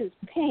case is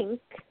pink.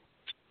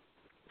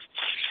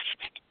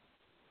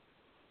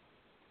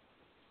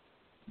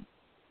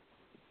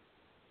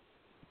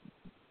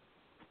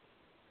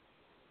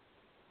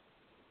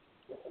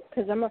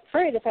 Because I'm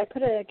afraid if I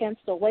put it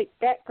against a white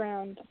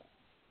background, I'm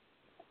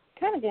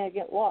kind of going to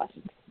get lost.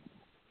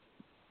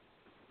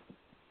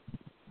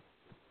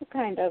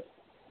 Kind of.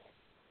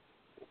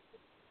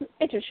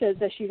 It just shows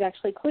that she's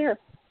actually clear.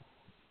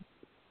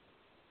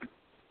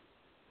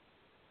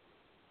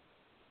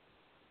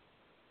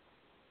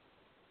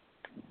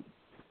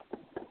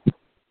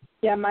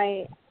 Yeah,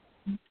 my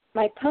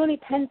pony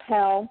pen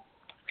pal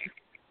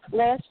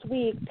last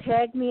week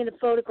tagged me in a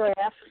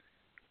photograph,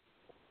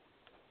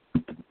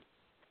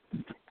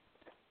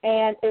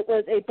 and it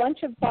was a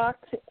bunch of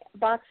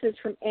boxes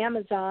from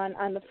Amazon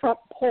on the front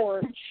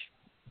porch,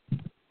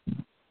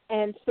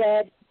 and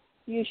said,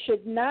 you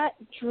should not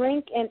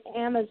drink and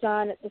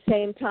Amazon at the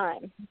same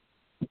time.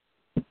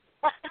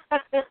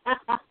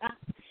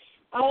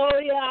 Oh,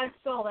 yeah, I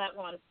saw that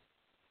one.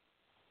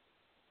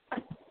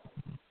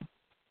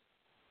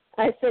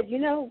 I said,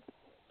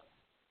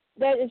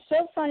 that is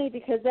so funny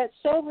because that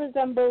so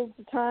resembles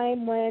the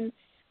time when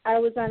I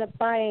was on a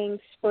buying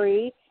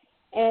spree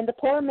and the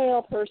poor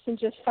mail person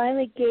just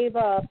finally gave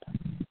up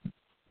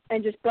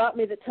and just brought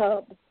me the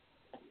tub.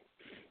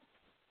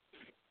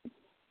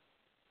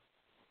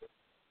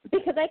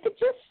 Because I could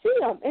just see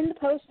them in the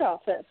post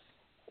office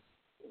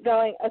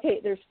going, okay,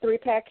 there's 3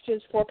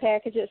 packages, 4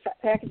 packages, 5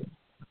 packages.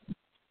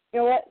 You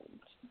know what?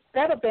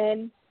 Grab a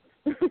bin.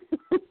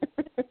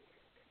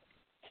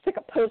 Stick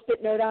a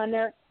Post-it note on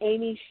there.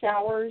 Amy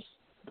showers.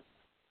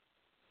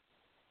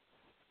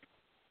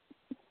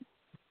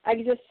 I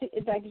could just see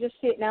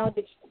it now.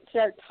 They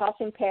start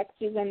tossing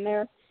packages in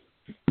there,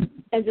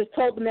 and just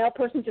told the mail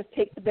person, just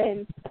take the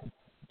bin.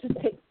 Just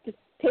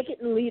take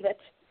it and leave it.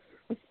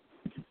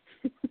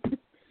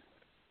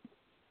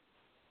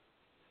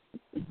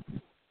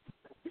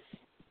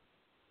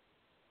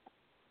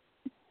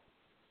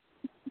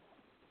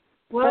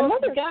 Well, my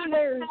mother got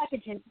swears.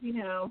 Packaging,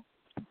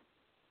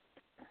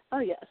 Oh,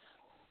 yes.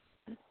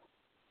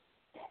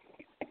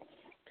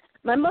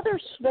 My mother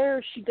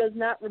swears she does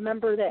not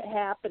remember that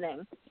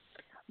happening,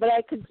 but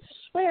I could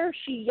swear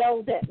she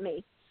yelled at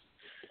me.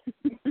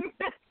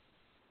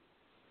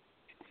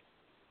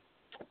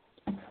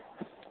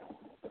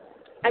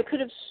 I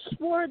could have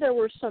swore there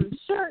were some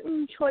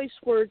certain choice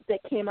words that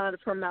came out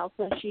of her mouth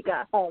when she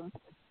got home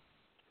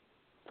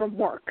from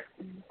work.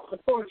 The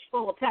porch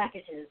full of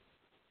packages.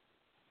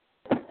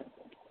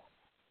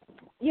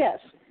 Yes.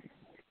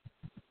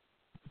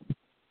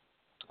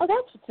 Oh,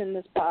 that's what's in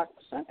this box.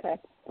 Okay.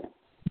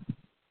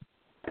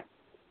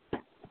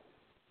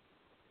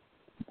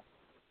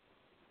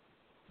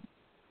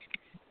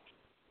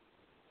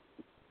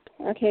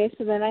 Okay,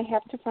 so then I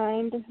have to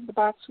find the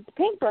box with the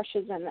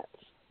paintbrushes in it.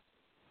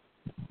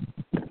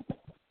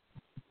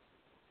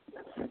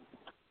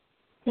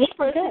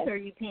 Paintbrushes? Are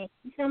you painting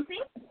something?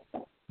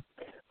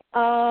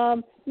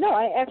 No,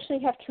 I actually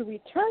have to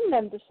return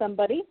them to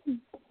somebody.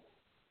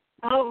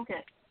 Oh,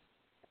 okay.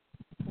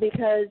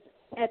 Because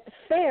at the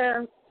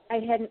fair, I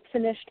hadn't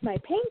finished my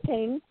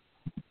painting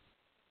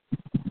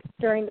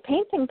during the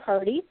painting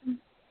party.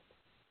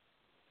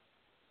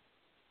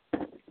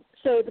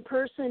 So the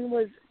person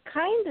was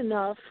kind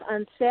enough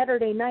on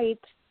Saturday night,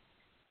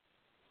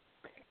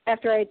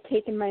 after I had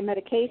taken my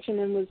medication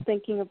and was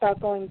thinking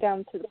about going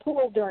down to the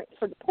pool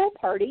for the pool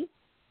party,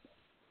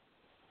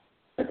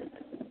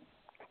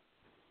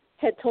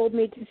 had told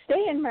me to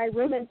stay in my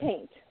room and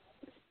paint.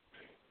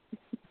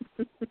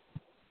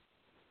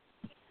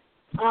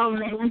 Oh,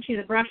 and they lent you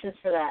the brushes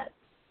for that.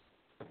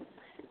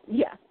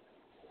 Yeah.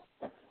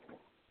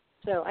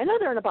 So I know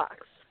they're in a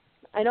box.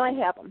 I know I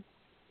have them.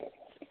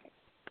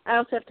 I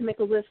also have to make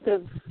a list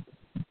of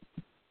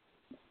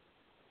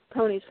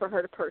ponies for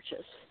her to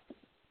purchase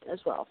as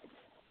well.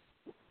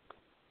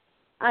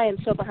 I am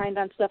so behind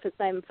on stuff, it's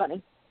not even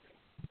funny.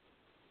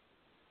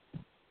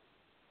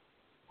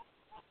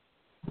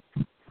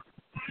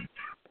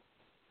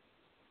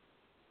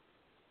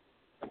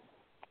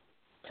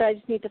 So I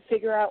just need to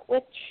figure out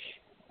which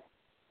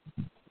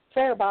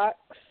fair box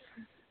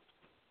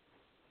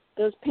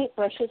those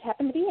paintbrushes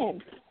happen to be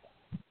in.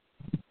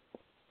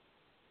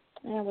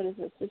 And what is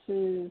this? This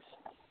is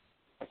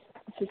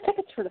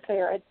tickets for the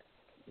fair. I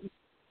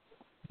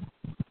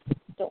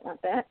don't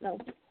want that, no.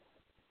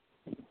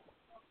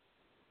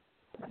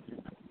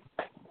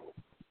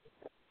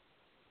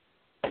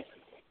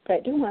 But I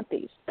do want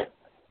these.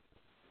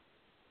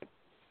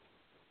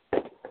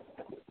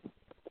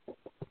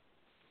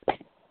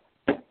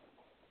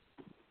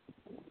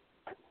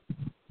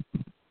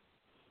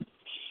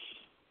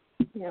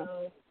 Yeah.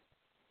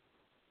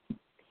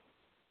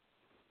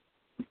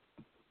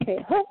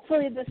 Okay,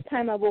 hopefully this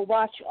time I will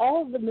watch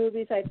all of the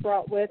movies I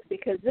brought with,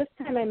 because this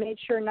time I made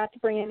sure not to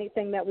bring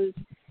anything that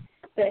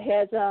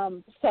has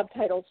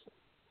subtitles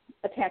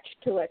attached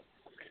to it.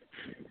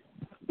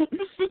 It's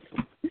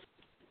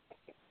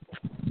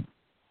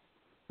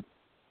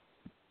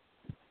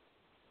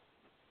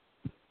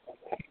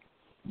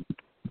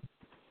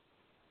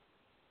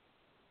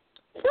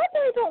not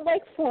that I don't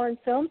like foreign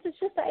films, it's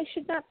just that I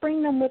should not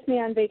bring them with me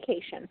on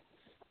vacation.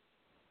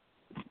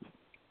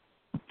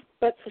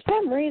 But for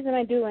some reason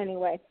I do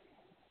anyway.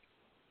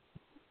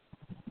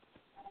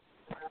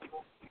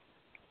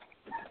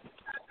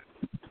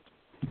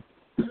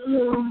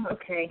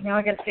 Okay, now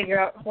I got to figure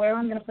out where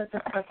I'm going to put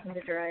this custom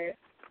to dry it.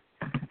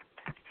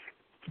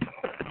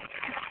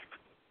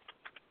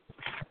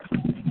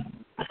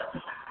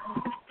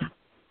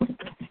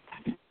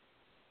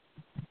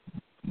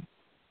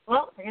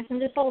 Well, I guess I'm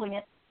just holding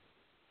it.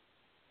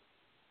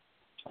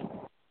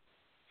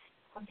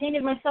 I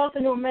painted myself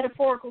into a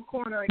metaphorical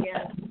corner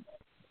again.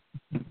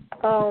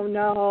 Oh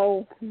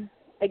no.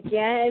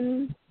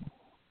 Again?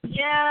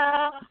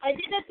 Yeah, I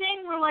did that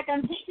thing where, like,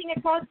 I'm painting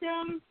a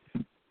costume,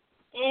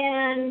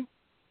 and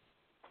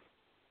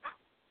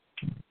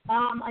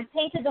I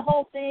painted the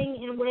whole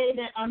thing in a way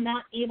that I'm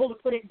not able to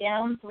put it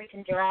down so it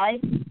can dry.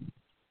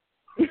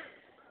 So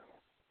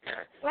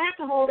I have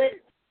to hold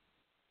it.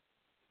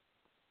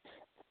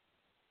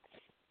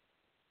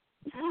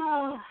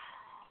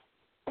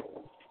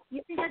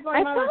 You think I'd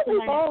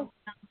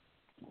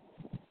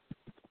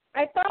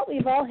I thought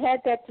we've all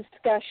had that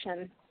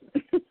discussion.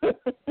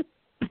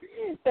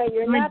 That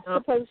you're not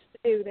supposed to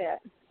do that.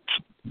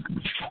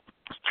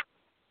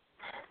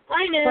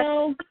 I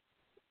know.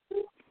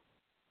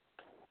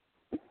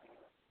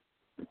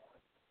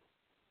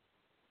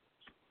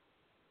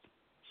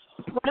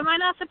 What am I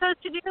not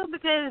supposed to do?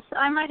 Because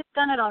I might have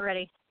done it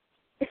already.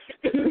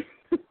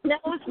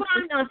 That was what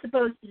I'm not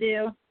supposed to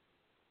do.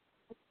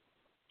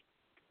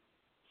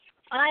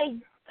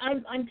 I'm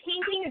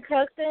painting a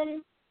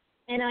custom,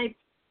 and I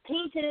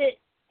painted it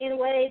in a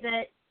way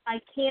that I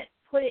can't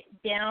put it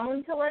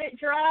down to let it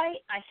dry.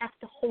 I have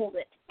to hold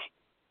it.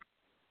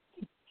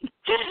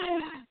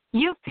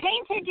 You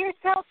painted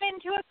yourself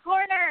into a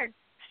corner.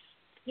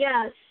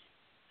 Yes.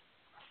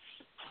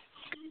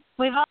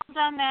 We've all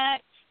done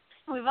that.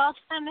 We've all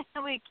done that.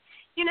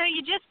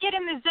 You just get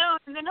in the zone,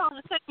 and then all of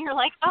a sudden you're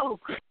like, oh,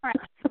 crap.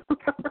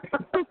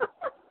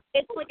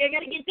 It's like I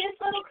got to get this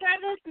little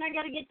crevice, and I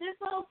got to get this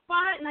little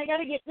spot, and I got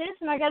to get this,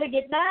 and I got to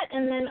get that,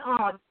 and then,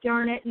 oh,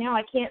 darn it, now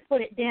I can't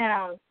put it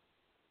down.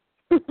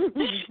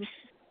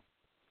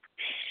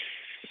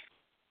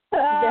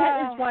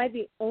 That is why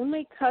the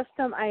only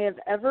custom I have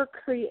ever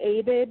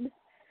created,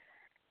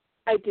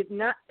 I did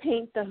not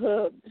paint the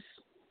hooves.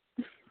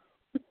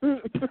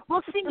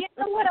 Well, see, you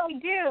know what I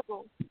do?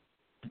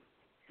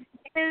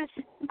 Is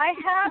I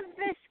have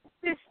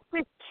this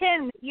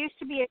tin that used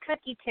to be a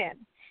cookie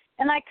tin,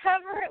 and I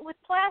cover it with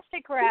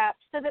plastic wrap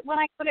so that when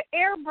I go to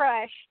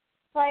airbrush,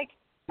 like,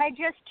 I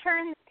just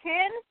turn the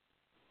tin,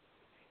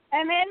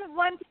 and then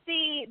once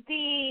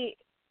the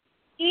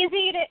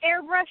easy to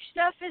airbrush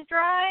stuff is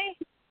dry,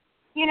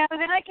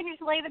 then I can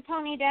just lay the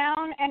pony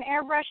down and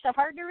airbrush the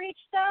hard to reach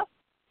stuff,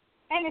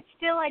 and it's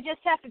still, I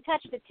just have to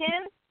touch the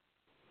tin,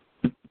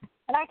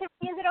 and I can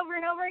use it over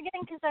and over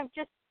again because I've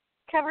just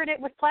covered it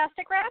with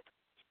plastic wrap.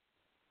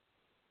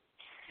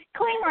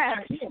 Cling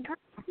wrap.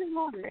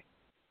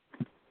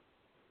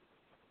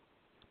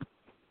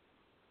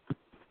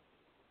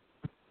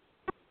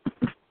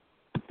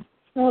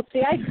 Well,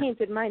 see, I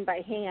painted mine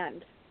by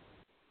hand.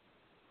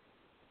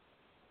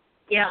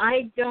 Yeah,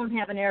 I don't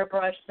have an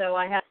airbrush, so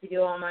I have to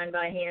do all mine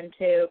by hand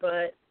too.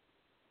 But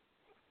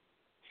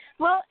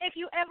well, if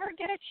you ever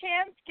get a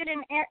chance, get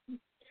an air.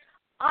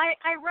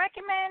 I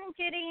recommend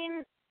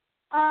getting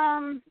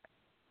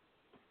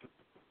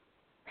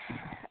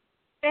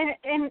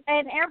an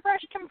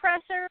airbrush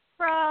compressor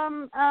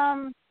from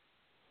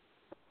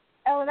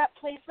that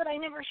place that I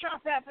never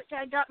shop at, but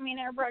I got me an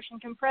airbrush and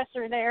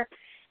compressor there.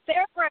 The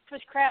airbrush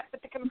was crap,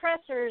 but the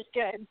compressor is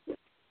good.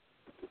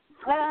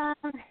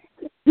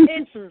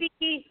 It's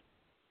the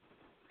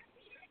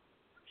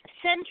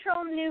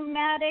Central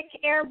Pneumatic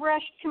Airbrush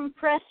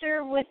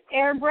Compressor with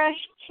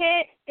airbrush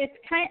kit.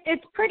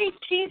 It's pretty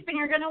cheap, and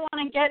you're going to want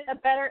to get a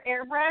better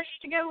airbrush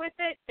to go with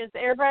it, because the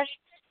airbrush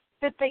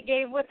that they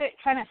gave with it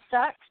kind of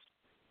sucks.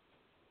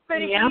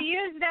 But if you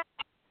use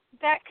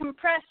that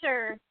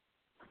compressor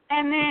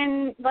and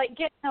then like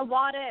get an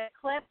Iwata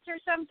Eclipse or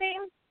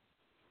something,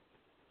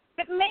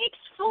 it makes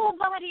full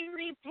body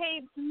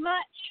repaints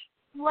much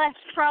less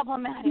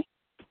problematic.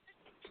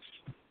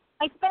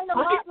 I spend a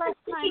lot less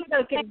time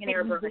getting an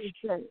airbrush.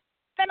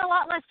 Spend a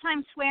lot less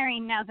time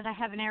swearing now that I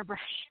have an airbrush.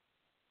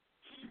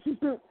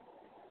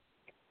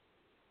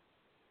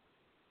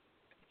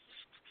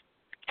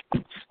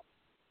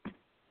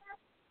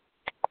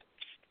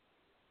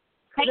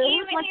 I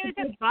even use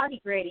body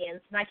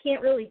gradients, and I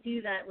can't really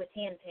do that with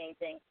hand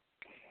painting.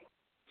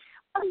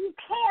 Oh, you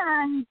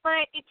can,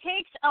 but it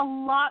takes a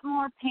lot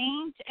more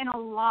paint and a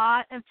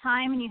lot of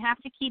time, and you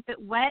have to keep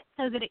it wet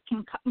so that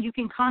you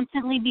can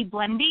constantly be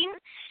blending.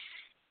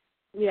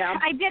 Yeah.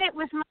 I did it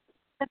with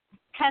the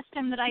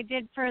custom that I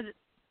did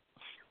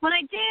when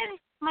I did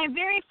my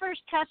very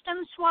first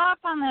custom swap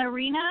on the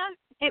Arena.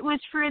 It was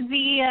for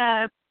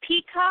the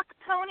Peacock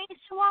Pony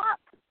swap.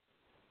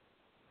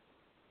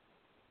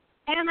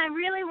 And I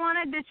really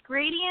wanted this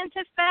gradient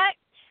effect.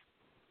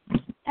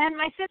 And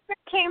my sister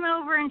came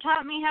over and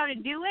taught me how to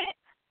do it.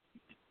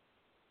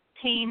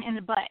 Pain in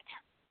the butt.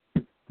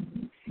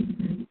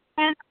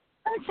 And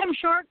some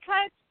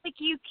shortcuts, like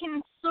you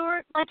can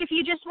sort, like if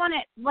you just want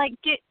to like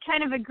get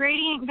kind of a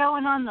gradient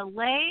going on the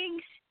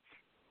legs,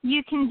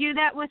 you can do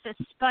that with a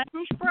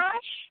sponge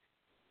brush.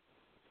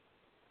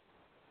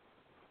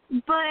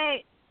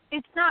 But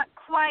it's not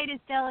quite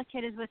as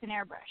delicate as with an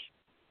airbrush.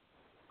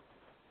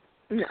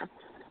 No.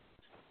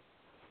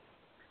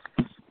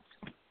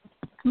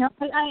 No,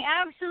 but I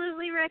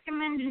absolutely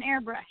recommend an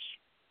airbrush.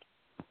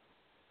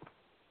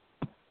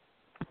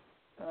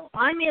 Well,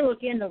 I may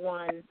look into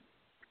one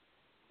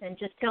and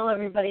just tell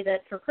everybody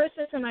that for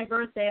Christmas and my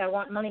birthday, I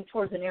want money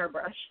towards an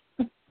airbrush.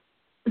 Well,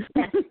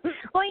 the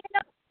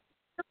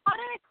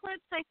Iwata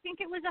Eclipse, I think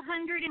it was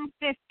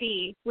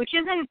 $150, which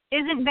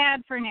isn't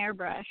bad for an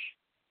airbrush.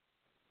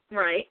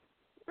 Right.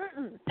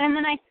 Mm-mm. And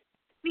then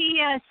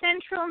the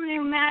Central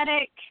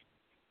Pneumatic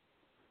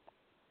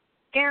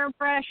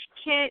Airbrush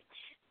Kit.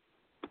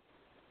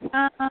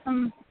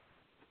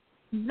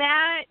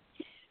 That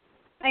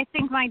I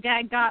think my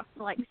dad got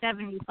for like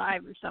 $75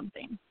 or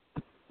something.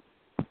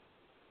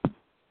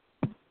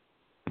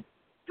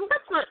 Well,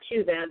 that's not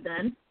too bad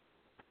then.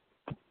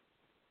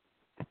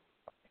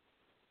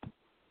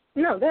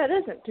 No, that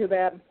isn't too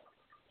bad.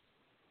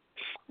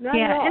 Not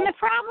at all. And the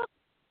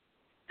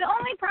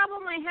only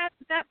problem I had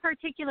with that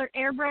particular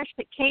airbrush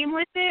that came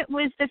with it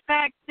was the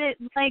fact that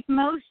like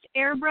most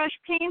airbrush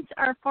paints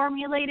are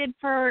formulated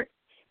for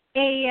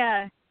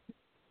a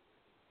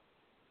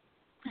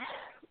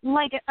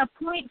like a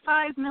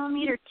 0.5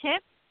 millimeter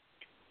tip,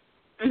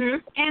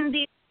 and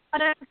the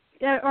Iwata,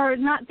 or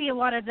not the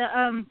Iwata,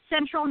 the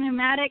Central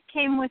Pneumatic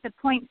came with a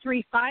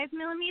 0.35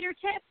 millimeter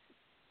tip.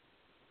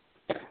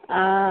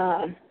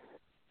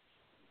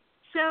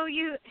 So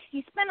you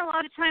spend a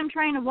lot of time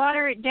trying to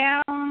water it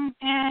down,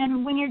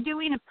 and when you're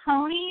doing a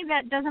pony,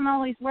 that doesn't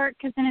always work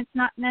because then it's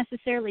not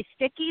necessarily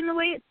sticking the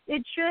way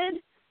it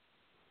should.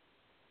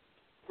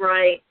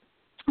 Right.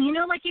 You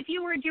know, like if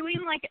you were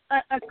doing like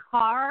a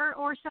car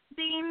or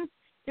something,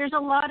 there's a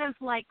lot of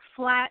like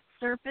flat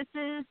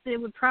surfaces that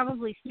would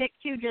probably stick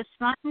to just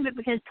fine, but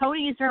because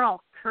ponies are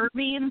all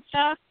curvy and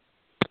stuff,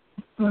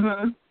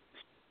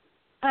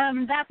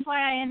 that's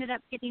why I ended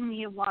up getting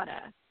the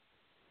Iwata.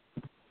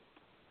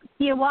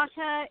 The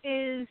Iwata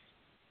is,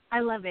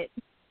 I love it.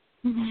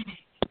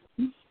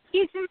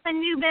 He's my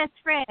new best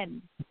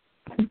friend.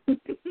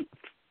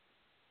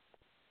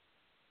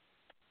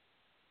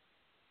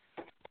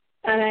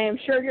 And I am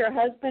sure your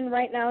husband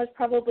right now is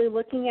probably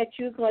looking at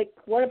you like,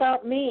 what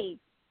about me?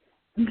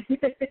 He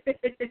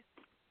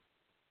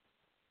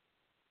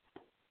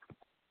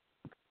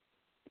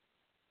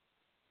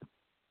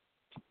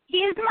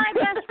is my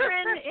best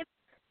friend if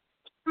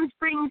he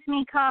brings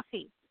me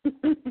coffee.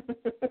 And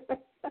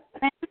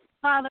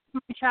father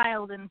my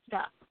child and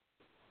stuff.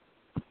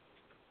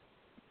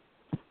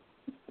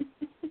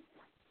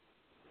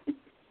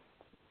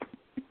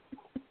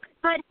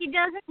 But he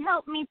doesn't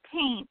help me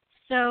paint,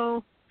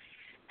 so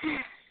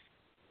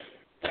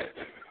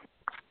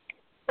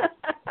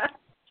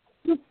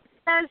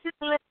that's his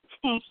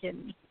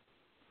limitation.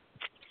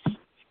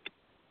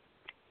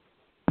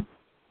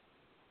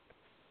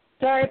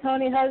 Sorry,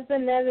 pony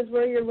husband, that is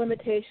where your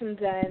limitations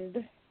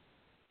end.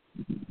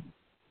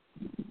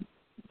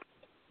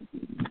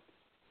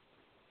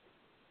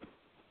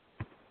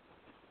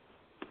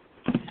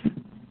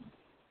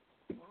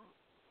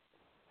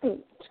 Oh,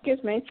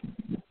 excuse me.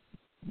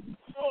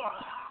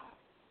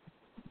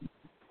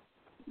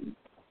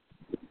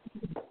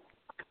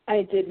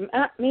 I did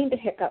not mean to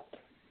hiccup.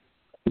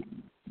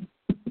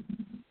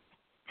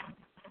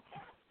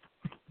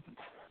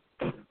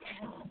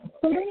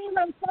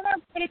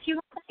 But if you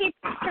want to see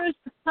pictures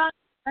of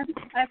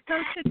I've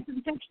posted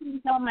some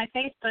pictures on my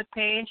Facebook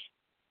page.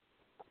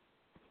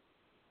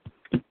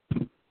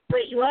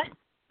 Wait, you what?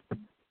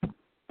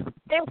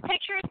 There's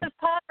pictures of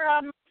Potter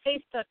on my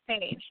Facebook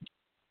page.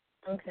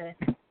 Okay.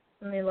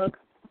 Let me look.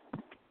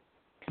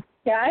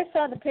 Yeah, I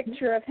saw the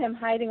picture of him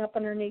hiding up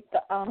underneath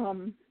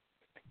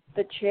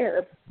the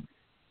chair.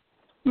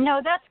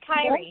 No, that's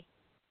Kyrie.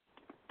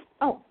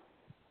 Oh.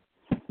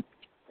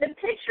 The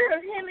picture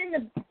of him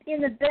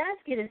in the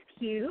basket is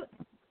cute.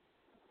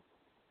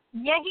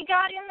 Yeah, he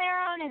got in there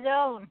on his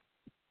own.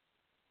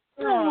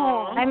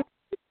 Aww. I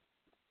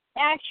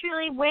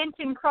actually went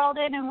and crawled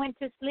in and went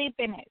to sleep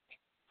in it.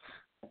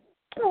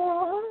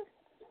 Aww.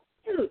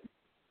 Cute.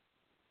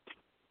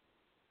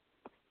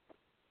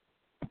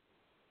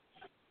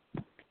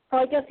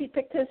 Well, I guess he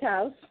picked his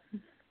house.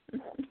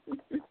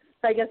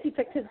 I guess he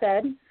picked his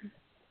bed.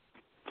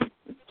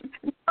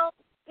 Well,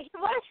 he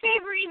was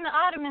favoring the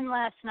ottoman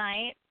last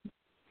night.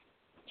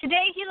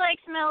 Today he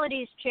likes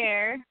Melody's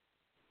chair.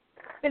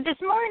 But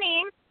this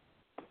morning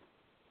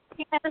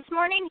he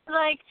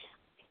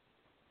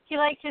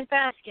liked his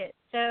basket.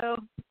 So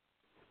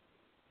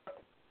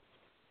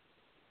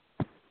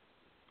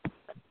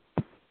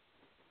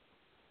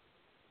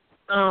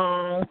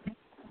Oh.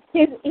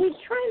 He's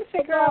trying to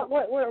figure out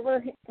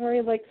where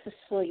he likes to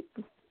sleep.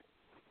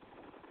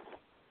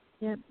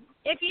 Yep.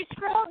 if you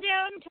scroll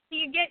down till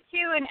you get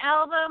to an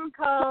album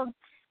called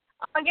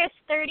August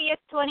 30th,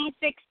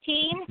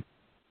 2016,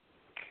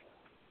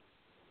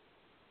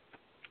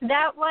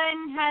 that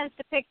one has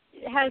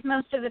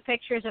most of the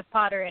pictures of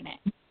Potter in it.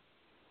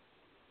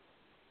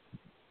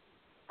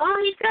 Oh,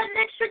 he's got an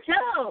extra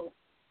toe.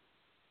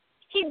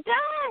 He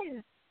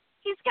does.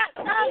 He's got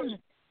thumbs.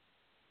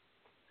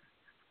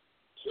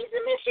 He's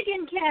a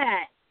Michigan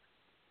cat.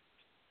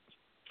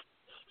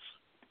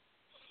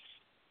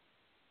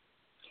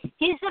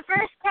 He's the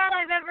first cat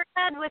I've ever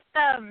had with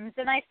thumbs,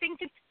 and I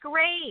think it's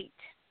great.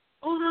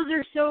 Oh, those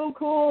are so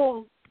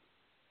cool.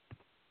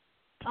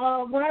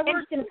 When I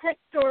worked in a pet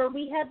store,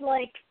 we had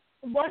like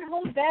one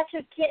whole batch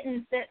of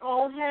kittens that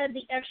all had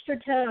the extra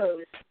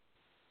toes.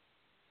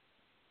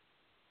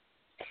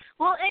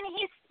 Well, and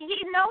he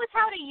knows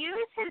how to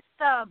use his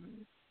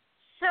thumbs,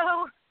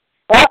 so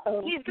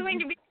he's going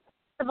to be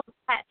a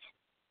pet.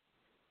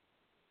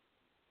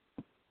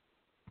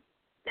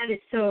 That is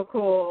so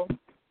cool.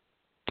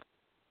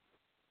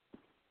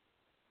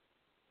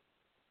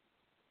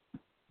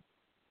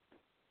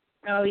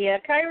 Oh yeah,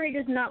 Kyrie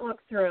does not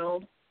look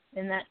thrilled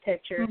in that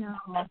picture.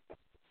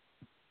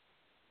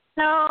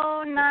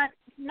 No,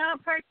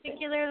 not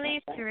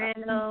particularly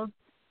thrilled.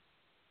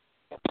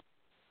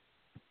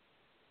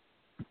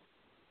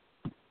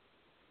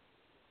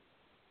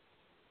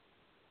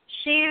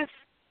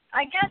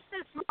 I guess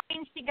this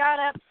morning she got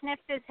up,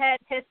 sniffed his head,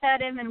 pissed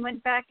at him, and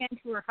went back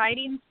into her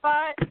hiding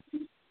spot.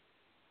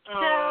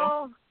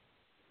 So,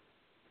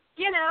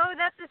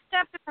 that's a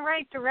step in the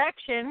right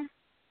direction.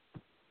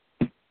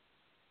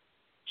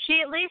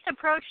 She at least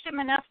approached him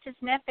enough to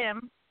sniff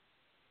him.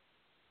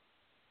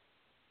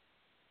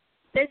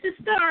 It's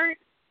a start.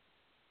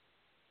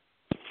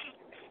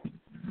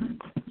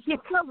 She's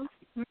still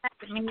mad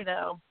at me,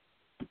 though.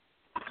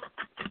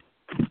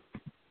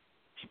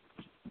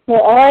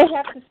 Well, all I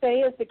have to say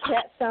is the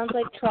cat sounds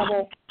like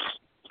trouble.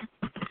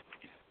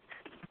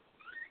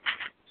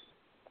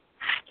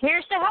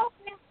 Here's to help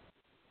you.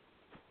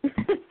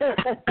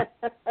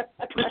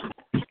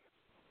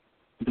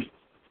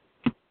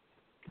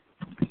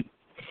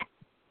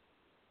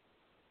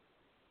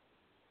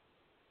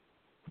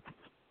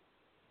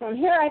 From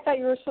here, I thought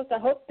you were supposed to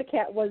hope the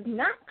cat was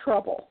not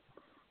trouble.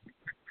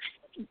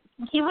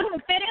 He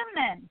wouldn't fit in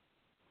then.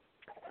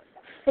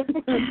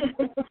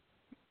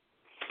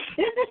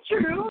 This is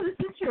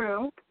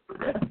true.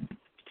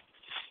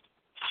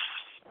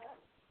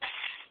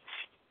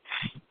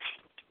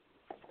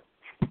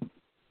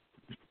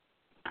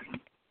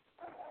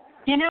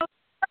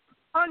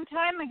 A long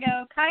time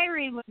ago,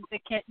 Kyrie was the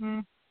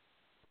kitten.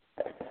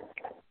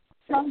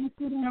 Trying to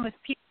fit in with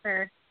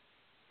Peter.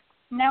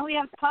 Now we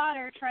have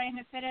Potter trying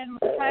to fit in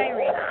with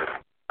Kyrie.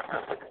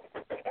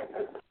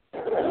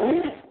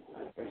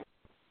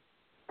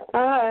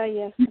 Ah,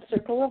 yes, the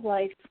circle of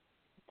life.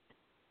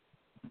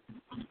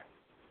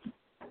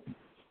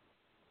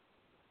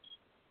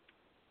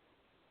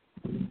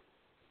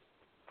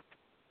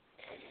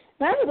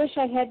 Now I wish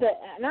I had that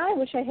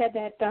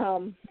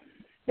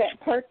that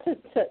part to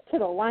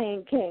the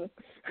Lion King.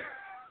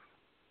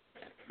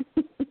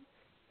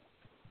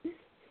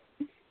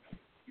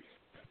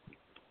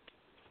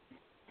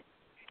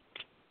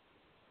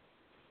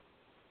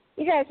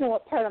 You guys know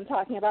what part I'm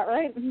talking about,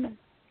 right?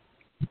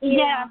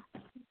 Yeah.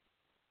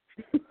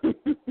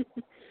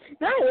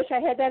 Now I wish I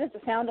had that as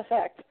a sound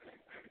effect.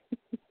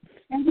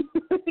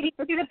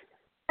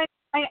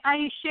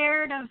 I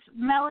shared of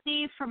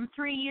Melody from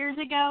 3 years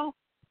ago.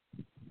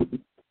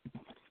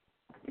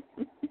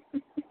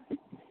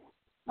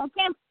 I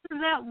can't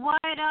believe that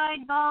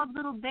wide-eyed, bald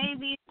little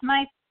baby is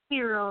my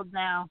 3-year-old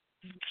now.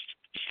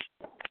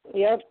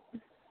 Yep.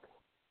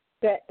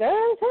 That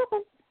does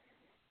happen.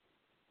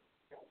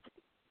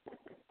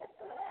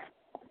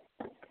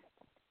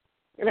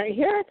 And I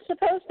hear it's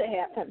supposed to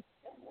happen.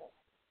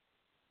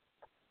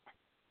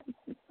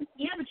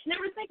 Yeah, but you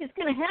never think it's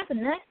going to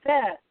happen that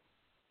fast.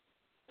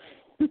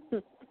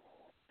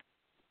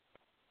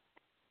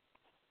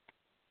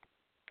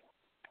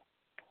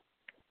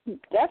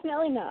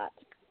 Definitely not.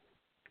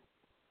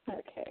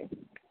 Okay.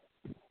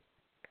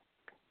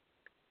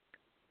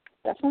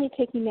 Definitely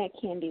taking that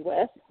candy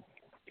with.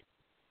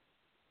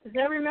 Because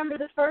I remember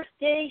the first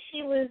day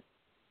she was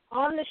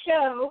on the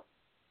show.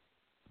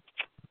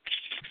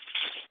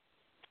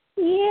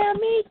 Yeah,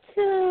 me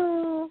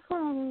too.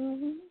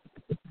 Oh.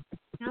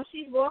 Now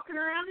she's walking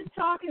around and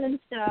talking and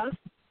stuff.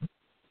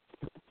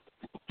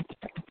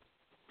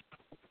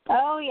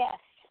 Oh, yes.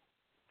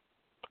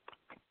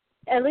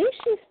 At least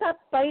she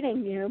stopped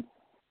biting you.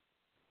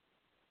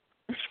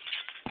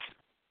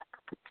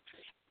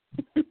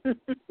 Stop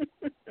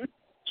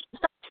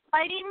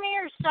biting me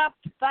or stop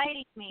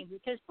biting me?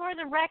 Because for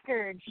the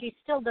record, she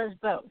still does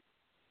both.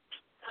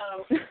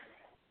 Oh.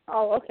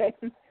 Oh, okay.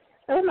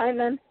 Never mind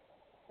then.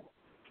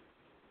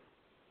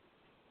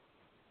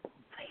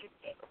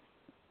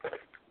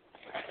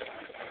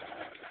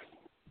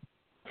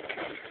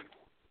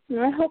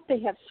 I hope they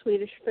have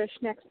Swedish Fish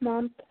next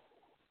month.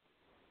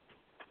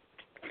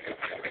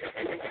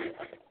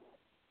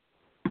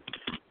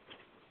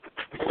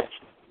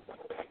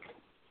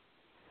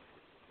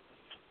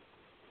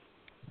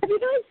 Have you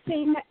guys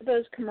seen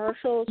those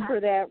commercials for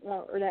that,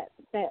 or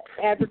that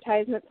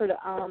advertisement for the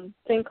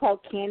thing called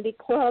Candy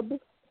Club?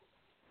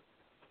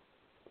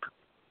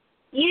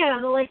 Yeah,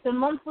 the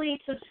monthly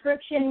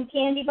subscription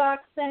candy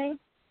box thing.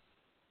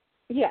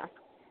 Yeah.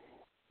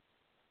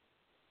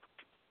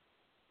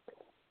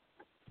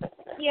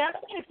 Yeah,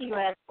 I've seen a few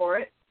ads for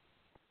it.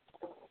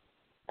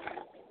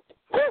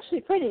 It's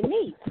actually pretty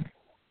neat.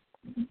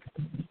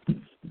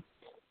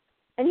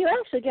 And you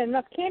actually get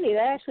enough candy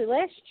that actually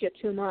lasts you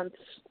 2 months.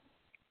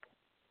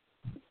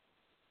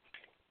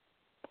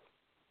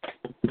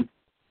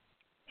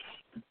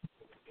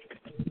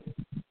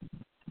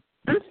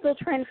 I'm still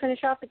trying to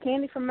finish off the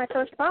candy from my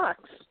first box.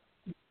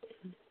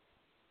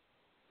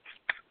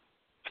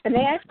 And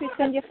they actually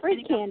send you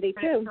free candy,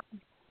 too.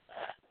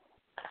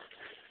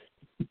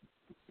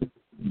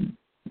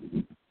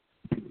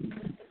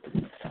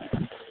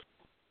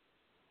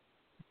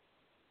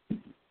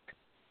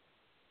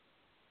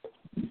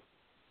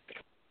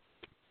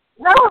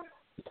 No!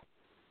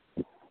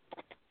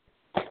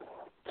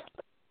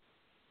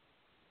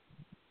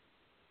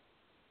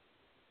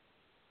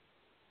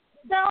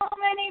 So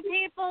many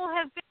people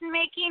have been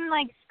making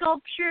like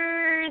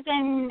sculptures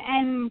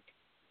and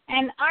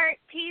art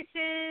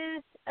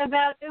pieces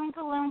about Oompa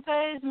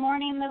Loompas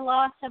mourning the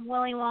loss of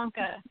Willy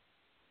Wonka.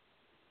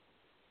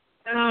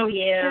 Oh,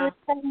 yeah.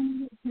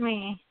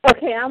 Me.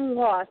 Okay, I'm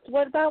lost.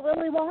 What about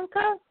Willy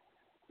Wonka?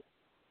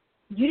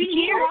 You didn't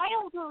hear?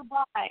 Wilder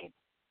died.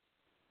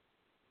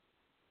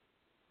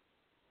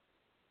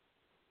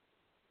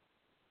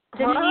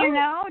 Didn't you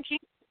know?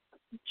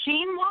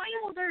 Gene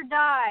Wilder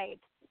died.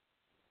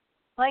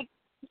 Like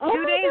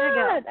 2 days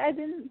ago. I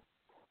didn't.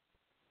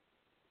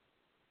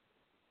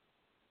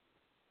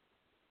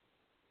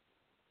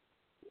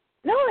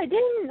 No, I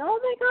didn't. Oh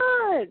my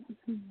God.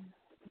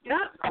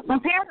 Yeah.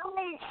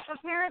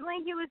 Apparently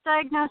he was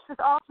diagnosed with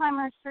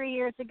Alzheimer's 3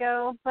 years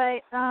ago,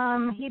 but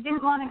he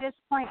didn't want to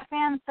disappoint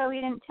fans, so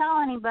he didn't tell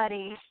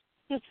anybody.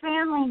 His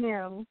family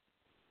knew.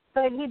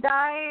 But he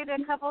died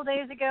a couple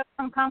days ago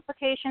from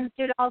complications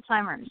due to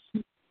Alzheimer's.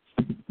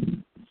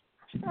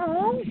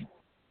 Oh.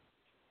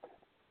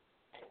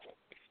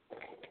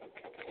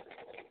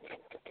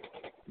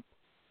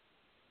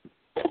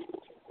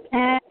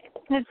 And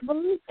it's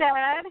really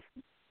sad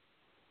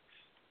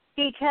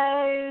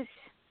because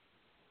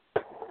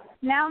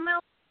now Mel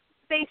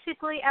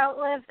basically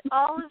outlived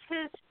all of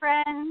his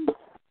friends,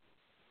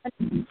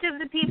 most of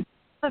the people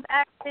who have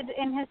acted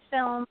in his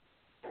film.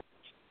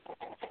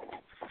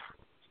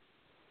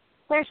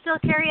 There's still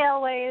Carrie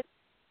Elways.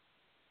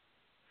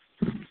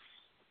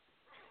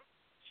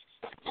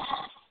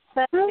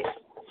 But who's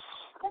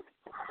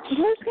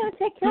going to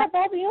take care of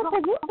all the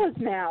Oompa Loompas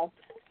now?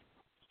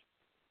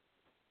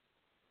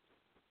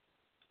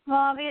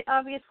 Well,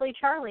 obviously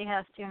Charlie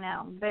has to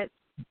now, but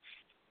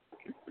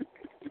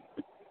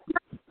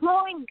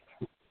blowing.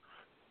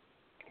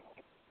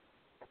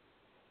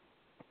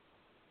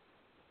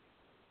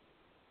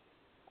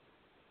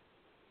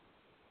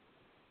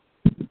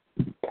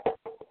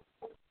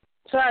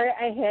 Sorry,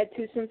 I had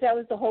to. Since that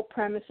was the whole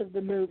premise of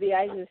the movie,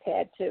 I just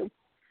had to.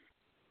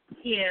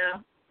 Yeah.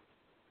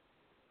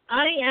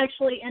 I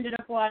actually ended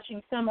up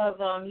watching some of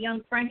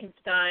Young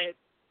Frankenstein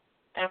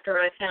after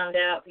I found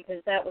out,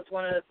 because that was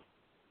one of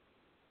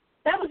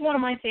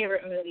my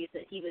favorite movies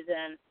that he was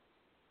in.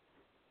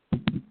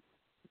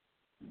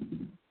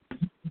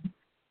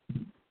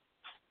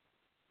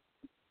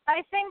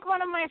 I think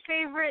one of my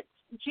favorite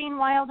Gene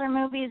Wilder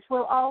movies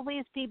will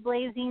always be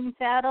Blazing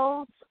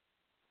Saddles.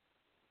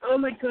 Oh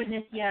my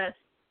goodness, yes.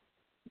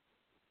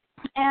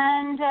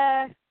 And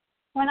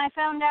when I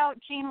found out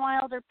Gene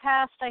Wilder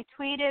passed, I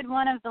tweeted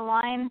one of the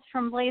lines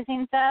from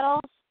Blazing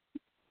Saddles.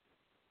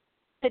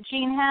 that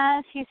Gene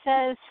has. He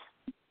says,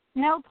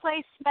 "No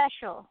place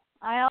special.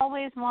 I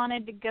always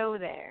wanted to go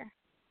there."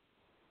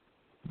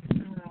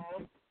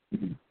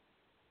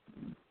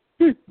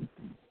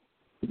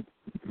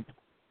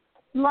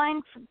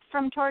 Line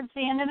from towards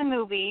the end of the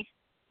movie.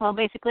 Well,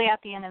 basically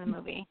at the end of the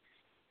movie.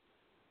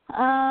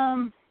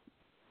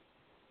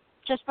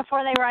 Just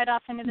before they ride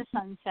off into the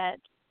sunset.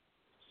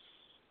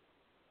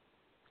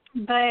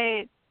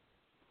 But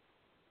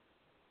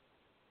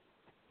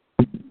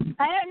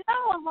I don't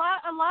know. A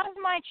lot of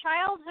my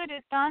childhood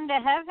has gone to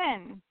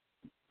heaven.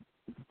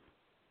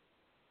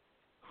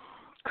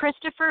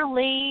 Christopher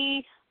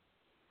Lee,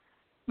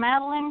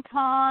 Madeline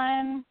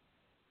Kahn,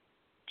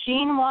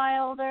 Gene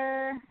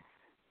Wilder,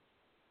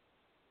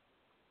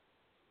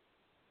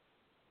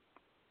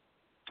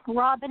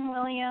 Robin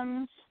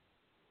Williams,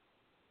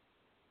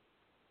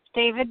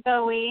 David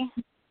Bowie.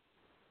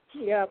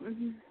 Yep.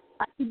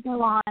 I could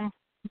go on.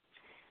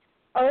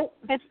 Oh,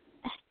 It's,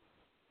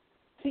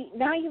 see,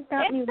 now you've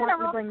got me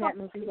wanting to bring that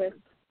movie with.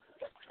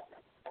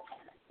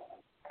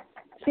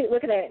 See,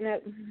 look at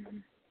that.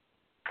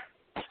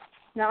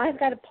 Now I've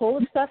got to pull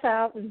the stuff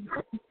out.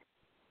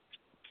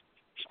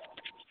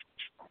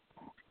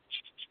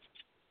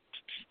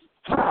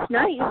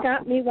 Now you've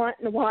got me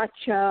wanting to watch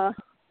The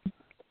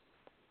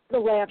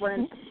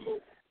Labyrinth.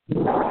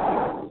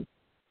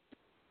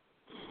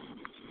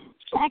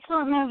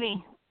 excellent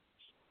movie.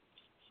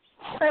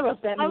 I love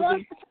that movie. I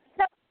want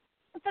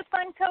the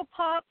Funko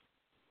Pop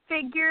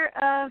figure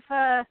of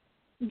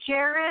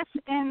Jareth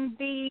in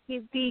the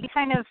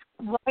kind of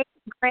white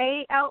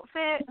gray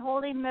outfit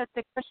holding the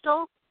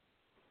crystal.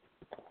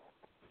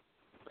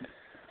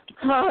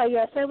 Oh,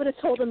 yes, I would have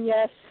told him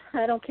yes.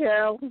 I don't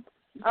care.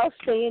 I'll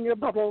stay in your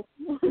bubble.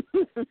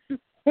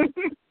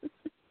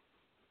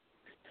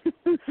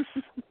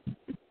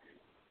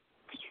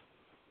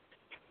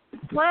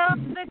 Well,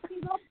 but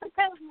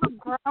because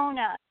we're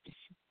grown-ups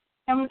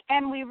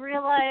and we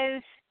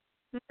realize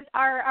that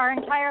our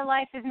entire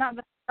life is not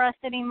for us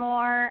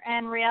anymore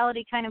and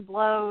reality kind of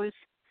blows.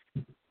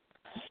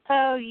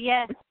 So,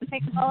 yes, I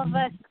think all of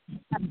us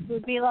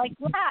would be like,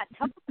 yeah,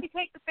 totally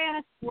take the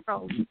fantasy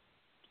world.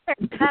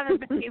 Have it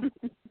with you.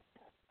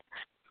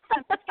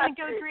 I'm just going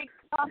to go drink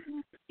coffee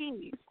and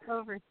tea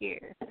over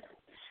here.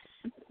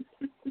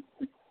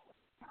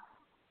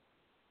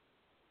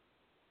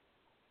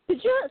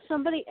 Did you know that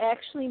somebody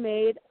actually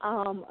made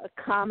a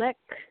comic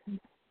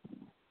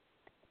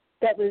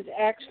that was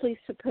actually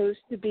supposed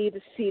to be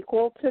the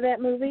sequel to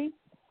that movie?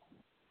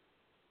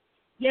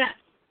 Yes.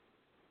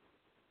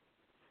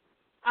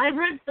 I've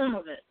read some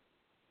of it.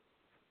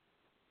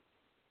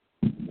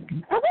 I'm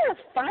going to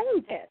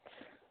find it.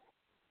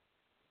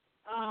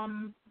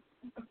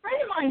 A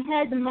friend of mine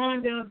had the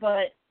manga,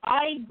 but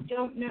I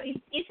don't know.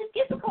 It's a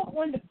difficult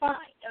one to find,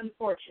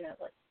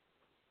 unfortunately.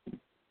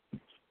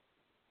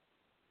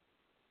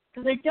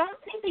 Because I don't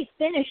think they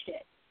finished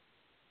it.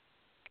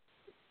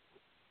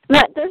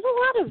 But there's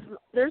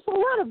a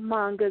lot of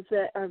mangas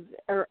that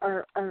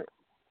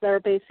are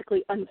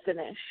basically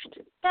unfinished.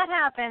 That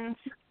happens.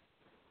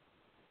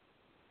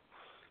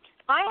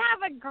 I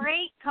have a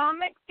great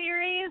comic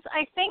series.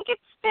 I think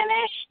it's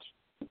finished,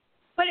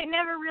 but it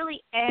never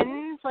really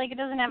ends. Like, it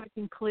doesn't have a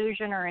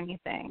conclusion or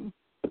anything.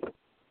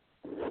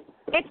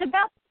 It's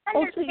about the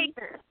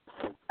Undertaker.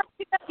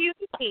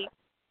 Beauty.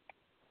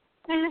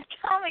 There's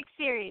a comic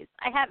series.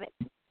 I have it.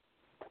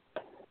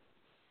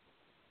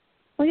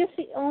 Well, you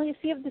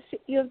have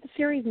the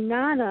series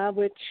Nana,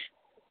 which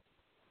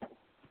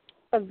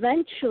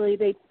eventually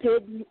they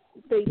did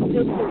release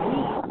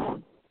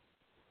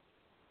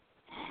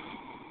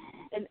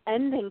an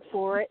ending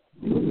for it,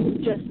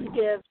 just to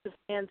give the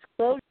fans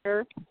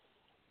closure.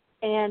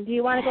 And do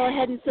you want to go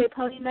ahead and say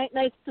Pony Night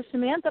Nights to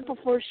Samantha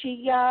before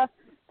she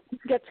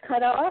gets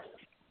cut off?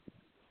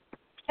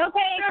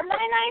 Okay, Pony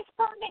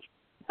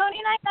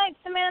Night Nights,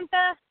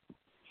 Samantha.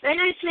 Very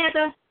nice,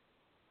 Samantha.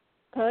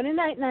 Pony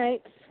Night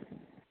Nights.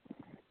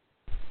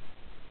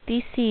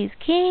 This is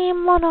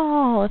Kim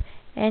Mono,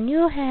 and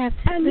you have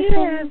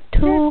listened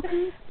to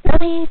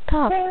Pony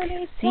Talk.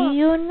 See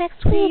you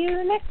next week.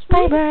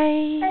 Bye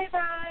bye. Bye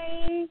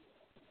bye.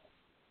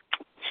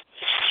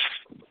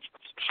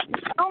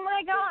 Oh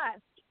my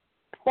God!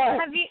 What?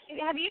 Have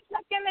you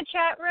checked in the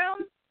chat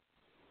room?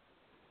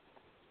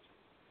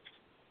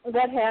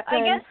 What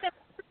happened? I guess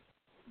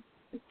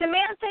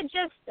Samantha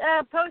just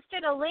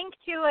posted a link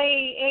to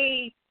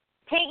a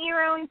paint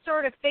your own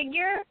sort of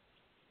figure.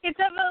 It's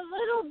of a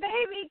little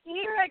baby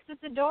T-Rex.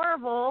 It's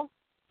adorable.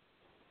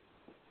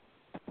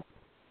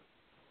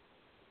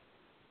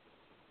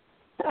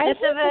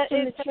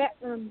 The chat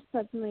room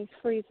suddenly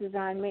freezes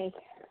on me.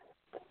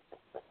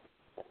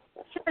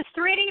 It's a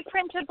 3D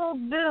printable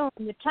Boom,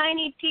 the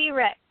tiny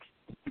T-Rex.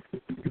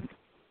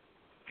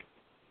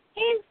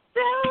 He's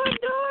so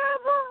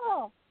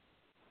adorable.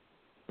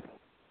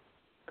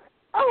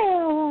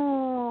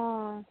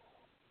 Oh.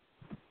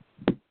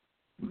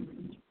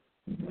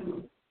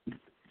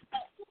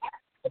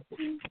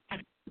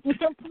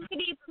 It's a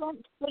 3D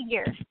print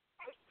figure.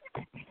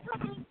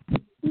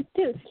 He's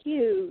too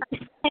cute.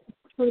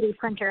 3D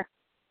printer.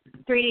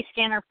 3D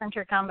scanner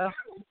printer combo.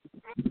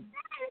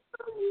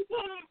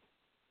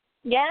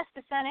 Yes,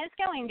 the sun is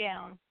going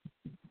down.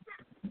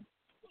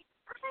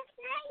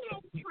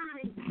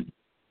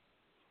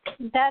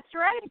 That's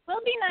right. It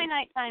will be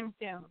night time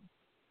soon.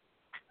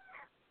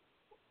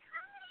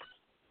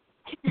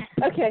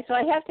 Okay, so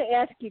I have to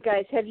ask you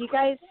guys, have you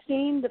guys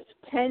seen the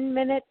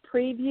 10-minute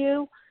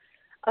preview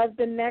of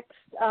the next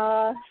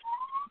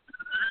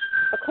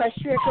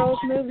Equestria Girls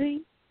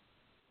movie?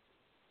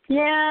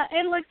 Yeah,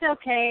 it looks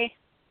okay.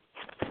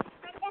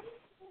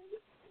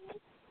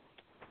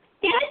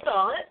 Yeah, I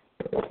saw it.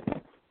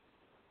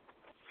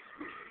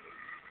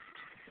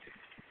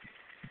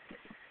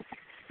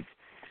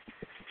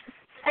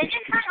 I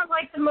did kind of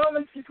like the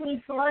moments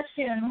between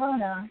Celestia and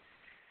Luna.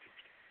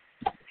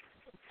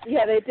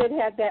 Yeah, they did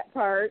have that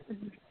part.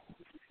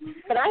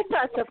 But I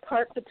thought the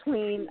part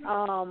between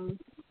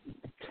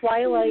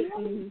Twilight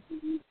and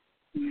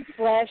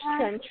Flash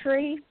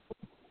Sentry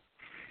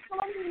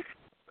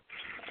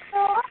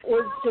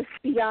was just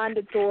beyond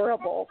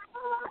adorable.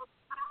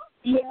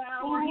 Yeah,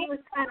 well, he was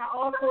kind of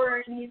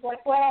awkward, and he's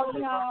like, well,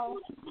 you know,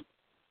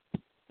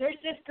 there's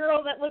this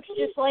girl that looks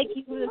just like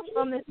you that's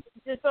from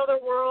this other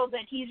world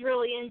that he's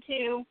really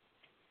into.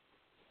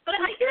 But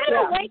I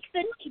kind of like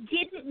that she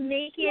didn't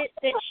make it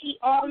that she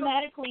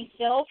automatically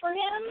fell for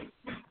him,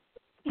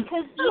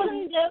 because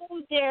even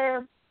though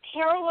they're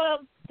parallel,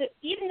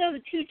 even though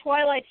the two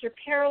Twilights are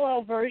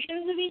parallel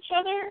versions of each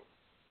other,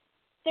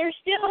 they're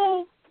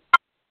still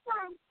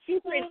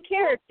different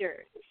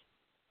characters.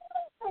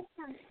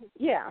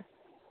 Yeah.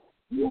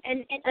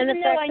 And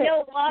even though I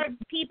know a lot of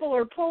people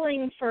are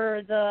pulling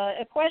for the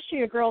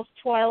Equestria Girls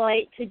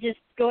Twilight to just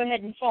go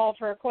ahead and fall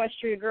for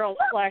Equestria Girls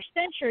Flash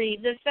Sentry,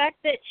 the fact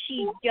that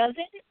she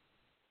doesn't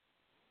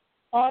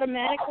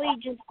automatically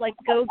just like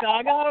go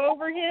gaga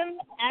over him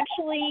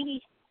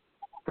actually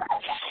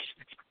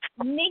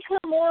makes her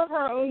more of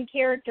her own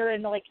character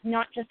and like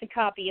not just a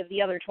copy of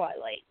the other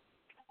Twilight.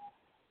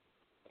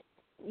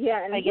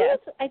 Yeah, and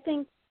I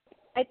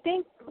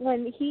think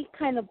when he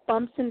kind of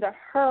bumps into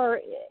her,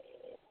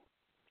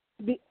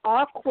 the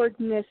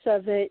awkwardness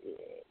of it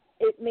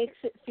makes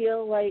it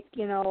feel like,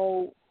 you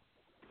know,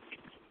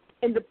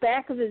 in the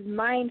back of his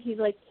mind, he's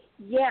like,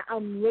 yeah,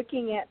 I'm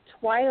looking at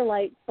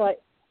Twilight,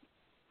 but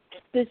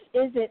this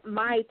isn't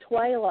my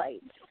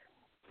Twilight.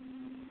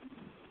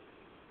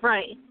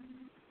 Right.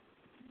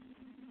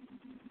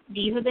 Do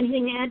you have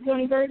anything to add,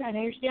 Tony Bird? I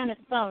know you're still on the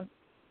phone.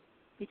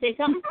 You say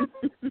something?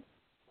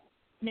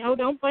 No,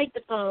 don't bite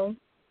the phone.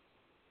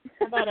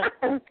 How about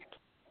a...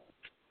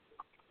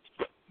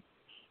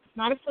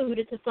 Not a food,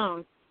 it's a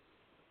phone.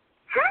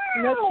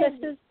 Hi. No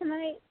kisses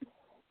tonight?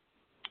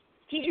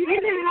 Did you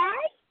hear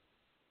that?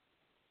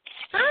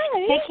 Hi.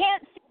 They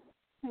can't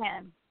see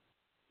him.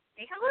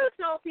 Say hello,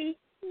 Salty.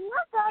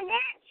 Look at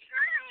that.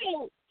 Hi.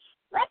 Look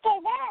at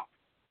that.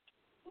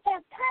 It's a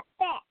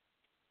puppet.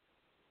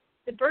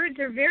 The birds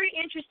are very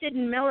interested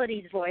in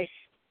Melody's voice.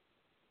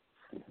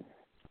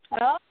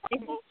 Oh.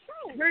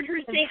 I heard her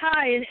say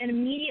hi and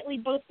immediately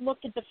both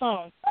looked at the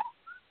phone.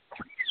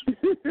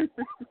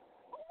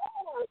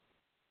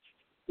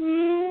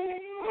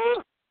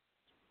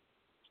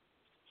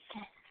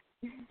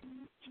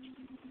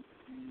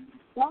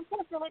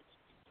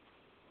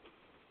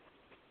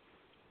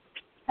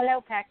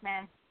 Hello,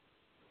 Pac-Man.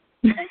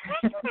 No,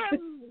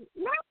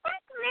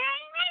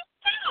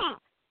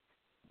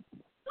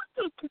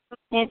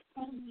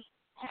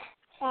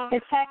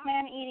 Is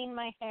Pac-Man eating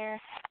my hair?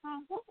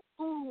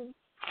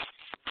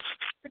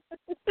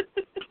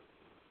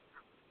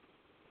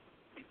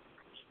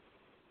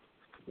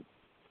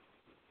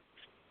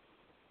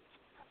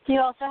 Do you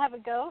also have a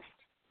ghost?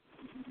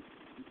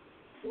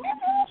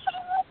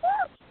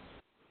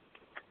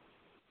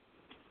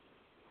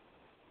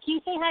 Can you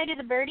say hi to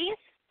the birdies?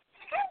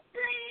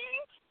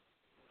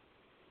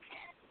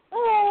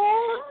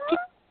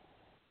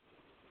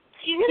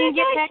 Can you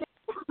get back?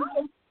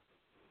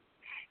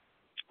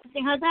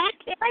 Say hi back.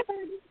 Hi,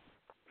 birdies.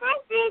 Hi,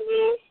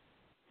 birdies.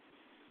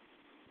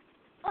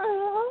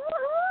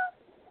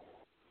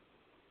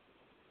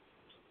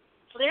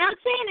 Well, they're not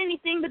saying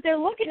anything, but they're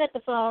looking at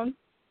the phone.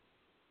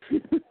 Do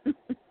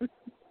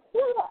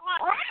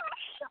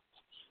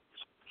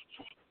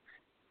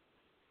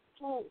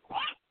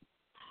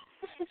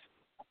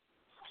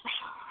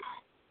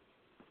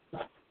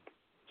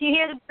you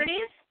hear the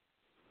birdies?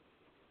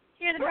 Do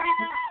you hear the birdies?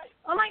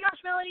 Oh my gosh,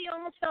 Melody, you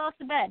almost fell off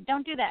the bed.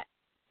 Don't do that.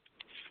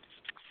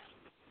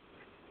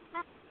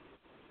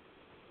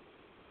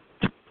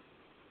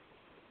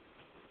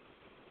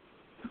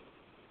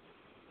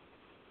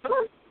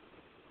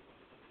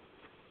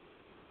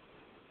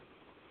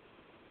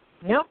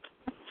 Nope.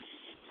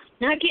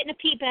 Not getting a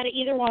peep out of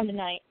either one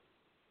tonight.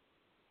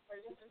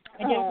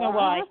 I don't know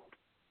why.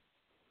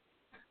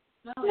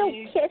 No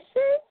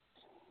kisses?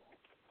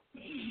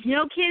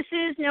 No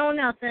kisses, no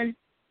nothing.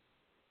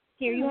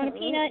 Here, you want a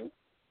peanut?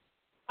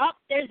 Oh,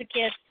 there's a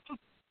kiss.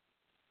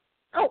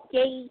 Oh,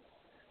 yay.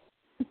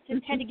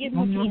 Just had to give him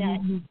a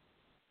peanut.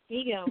 Here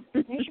you go.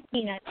 There's your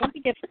peanut. Don't be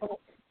difficult.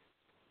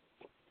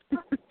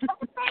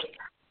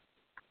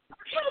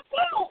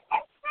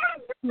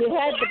 You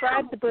had to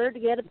bribe the bird to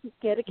get a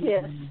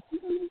kiss.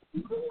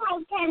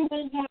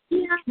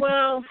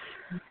 Well,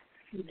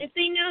 if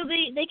they know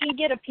they can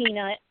get a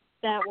peanut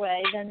that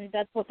way, then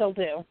that's what they'll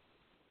do.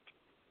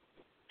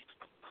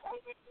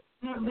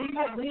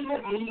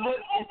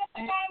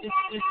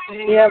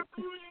 Yep.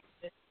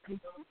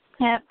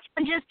 Yep. I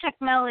just took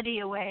Melody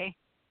away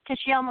because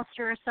she almost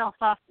threw herself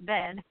off the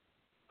bed.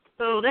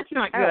 Oh, that's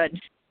not good.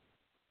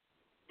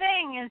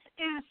 Thing is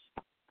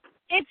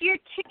if you're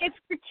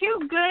too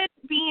good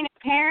being a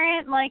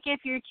parent, like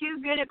if you're too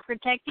good at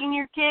protecting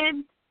your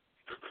kids,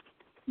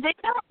 they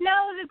don't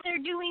know that they're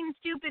doing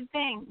stupid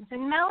things.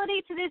 And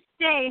Melody to this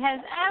day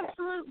has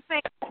absolute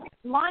faith,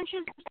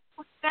 launches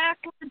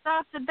backwards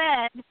off the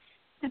bed,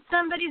 that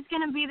somebody's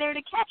going to be there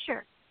to catch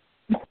her.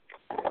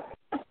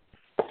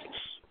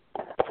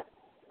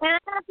 And I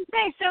have to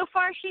say, so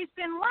far she's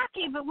been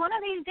lucky, but one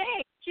of these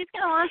days she's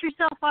going to launch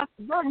herself off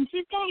the bed and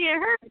she's going to get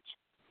hurt.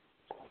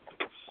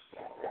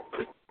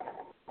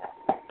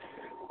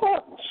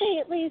 Well, see,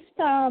 at least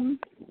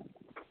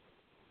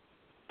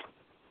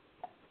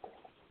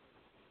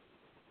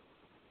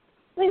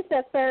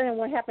that's better than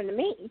what happened to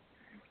me.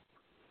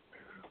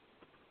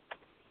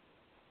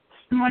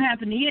 And what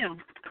happened to you?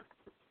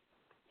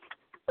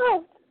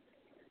 Oh,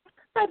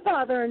 my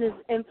father in his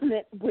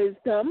infinite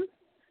wisdom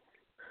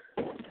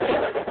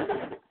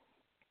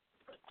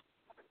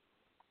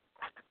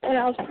and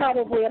I was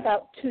probably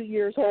about 2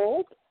 years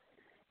old,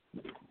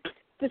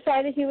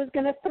 decided he was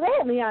going to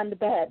throw me on the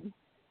bed.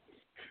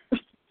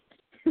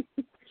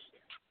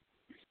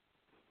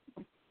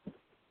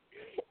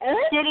 And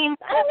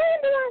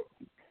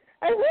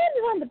I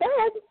landed on the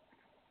bed.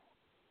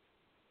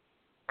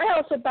 I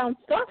also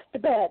bounced off the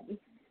bed.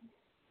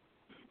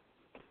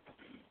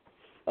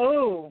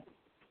 Oh.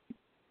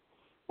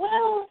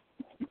 Well,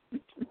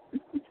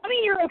 I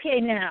mean, you're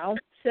okay now,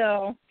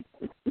 so.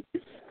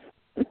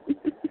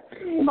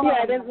 Yeah,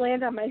 I didn't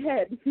land on my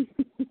head.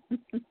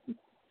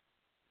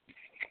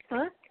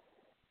 Huh?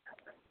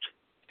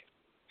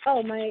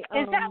 Oh, my.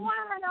 Is that why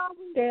I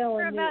always Dale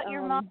hear and about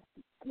your mom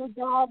and the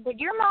dog? Did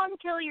your mom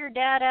kill your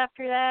dad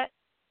after that?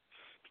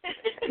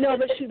 No,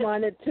 but she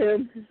wanted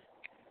to.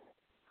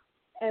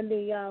 And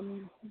the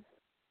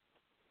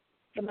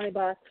money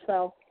box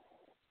fell.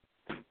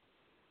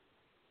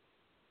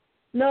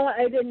 No,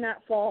 I did not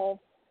fall.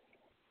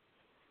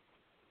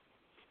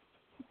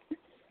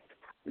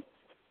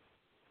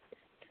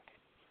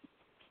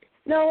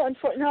 No,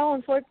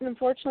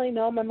 unfortunately,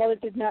 no. My mother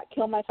did not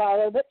kill my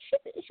father, but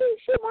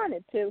she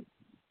wanted to.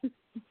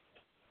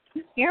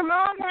 Your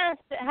mom has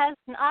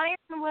an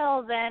iron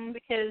will then,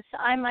 because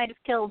I might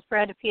have killed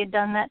Fred if he had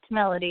done that to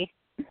Melody.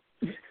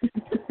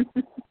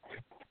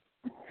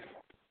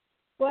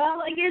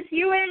 Well, I guess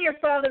you and your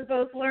father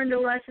both learned a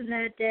lesson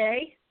that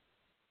day.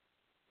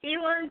 He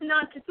learned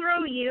not to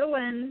throw you,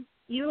 and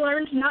you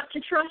learned not to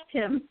trust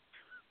him.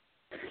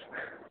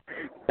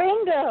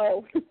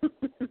 Bingo!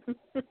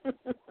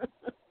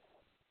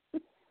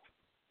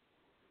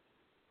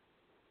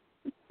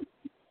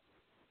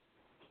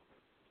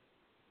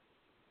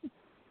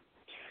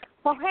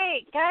 Well,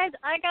 hey, guys,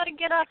 I got to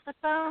get off the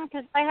phone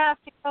because I have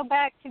to go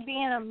back to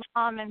being a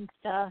mom and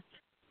stuff.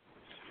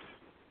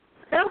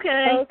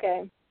 Okay.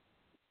 Okay.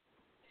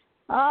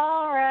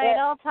 All right,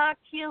 I'll talk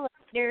to you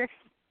later.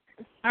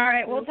 All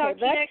right, we'll talk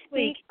to you next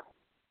week.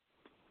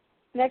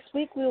 Next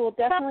week we will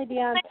definitely be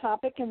on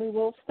topic, and we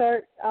will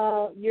start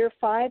year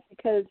 5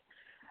 because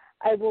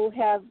I will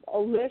have a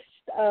list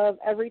of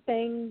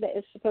everything that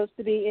is supposed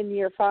to be in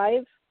year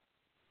 5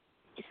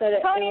 so that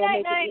it will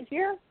make it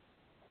easier.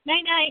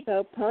 Night-night.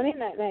 So, Pony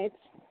night-nights.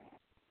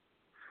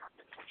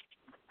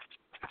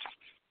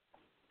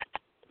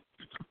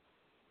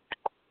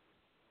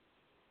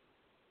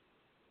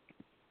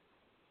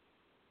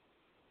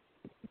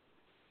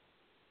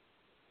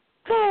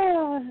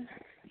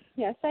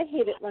 Yes, I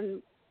hate it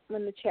when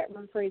the chat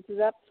room freezes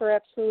up for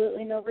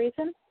absolutely no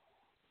reason.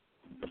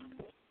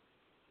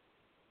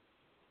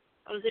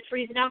 Oh, is it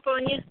freezing up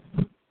on you?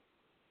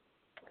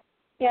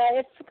 Yeah,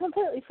 it's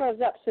completely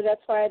froze up, so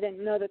that's why I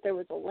didn't know that there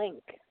was a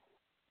link.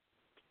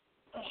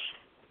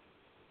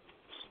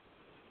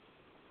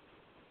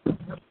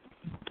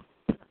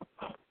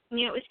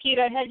 You know, it was cute.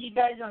 I had you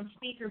guys on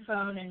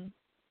speakerphone and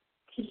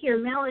could hear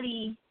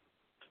Melody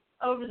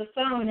over the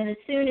phone, and as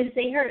soon as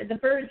they heard, the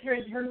birds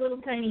heard her little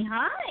tiny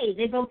hi,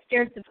 they both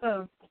stared at the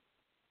phone.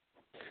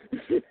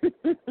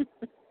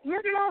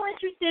 Weren't all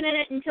interested in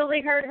it until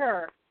they heard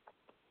her.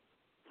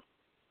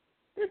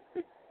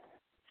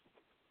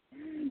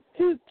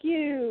 Too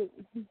cute.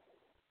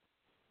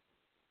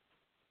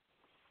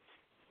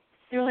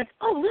 They were like,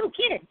 oh, little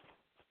kid.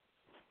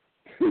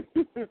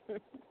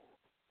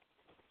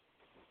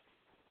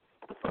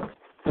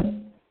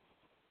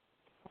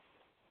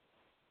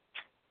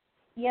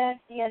 Yes.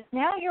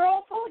 Now you're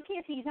all full of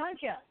kissies,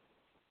 aren't you?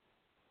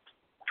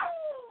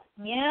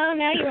 Yeah,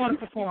 now you want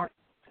to perform.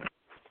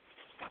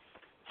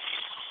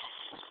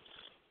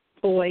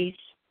 Boys.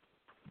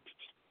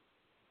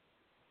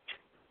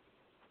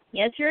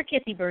 Yes, you're a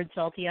kissy bird,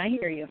 Salty. I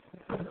hear you.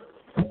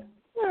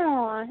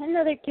 Aw,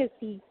 another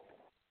kissy.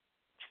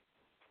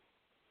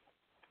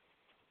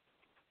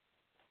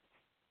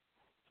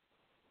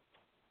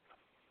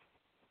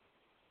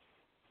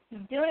 He's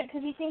doing it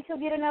because he thinks he'll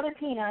get another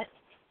peanut.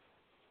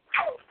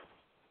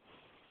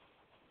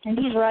 And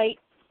he's right.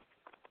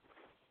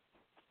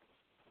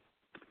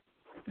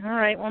 All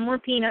right, one more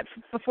peanut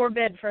before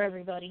bed for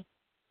everybody.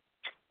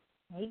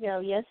 There you go.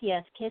 Yes,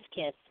 yes. Kiss,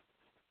 kiss.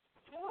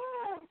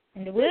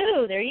 And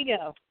woo, there you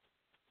go.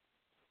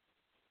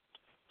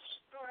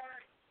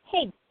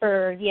 Hey,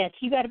 bird. Yes,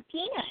 you got a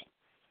peanut.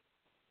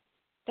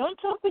 Don't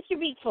talk with your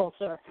beak full,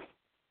 sir.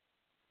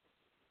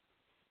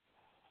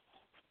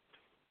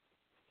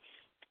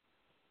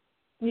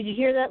 Did you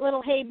hear that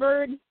little hey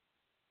bird?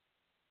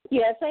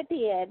 Yes, I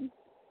did.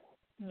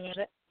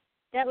 Yeah,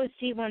 that was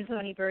C1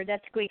 Pony Bird.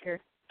 That's Squeaker.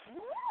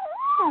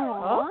 Aww.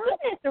 Oh,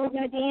 goodness. Are we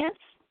going to dance?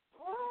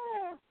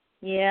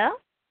 Yeah?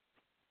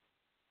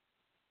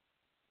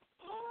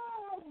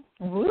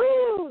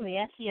 Woo!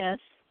 Yes, yes.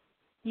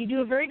 You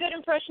do a very good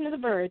impression of the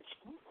birds.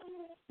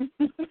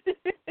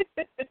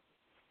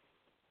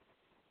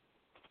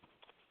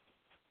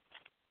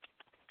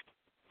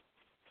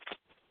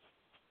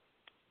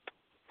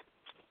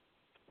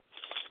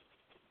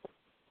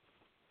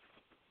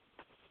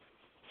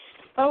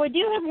 Oh, I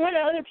do have one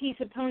other piece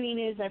of pony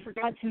news I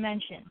forgot to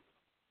mention.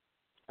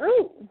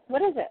 Ooh,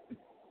 what is it?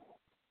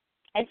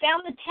 I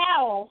found the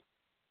towel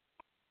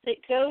that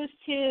goes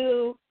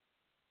to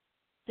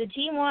the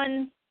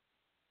G1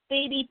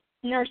 baby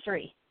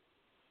nursery.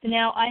 So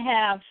now I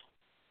have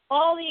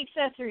all the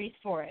accessories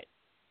for it.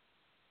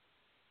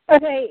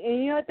 Okay,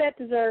 and you know what that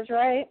deserves,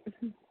 right?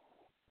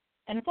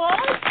 And applause?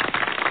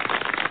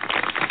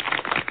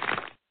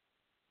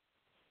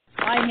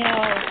 I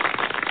know.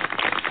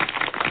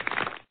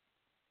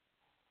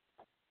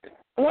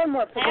 One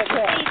more for good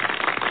luck.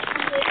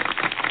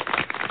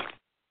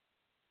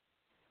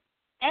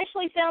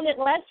 Actually found it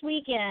last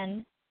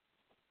weekend.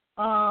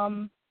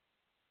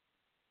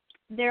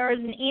 There is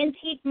an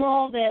antique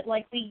mall that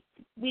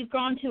we've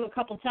gone to a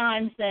couple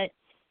times that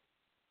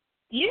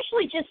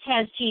usually just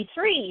has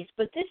G3s,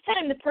 but this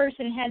time the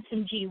person had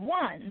some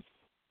G1s.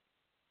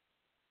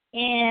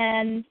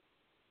 And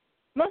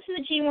most of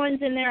the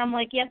G1s in there, I'm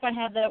like, yep, I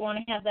have that one,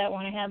 I have that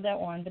one, I have that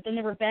one. But then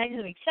there were bags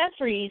of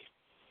accessories,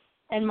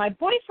 and my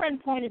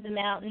boyfriend pointed them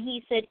out, and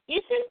he said,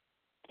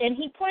 and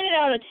he pointed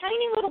out a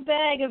tiny little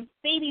bag of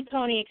baby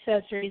pony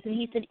accessories, and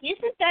he said,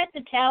 isn't that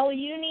the towel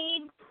you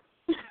need?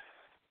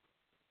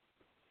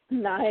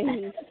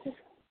 Nice.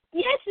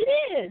 Yes,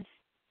 it is.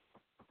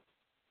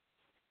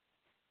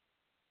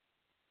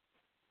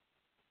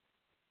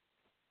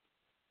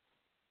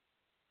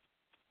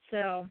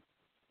 So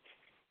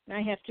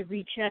I have to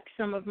recheck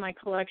some of my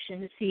collection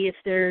to see if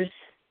there's,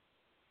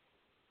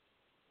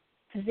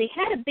 because they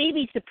had a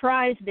baby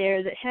surprise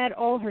there that had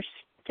all her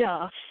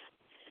stuff.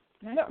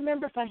 And I don't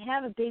remember if I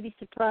have a baby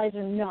surprise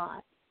or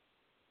not.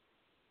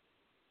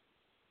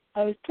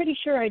 I was pretty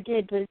sure I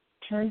did, but it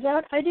turns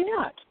out I do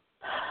not.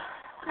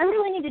 I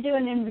really need to do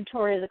an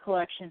inventory of the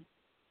collection.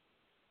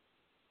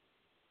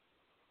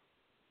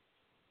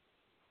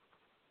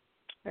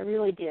 I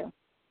really do.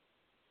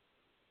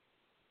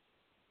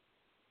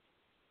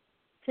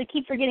 So I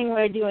keep forgetting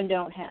what I do and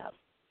don't have.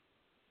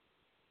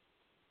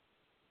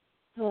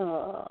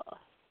 Oh,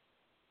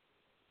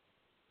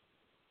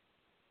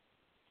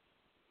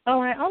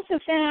 and I also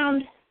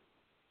found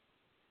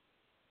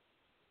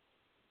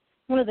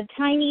one of the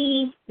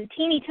teeny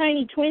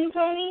tiny twin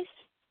ponies.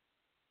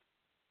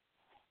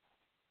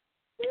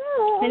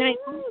 And I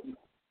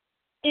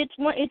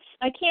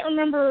can't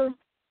remember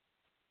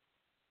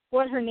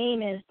what her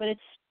name is, but it's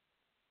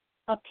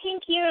a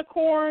pink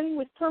unicorn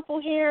with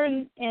purple hair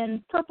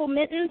and purple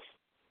mittens.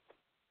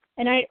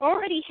 And I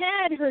already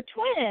had her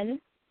twin,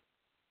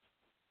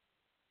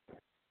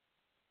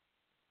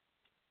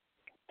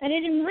 and I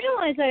didn't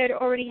realize I had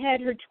already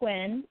had her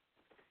twin.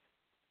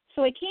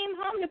 So I came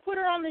home to put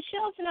her on the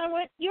shelf, and I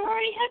went, you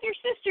already have your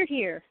sister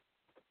here.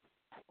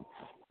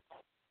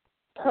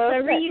 Perfect. So I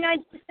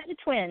reunited the set of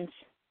twins.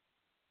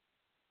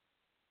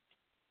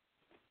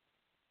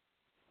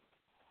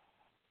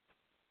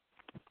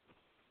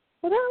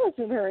 Well, that was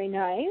very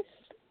nice.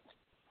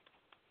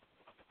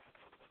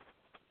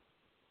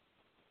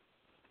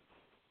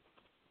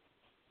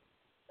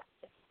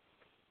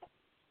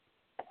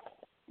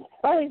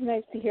 Always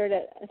nice to hear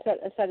that a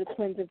set of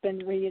twins have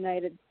been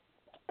reunited.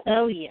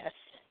 Oh, yes.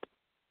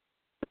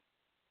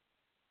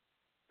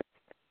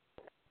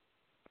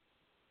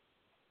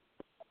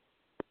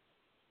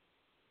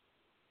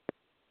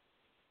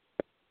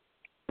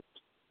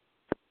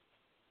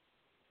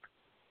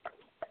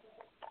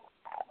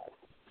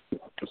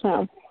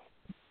 So.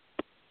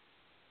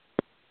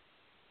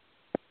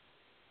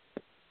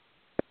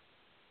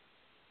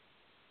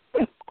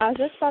 I was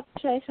just about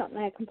to say something.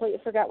 I completely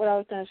forgot what I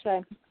was going to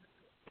say.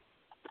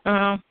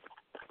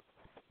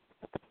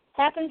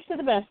 Happens to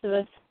the best of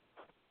us.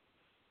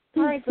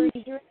 All right,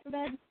 Birdie, you ready for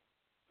bed?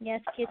 Yes,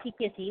 kissy,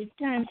 kissy. It's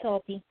time,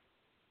 Salty.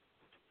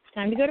 It's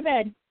time to go to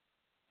bed.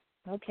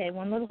 Okay,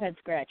 one little head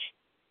scratch.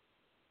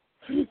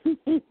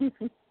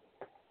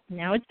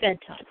 Now it's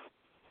bedtime.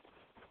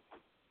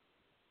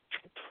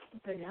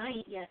 Good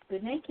night. Yes,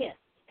 good night, kiss.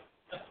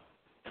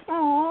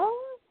 Aww.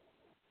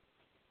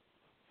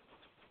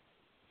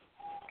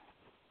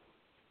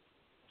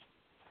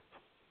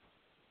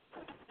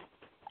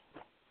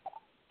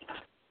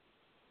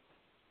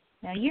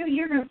 Now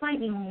you're gonna fight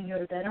me when we go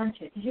to bed,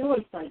 aren't you? Because you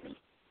always fight me.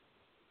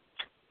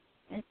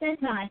 And it's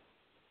bedtime.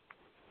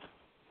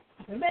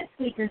 The bed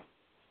squeaker.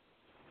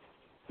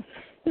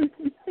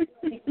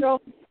 He throws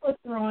his foot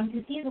on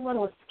because he's a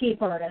little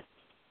escape artist.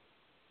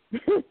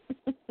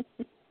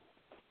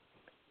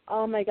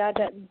 Oh my God,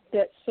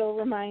 that so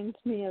reminds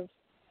me of.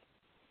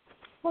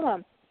 Hold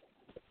on.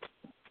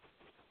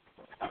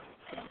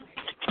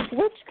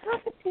 Which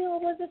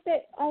cockatiel was it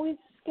that always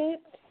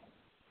escaped?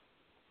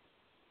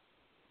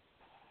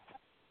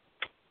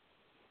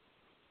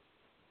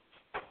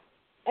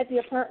 At the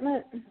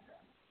apartment?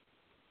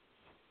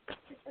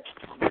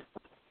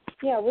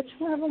 Yeah, which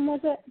one of them was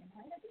it?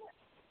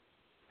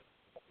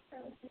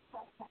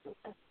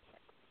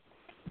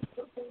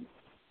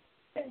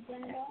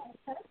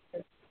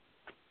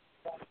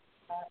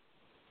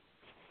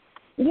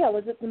 Yeah,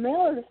 was it the male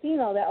or the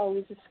female that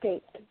always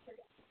escaped?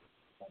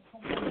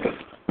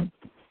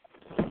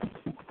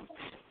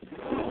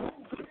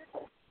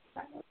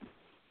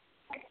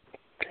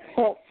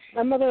 Well,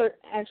 my mother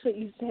actually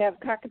used to have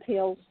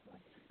cockatiels,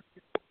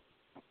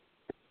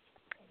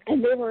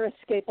 and they were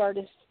escape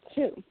artists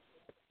too.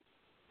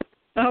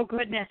 Oh,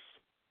 goodness.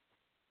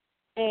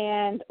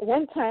 And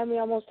one time we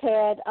almost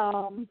had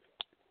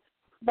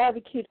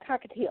barbecued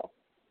cockatiel.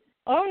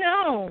 Oh,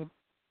 no.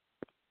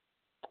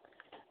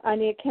 On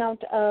the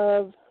account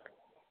of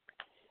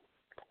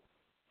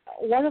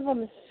one of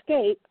them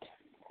escaped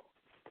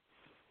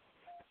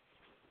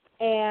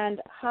and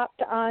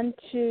hopped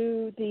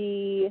onto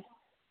the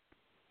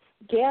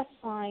gas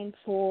line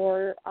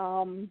for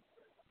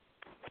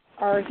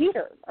our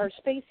heater, our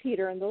space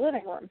heater in the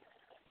living room.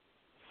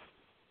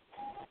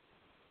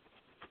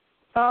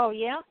 Oh,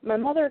 yeah? My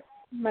mother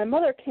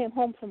came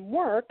home from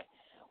work,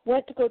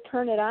 went to go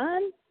turn it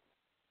on,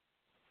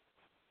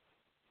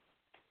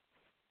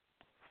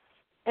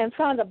 and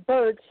found a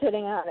bird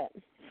sitting on it.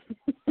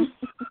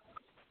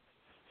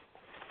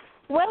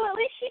 Well, at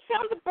least she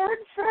found the bird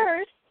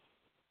first.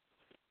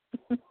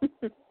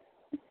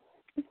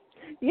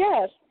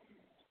 Yes.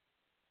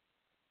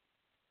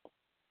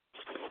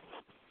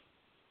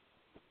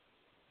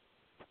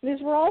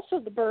 These were also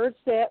the birds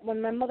that,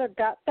 when my mother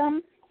got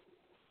them,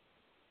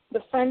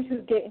 the friend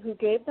who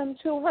gave them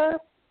to her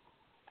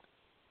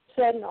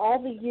said in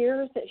all the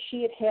years that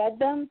she had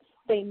them,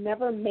 they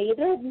never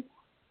mated.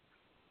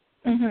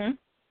 Mhm.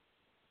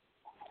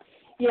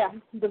 Yeah,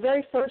 the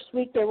very first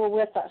week they were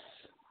with us.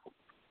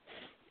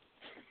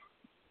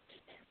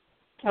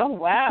 Oh,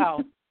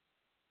 wow.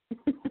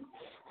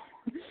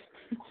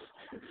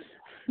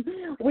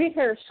 We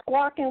hear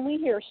squawking, we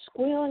hear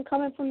squealing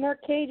coming from their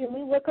cage, and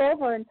we look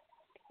over and,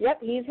 yep,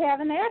 he's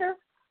having at her.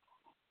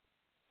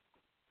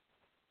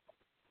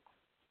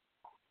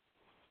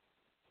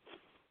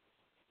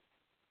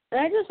 And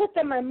I just looked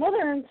at my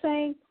mother and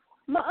saying,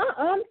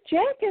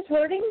 Jack is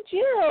hurting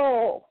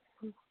Jill.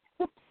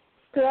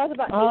 Because I was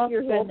about 8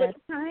 years old at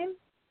the time.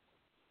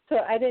 So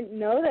I didn't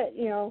know that,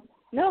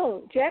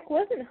 no, Jack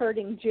wasn't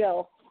hurting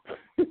Jill.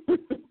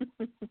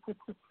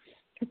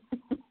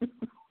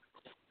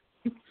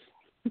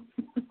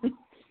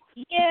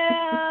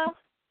 Yeah.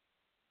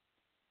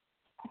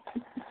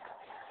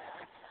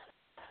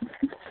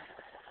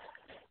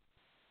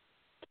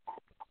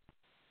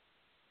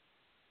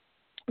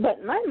 But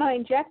in my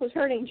mind, Jack was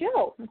hurting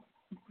Jill.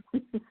 So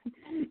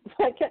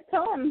I kept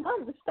telling him,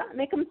 Mom, stop,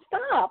 make him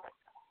stop.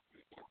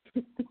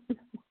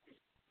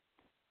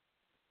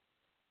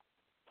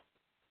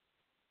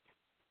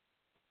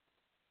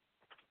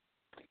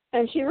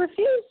 And she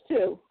refused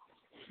to.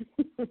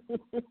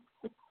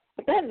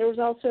 But then there was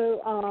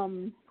also,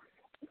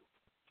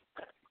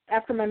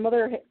 after my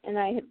mother and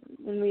I,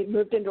 when we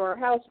moved into our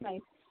house, my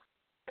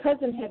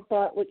cousin had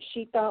bought what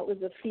she thought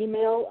was a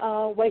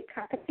female white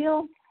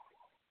cockatiel.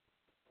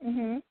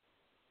 Mhm.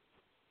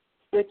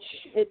 Which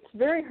it's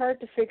very hard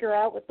to figure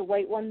out with the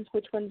white ones,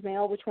 which one's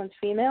male, which one's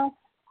female.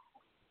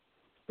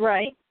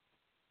 Right.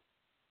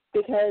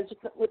 Because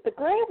with the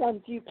gray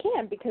ones you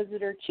can, because of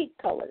their cheek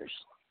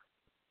colors.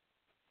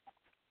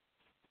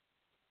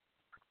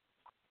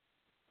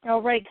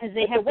 Oh, right, because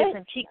they have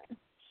different cheeks.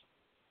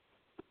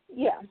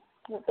 Yeah.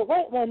 With the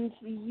white ones,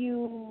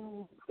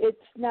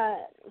 it's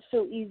not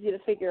so easy to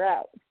figure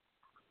out.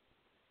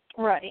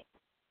 Right.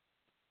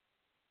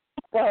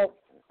 Well,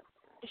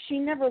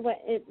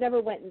 it never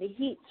went into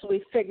heat, so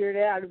we figured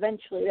it out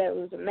eventually that it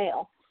was a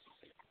male.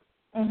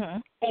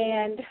 Mhm.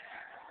 And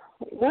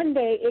one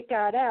day it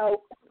got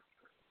out,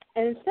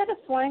 and instead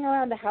of flying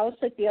around the house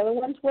like the other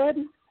ones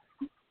would,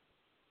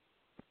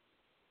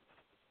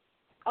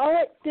 all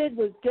it did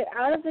was get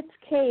out of its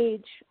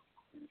cage,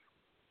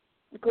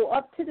 go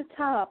up to the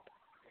top,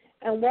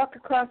 and walk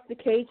across the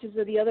cages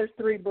of the other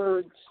three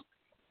birds.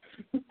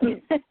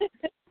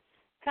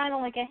 Kind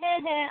of like a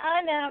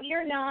I know,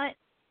 you're not.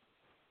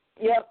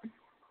 Yep.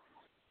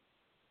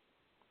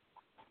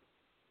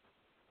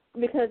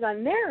 Because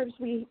on theirs,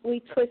 we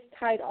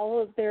twist-tied all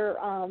of their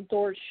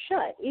doors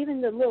shut,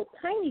 even the little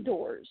tiny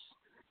doors.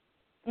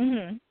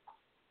 Mhm.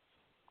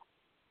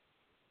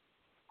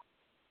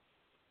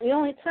 The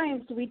only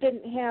times we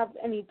didn't have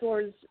any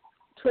doors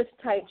twist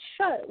tied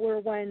shut were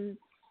when,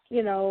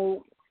 you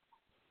know,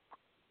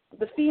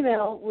 the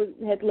female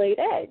had laid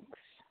eggs.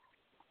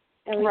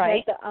 And we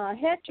Right. had the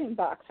hatching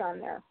box on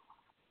there.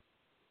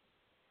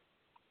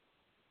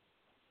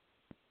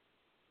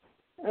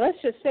 And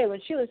let's just say,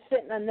 when she was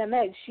sitting on them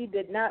eggs, she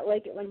did not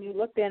like it when you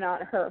looked in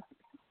on her.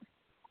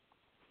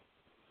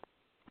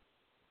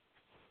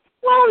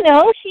 Well,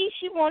 no,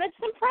 she wanted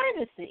some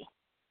privacy.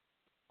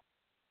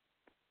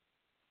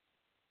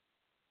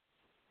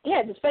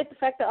 Yeah, despite the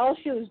fact that all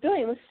she was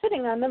doing was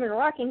sitting on them and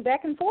rocking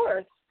back and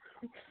forth.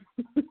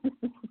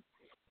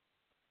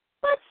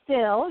 But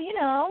still, you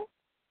know,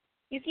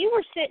 if you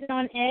were sitting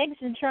on eggs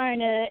and trying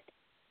to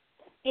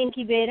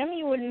incubate them,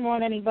 you wouldn't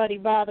want anybody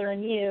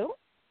bothering you.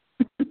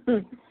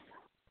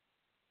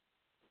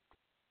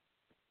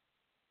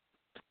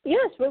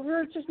 Yes, but we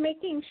were just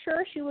making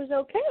sure she was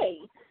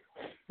okay.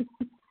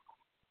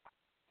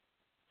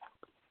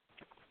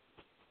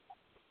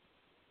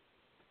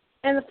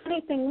 And the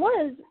funny thing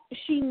was,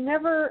 she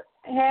never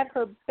had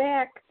her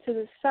back to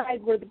the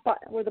side where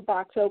the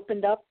box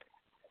opened up,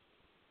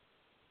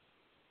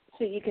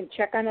 so you can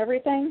check on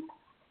everything.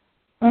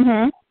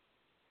 Mhm.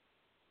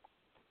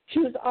 She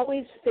was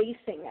always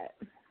facing it,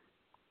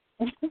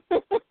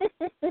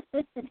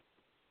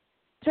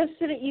 just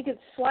so that you could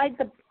slide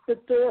the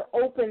door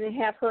open and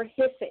have her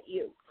hiss at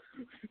you.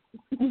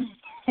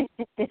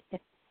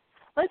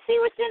 Let's see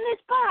what's in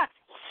this box.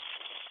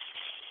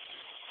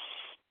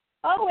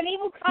 Oh, an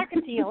evil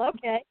cockatiel.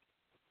 Okay.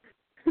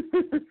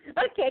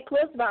 Okay,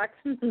 close box.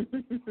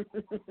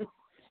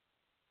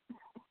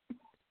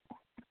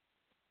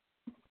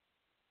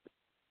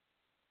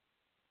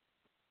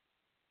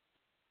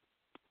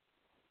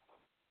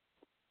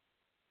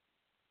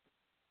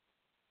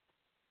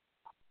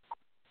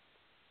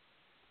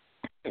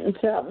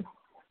 So,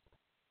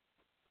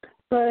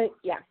 but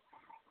yeah.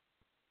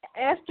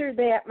 After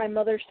that, my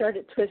mother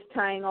started twist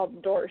tying all the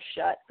doors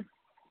shut.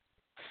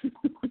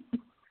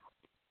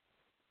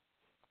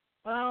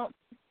 Well,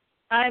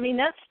 I mean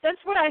that's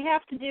what I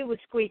have to do with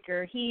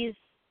Squeaker. We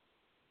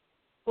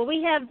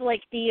have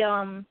like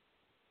the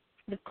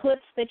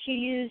clips that you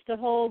use to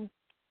hold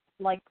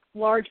like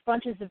large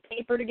bunches of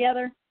paper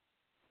together.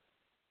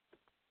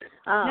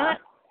 Not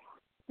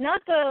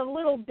the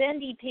little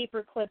bendy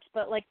paper clips,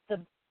 but like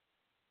the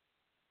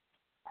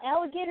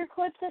alligator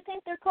clips, I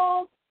think they're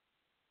called.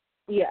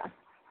 Yeah.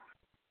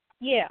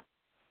 Yeah.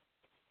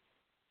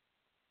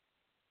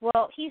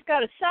 Well, he's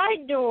got a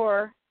side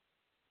door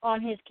on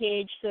his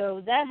cage,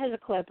 so that has a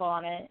clip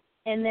on it.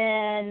 And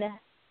then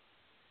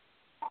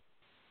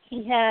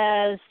he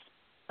has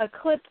a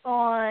clip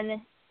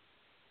on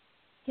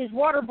his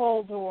water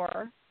bowl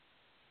door.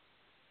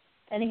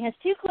 And he has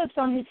 2 clips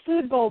on his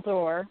food bowl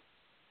door.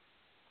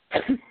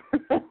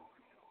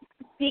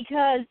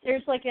 Because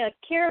there's like a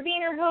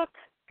carabiner hook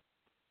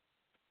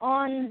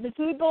on the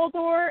food bowl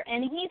door,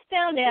 and he's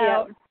found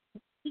out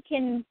he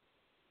can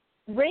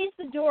raise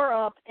the door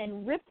up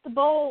and rip the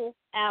bowl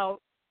out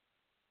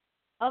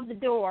of the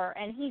door,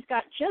 and he's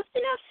got just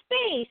enough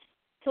space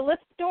to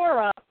lift the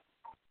door up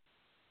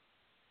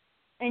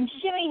and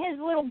shimmy his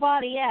little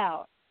body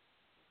out.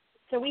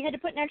 So we had to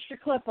put an extra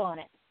clip on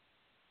it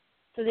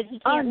so that he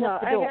can't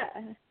lift the door.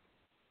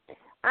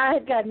 I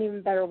had got an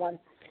even better one.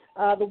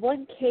 The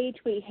one cage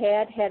we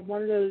had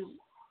one of those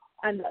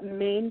on the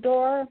main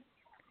door,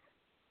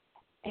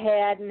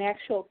 had an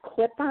actual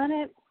clip on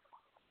it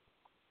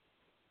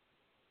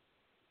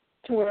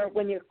to where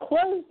when you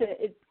closed it,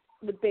 it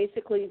would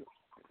basically,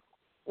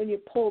 when you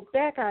pulled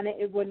back on it,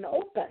 it wouldn't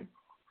open.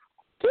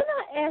 Do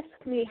not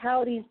ask me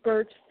how these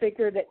birds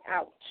figured it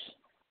out.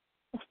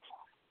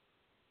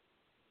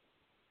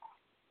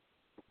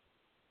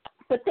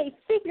 But they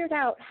figured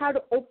out how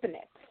to open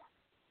it.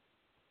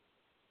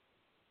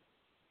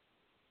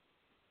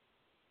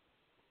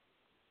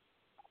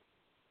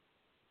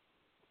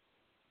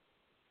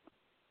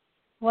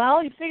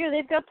 Well, you figure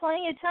they've got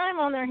plenty of time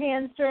on their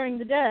hands during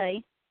the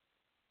day.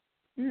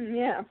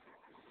 Yeah.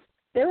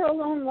 They were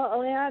alone.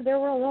 Yeah, they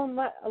were alone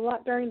a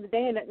lot during the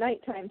day and at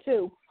nighttime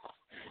too.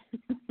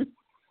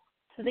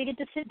 So they get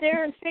to sit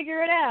there and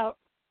figure it out.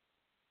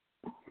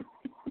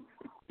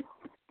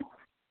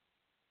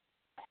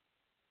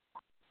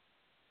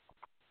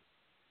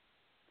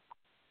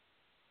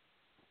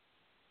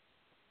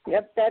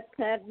 Yep,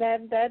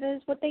 that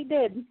is what they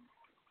did.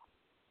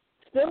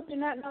 Still do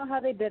not know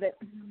how they did it.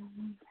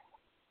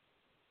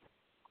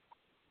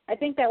 I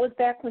think that was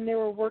back when they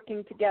were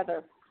working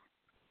together.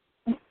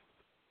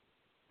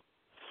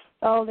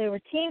 Oh, they were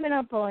teaming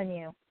up on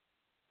you.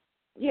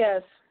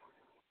 Yes.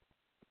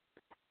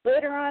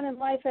 Later on in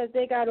life, as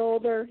they got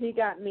older, he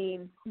got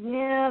mean.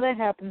 Yeah, that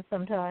happens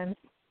sometimes.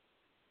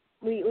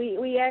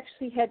 We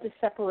actually had to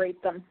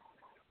separate them.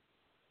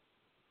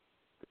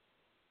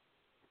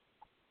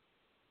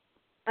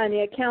 On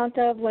the account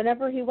of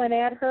whenever he went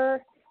at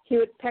her, he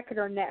would peck at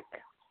her neck.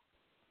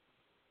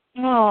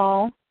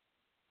 Oh.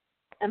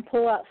 And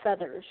pull out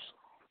feathers.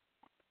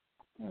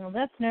 Well,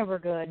 that's never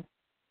good.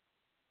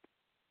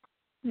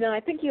 No, I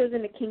think he was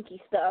into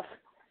kinky stuff.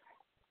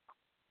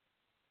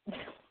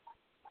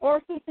 or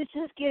if it's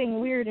just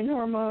getting weird and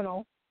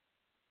hormonal.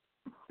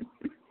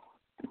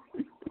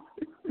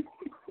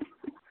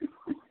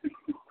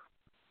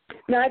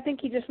 No, I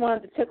think he just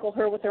wanted to tickle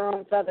her with her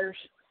own feathers.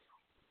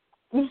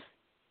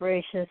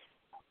 Gracious.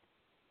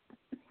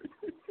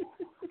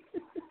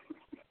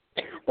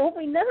 Well,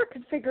 we never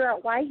could figure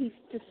out why he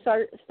just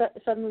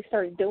suddenly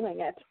started doing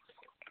it.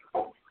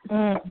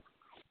 Mm.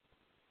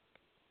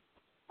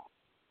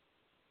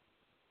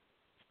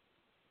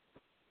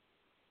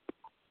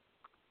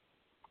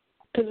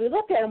 Because we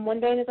looked at him one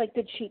day and it's like,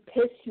 did she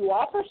piss you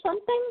off or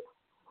something?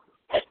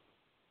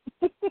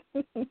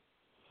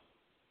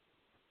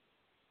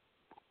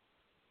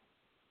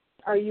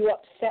 Are you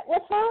upset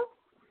with her?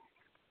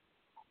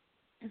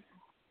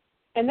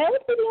 And that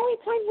would be the only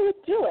time he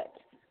would do it.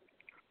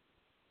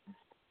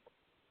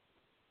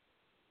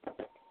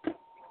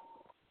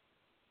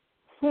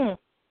 Of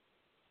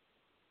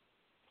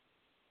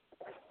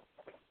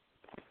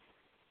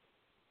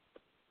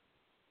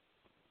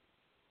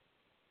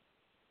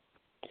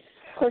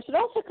course, it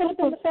also could have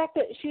been the fact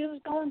that she was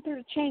going through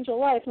a change of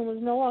life and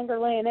was no longer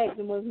laying eggs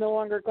and was no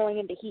longer going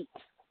into heat.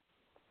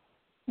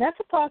 That's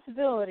a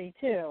possibility,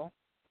 too.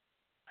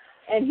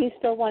 And he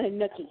still wanted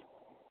Nookie.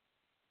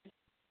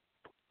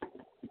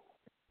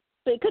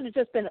 So he could have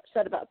just been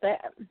upset about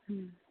that.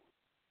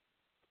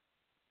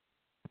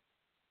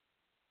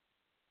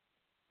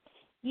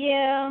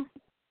 Yeah.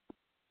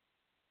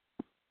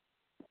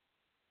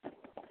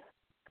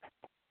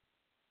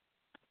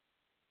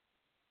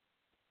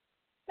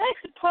 I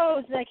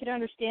suppose I could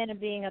understand him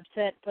being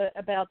upset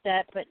about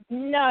that, but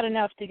not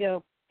enough to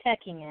go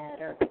pecking at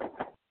her.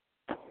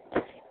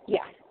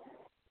 Yeah.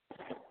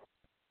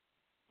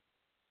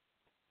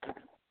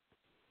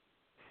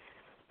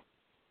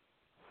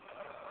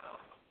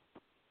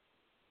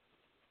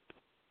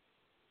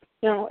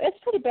 You know, it's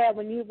pretty bad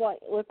when you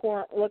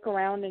look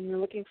around and you're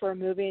looking for a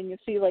movie and you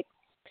see like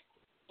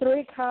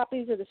 3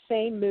 copies of the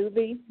same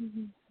movie.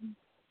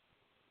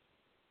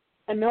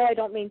 And no, I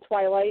don't mean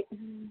Twilight.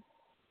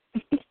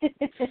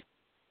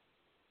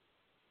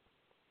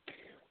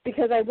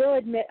 Because I will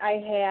admit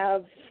I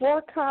have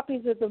 4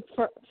 copies of the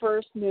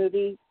first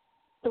movie,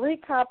 3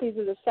 copies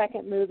of the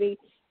second movie,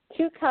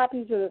 2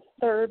 copies of the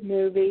third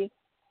movie.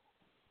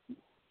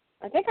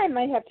 I think I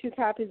might have 2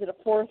 copies of the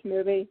fourth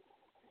movie.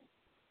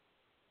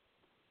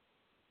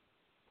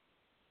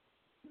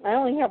 I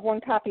only have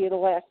 1 copy of the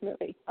last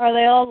movie. Are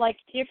they all like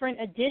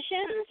different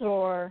editions,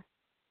 or?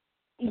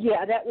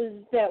 Yeah, that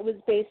was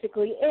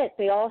basically it.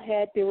 They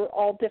were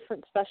all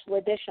different special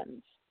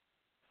editions.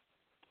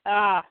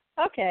 Ah,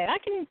 okay. I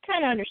can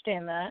kind of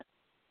understand that.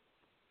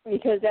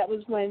 Because that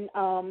was when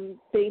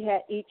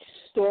each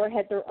store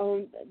had their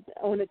own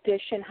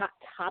edition. Hot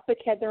Topic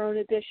had their own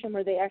edition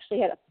where they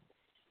actually had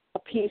a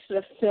piece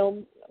of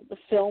the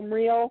film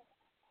reel.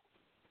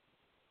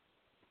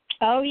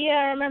 Oh yeah,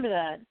 I remember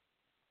that.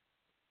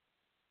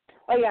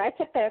 Oh yeah, I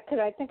took that because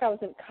I think I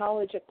was in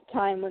college at the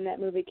time when that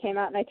movie came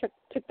out, and I took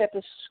that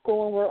to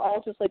school, and we're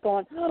all just like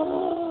going,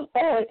 "Oh,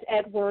 it's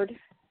Edward.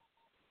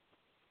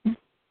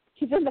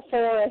 He's in the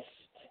forest."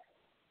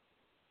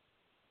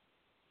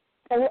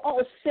 And we're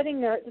all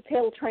sitting there at the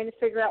table trying to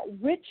figure out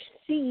which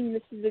scene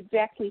this is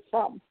exactly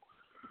from.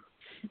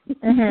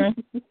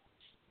 Mm-hmm.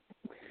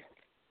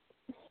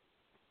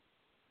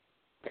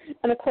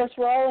 And of course,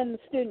 we're all in the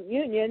student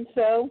union,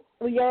 so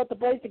we yell at the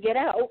boys to get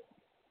out.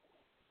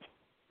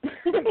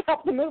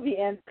 Help the movie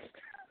end.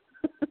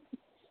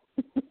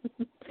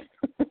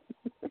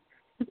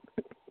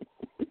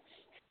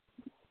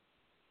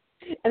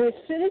 And as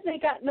soon as they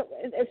got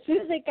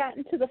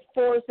into the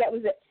forest, that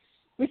was it.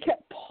 We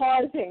kept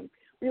pausing.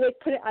 We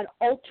put it on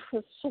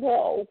ultra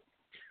slow.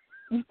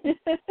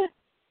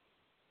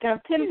 Got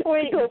to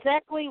pinpoint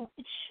exactly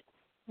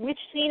which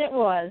scene it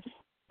was.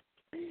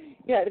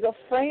 Yeah, to go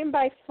frame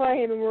by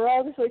frame, and we're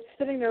all just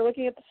sitting there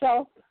looking at the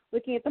cell,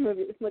 looking at the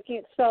movie, looking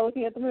at the cell,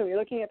 looking at the movie,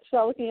 looking at the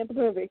cell, looking at the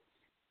movie.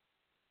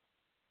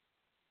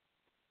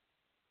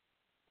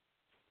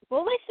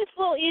 Well, at least it's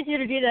a little easier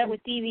to do that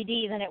with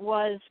DVD than it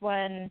was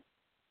when,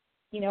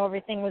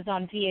 everything was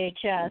on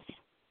VHS.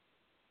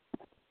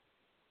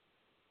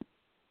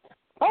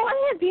 Oh,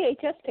 I had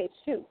VHS tapes,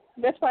 too.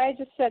 That's why I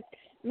just said,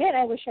 man,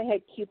 I wish I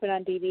had Cupid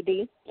on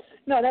DVD.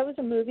 No, that was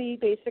a movie,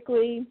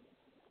 basically.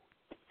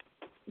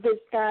 This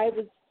guy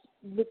was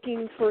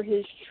looking for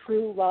his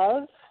true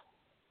love.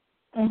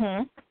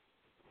 Mm-hmm.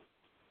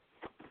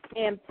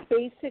 And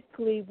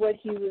basically what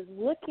he was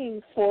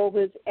looking for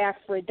was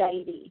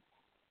Aphrodite.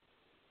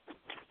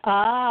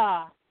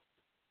 Ah.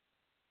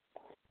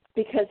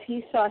 Because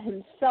he saw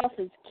himself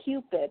as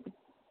Cupid.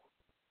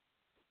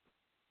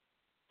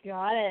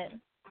 Got it.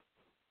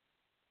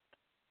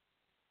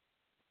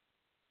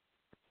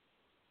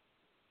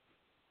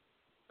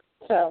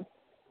 So,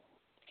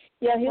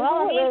 yeah, he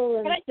was a little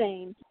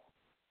insane.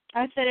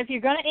 I said, if you're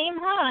going to aim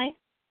high.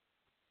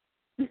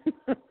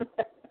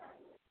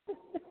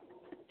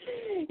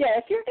 Yeah,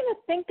 if you're going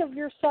to think of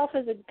yourself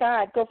as a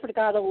god, go for the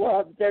god of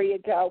love. There you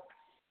go.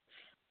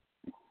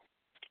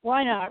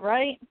 Why not,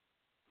 right?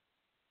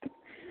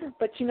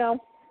 But,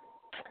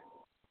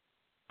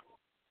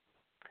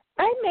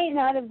 I may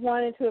not have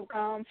wanted to have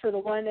gone for the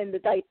one in the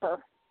diaper.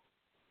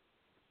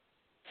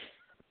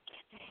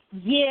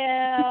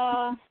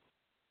 Yeah.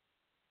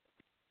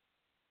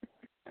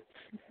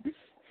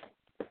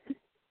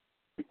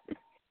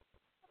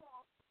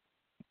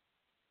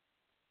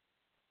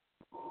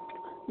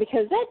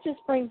 Because that just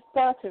brings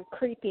thoughts of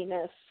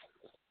creepiness.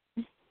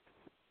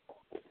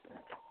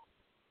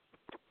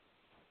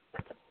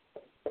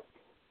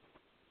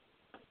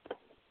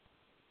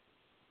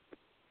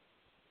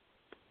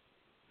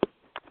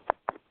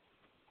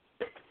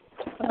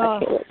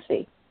 Okay, let's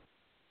see.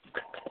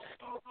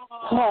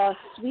 Oh,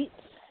 sweet.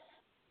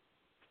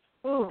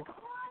 Ooh.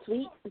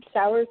 Sweet and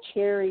sour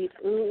cherries.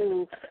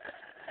 Ooh.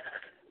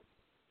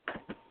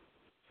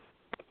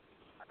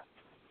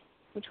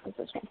 Which one's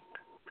this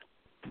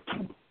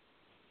one?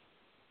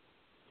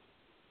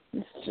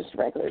 This is just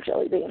regular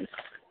jelly beans.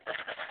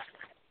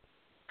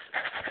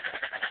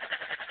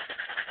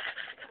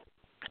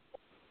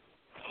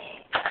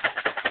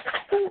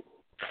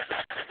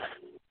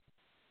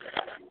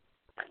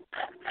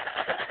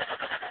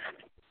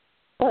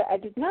 But I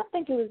did not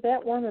think it was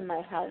that warm in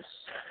my house.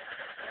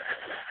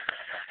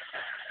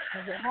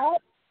 Is it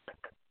hot?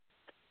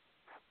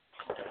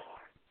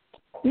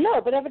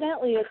 No, but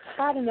evidently it's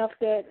hot enough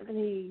that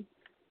the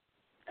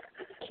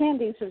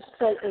candies have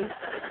slightly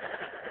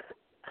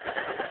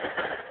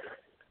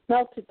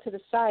melted to the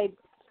side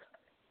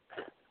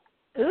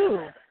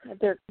Ooh. of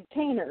their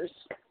containers.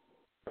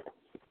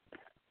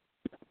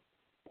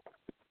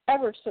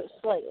 Ever so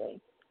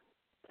slightly.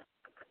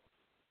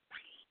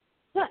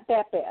 Not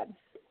that bad.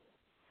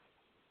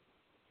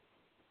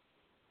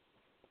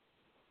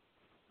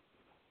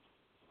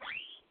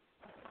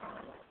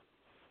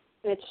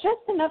 It's just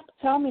enough to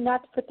tell me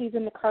not to put these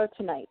in the car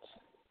tonight.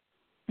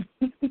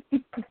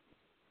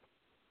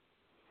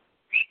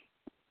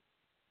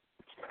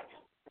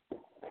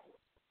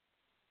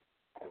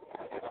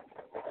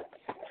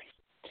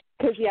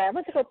 Because, yeah, I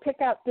went to go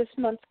pick out this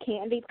month's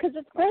candy. Because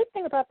the great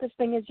thing about this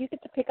thing is you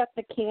get to pick out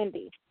the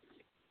candy.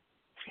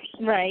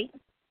 Right.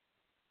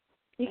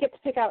 You get to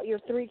pick out your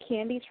 3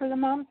 candies for the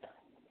month.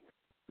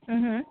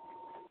 Mhm.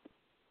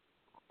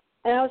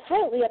 And I was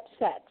highly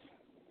upset.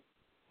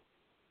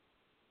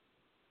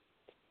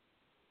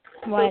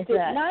 Why is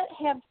that?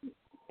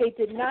 They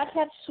did not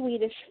have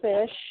Swedish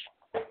fish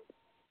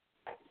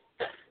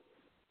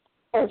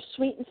or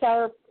sweet and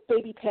sour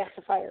baby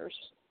pacifiers.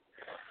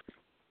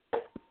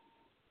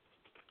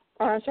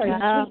 Or I'm sorry,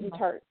 sweet and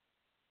tart.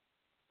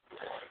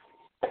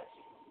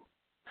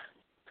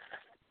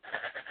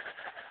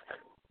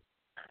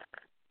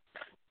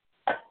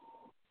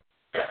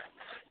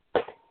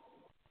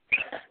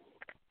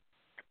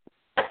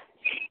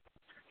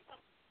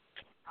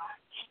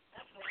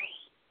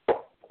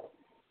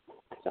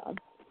 So,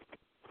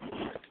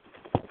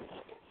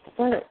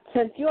 but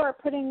since you are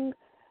putting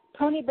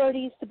Pony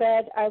Birdies to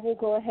bed, I will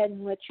go ahead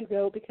and let you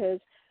go because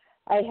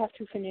I have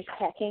to finish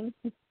packing.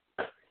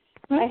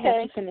 Okay. I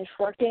have to finish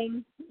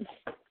working.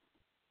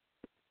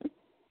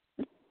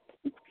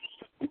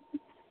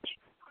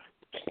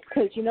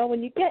 Because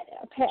when you get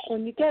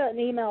an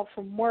email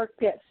from work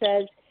that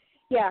says,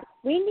 "Yeah,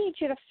 we need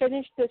you to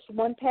finish this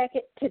one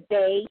packet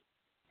today,"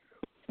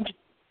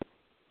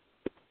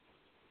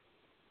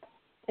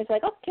 it's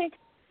like, okay.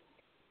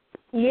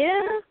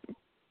 Yeah.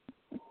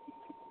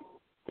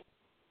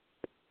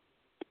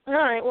 All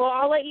right. Well,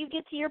 I'll let you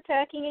get to your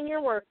packing and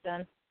your work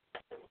then.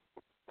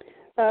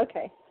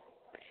 Okay.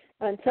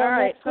 Until All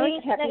right. next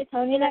week, happy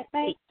Pony Night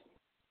night.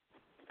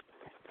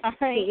 All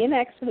right. See you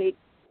next week.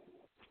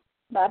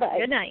 Bye-bye.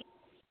 Good night.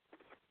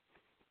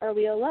 Are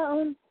we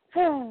alone?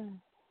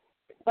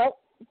 Well,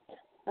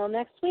 till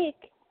next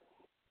week.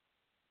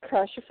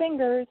 Cross your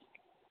fingers.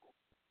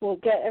 We'll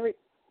get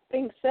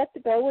everything set to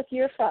go with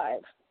year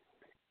 5.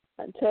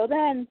 Until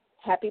then,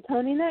 happy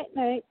Pony Night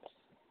nights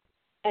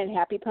and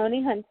happy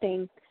pony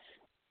hunting.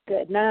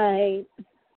 Good night.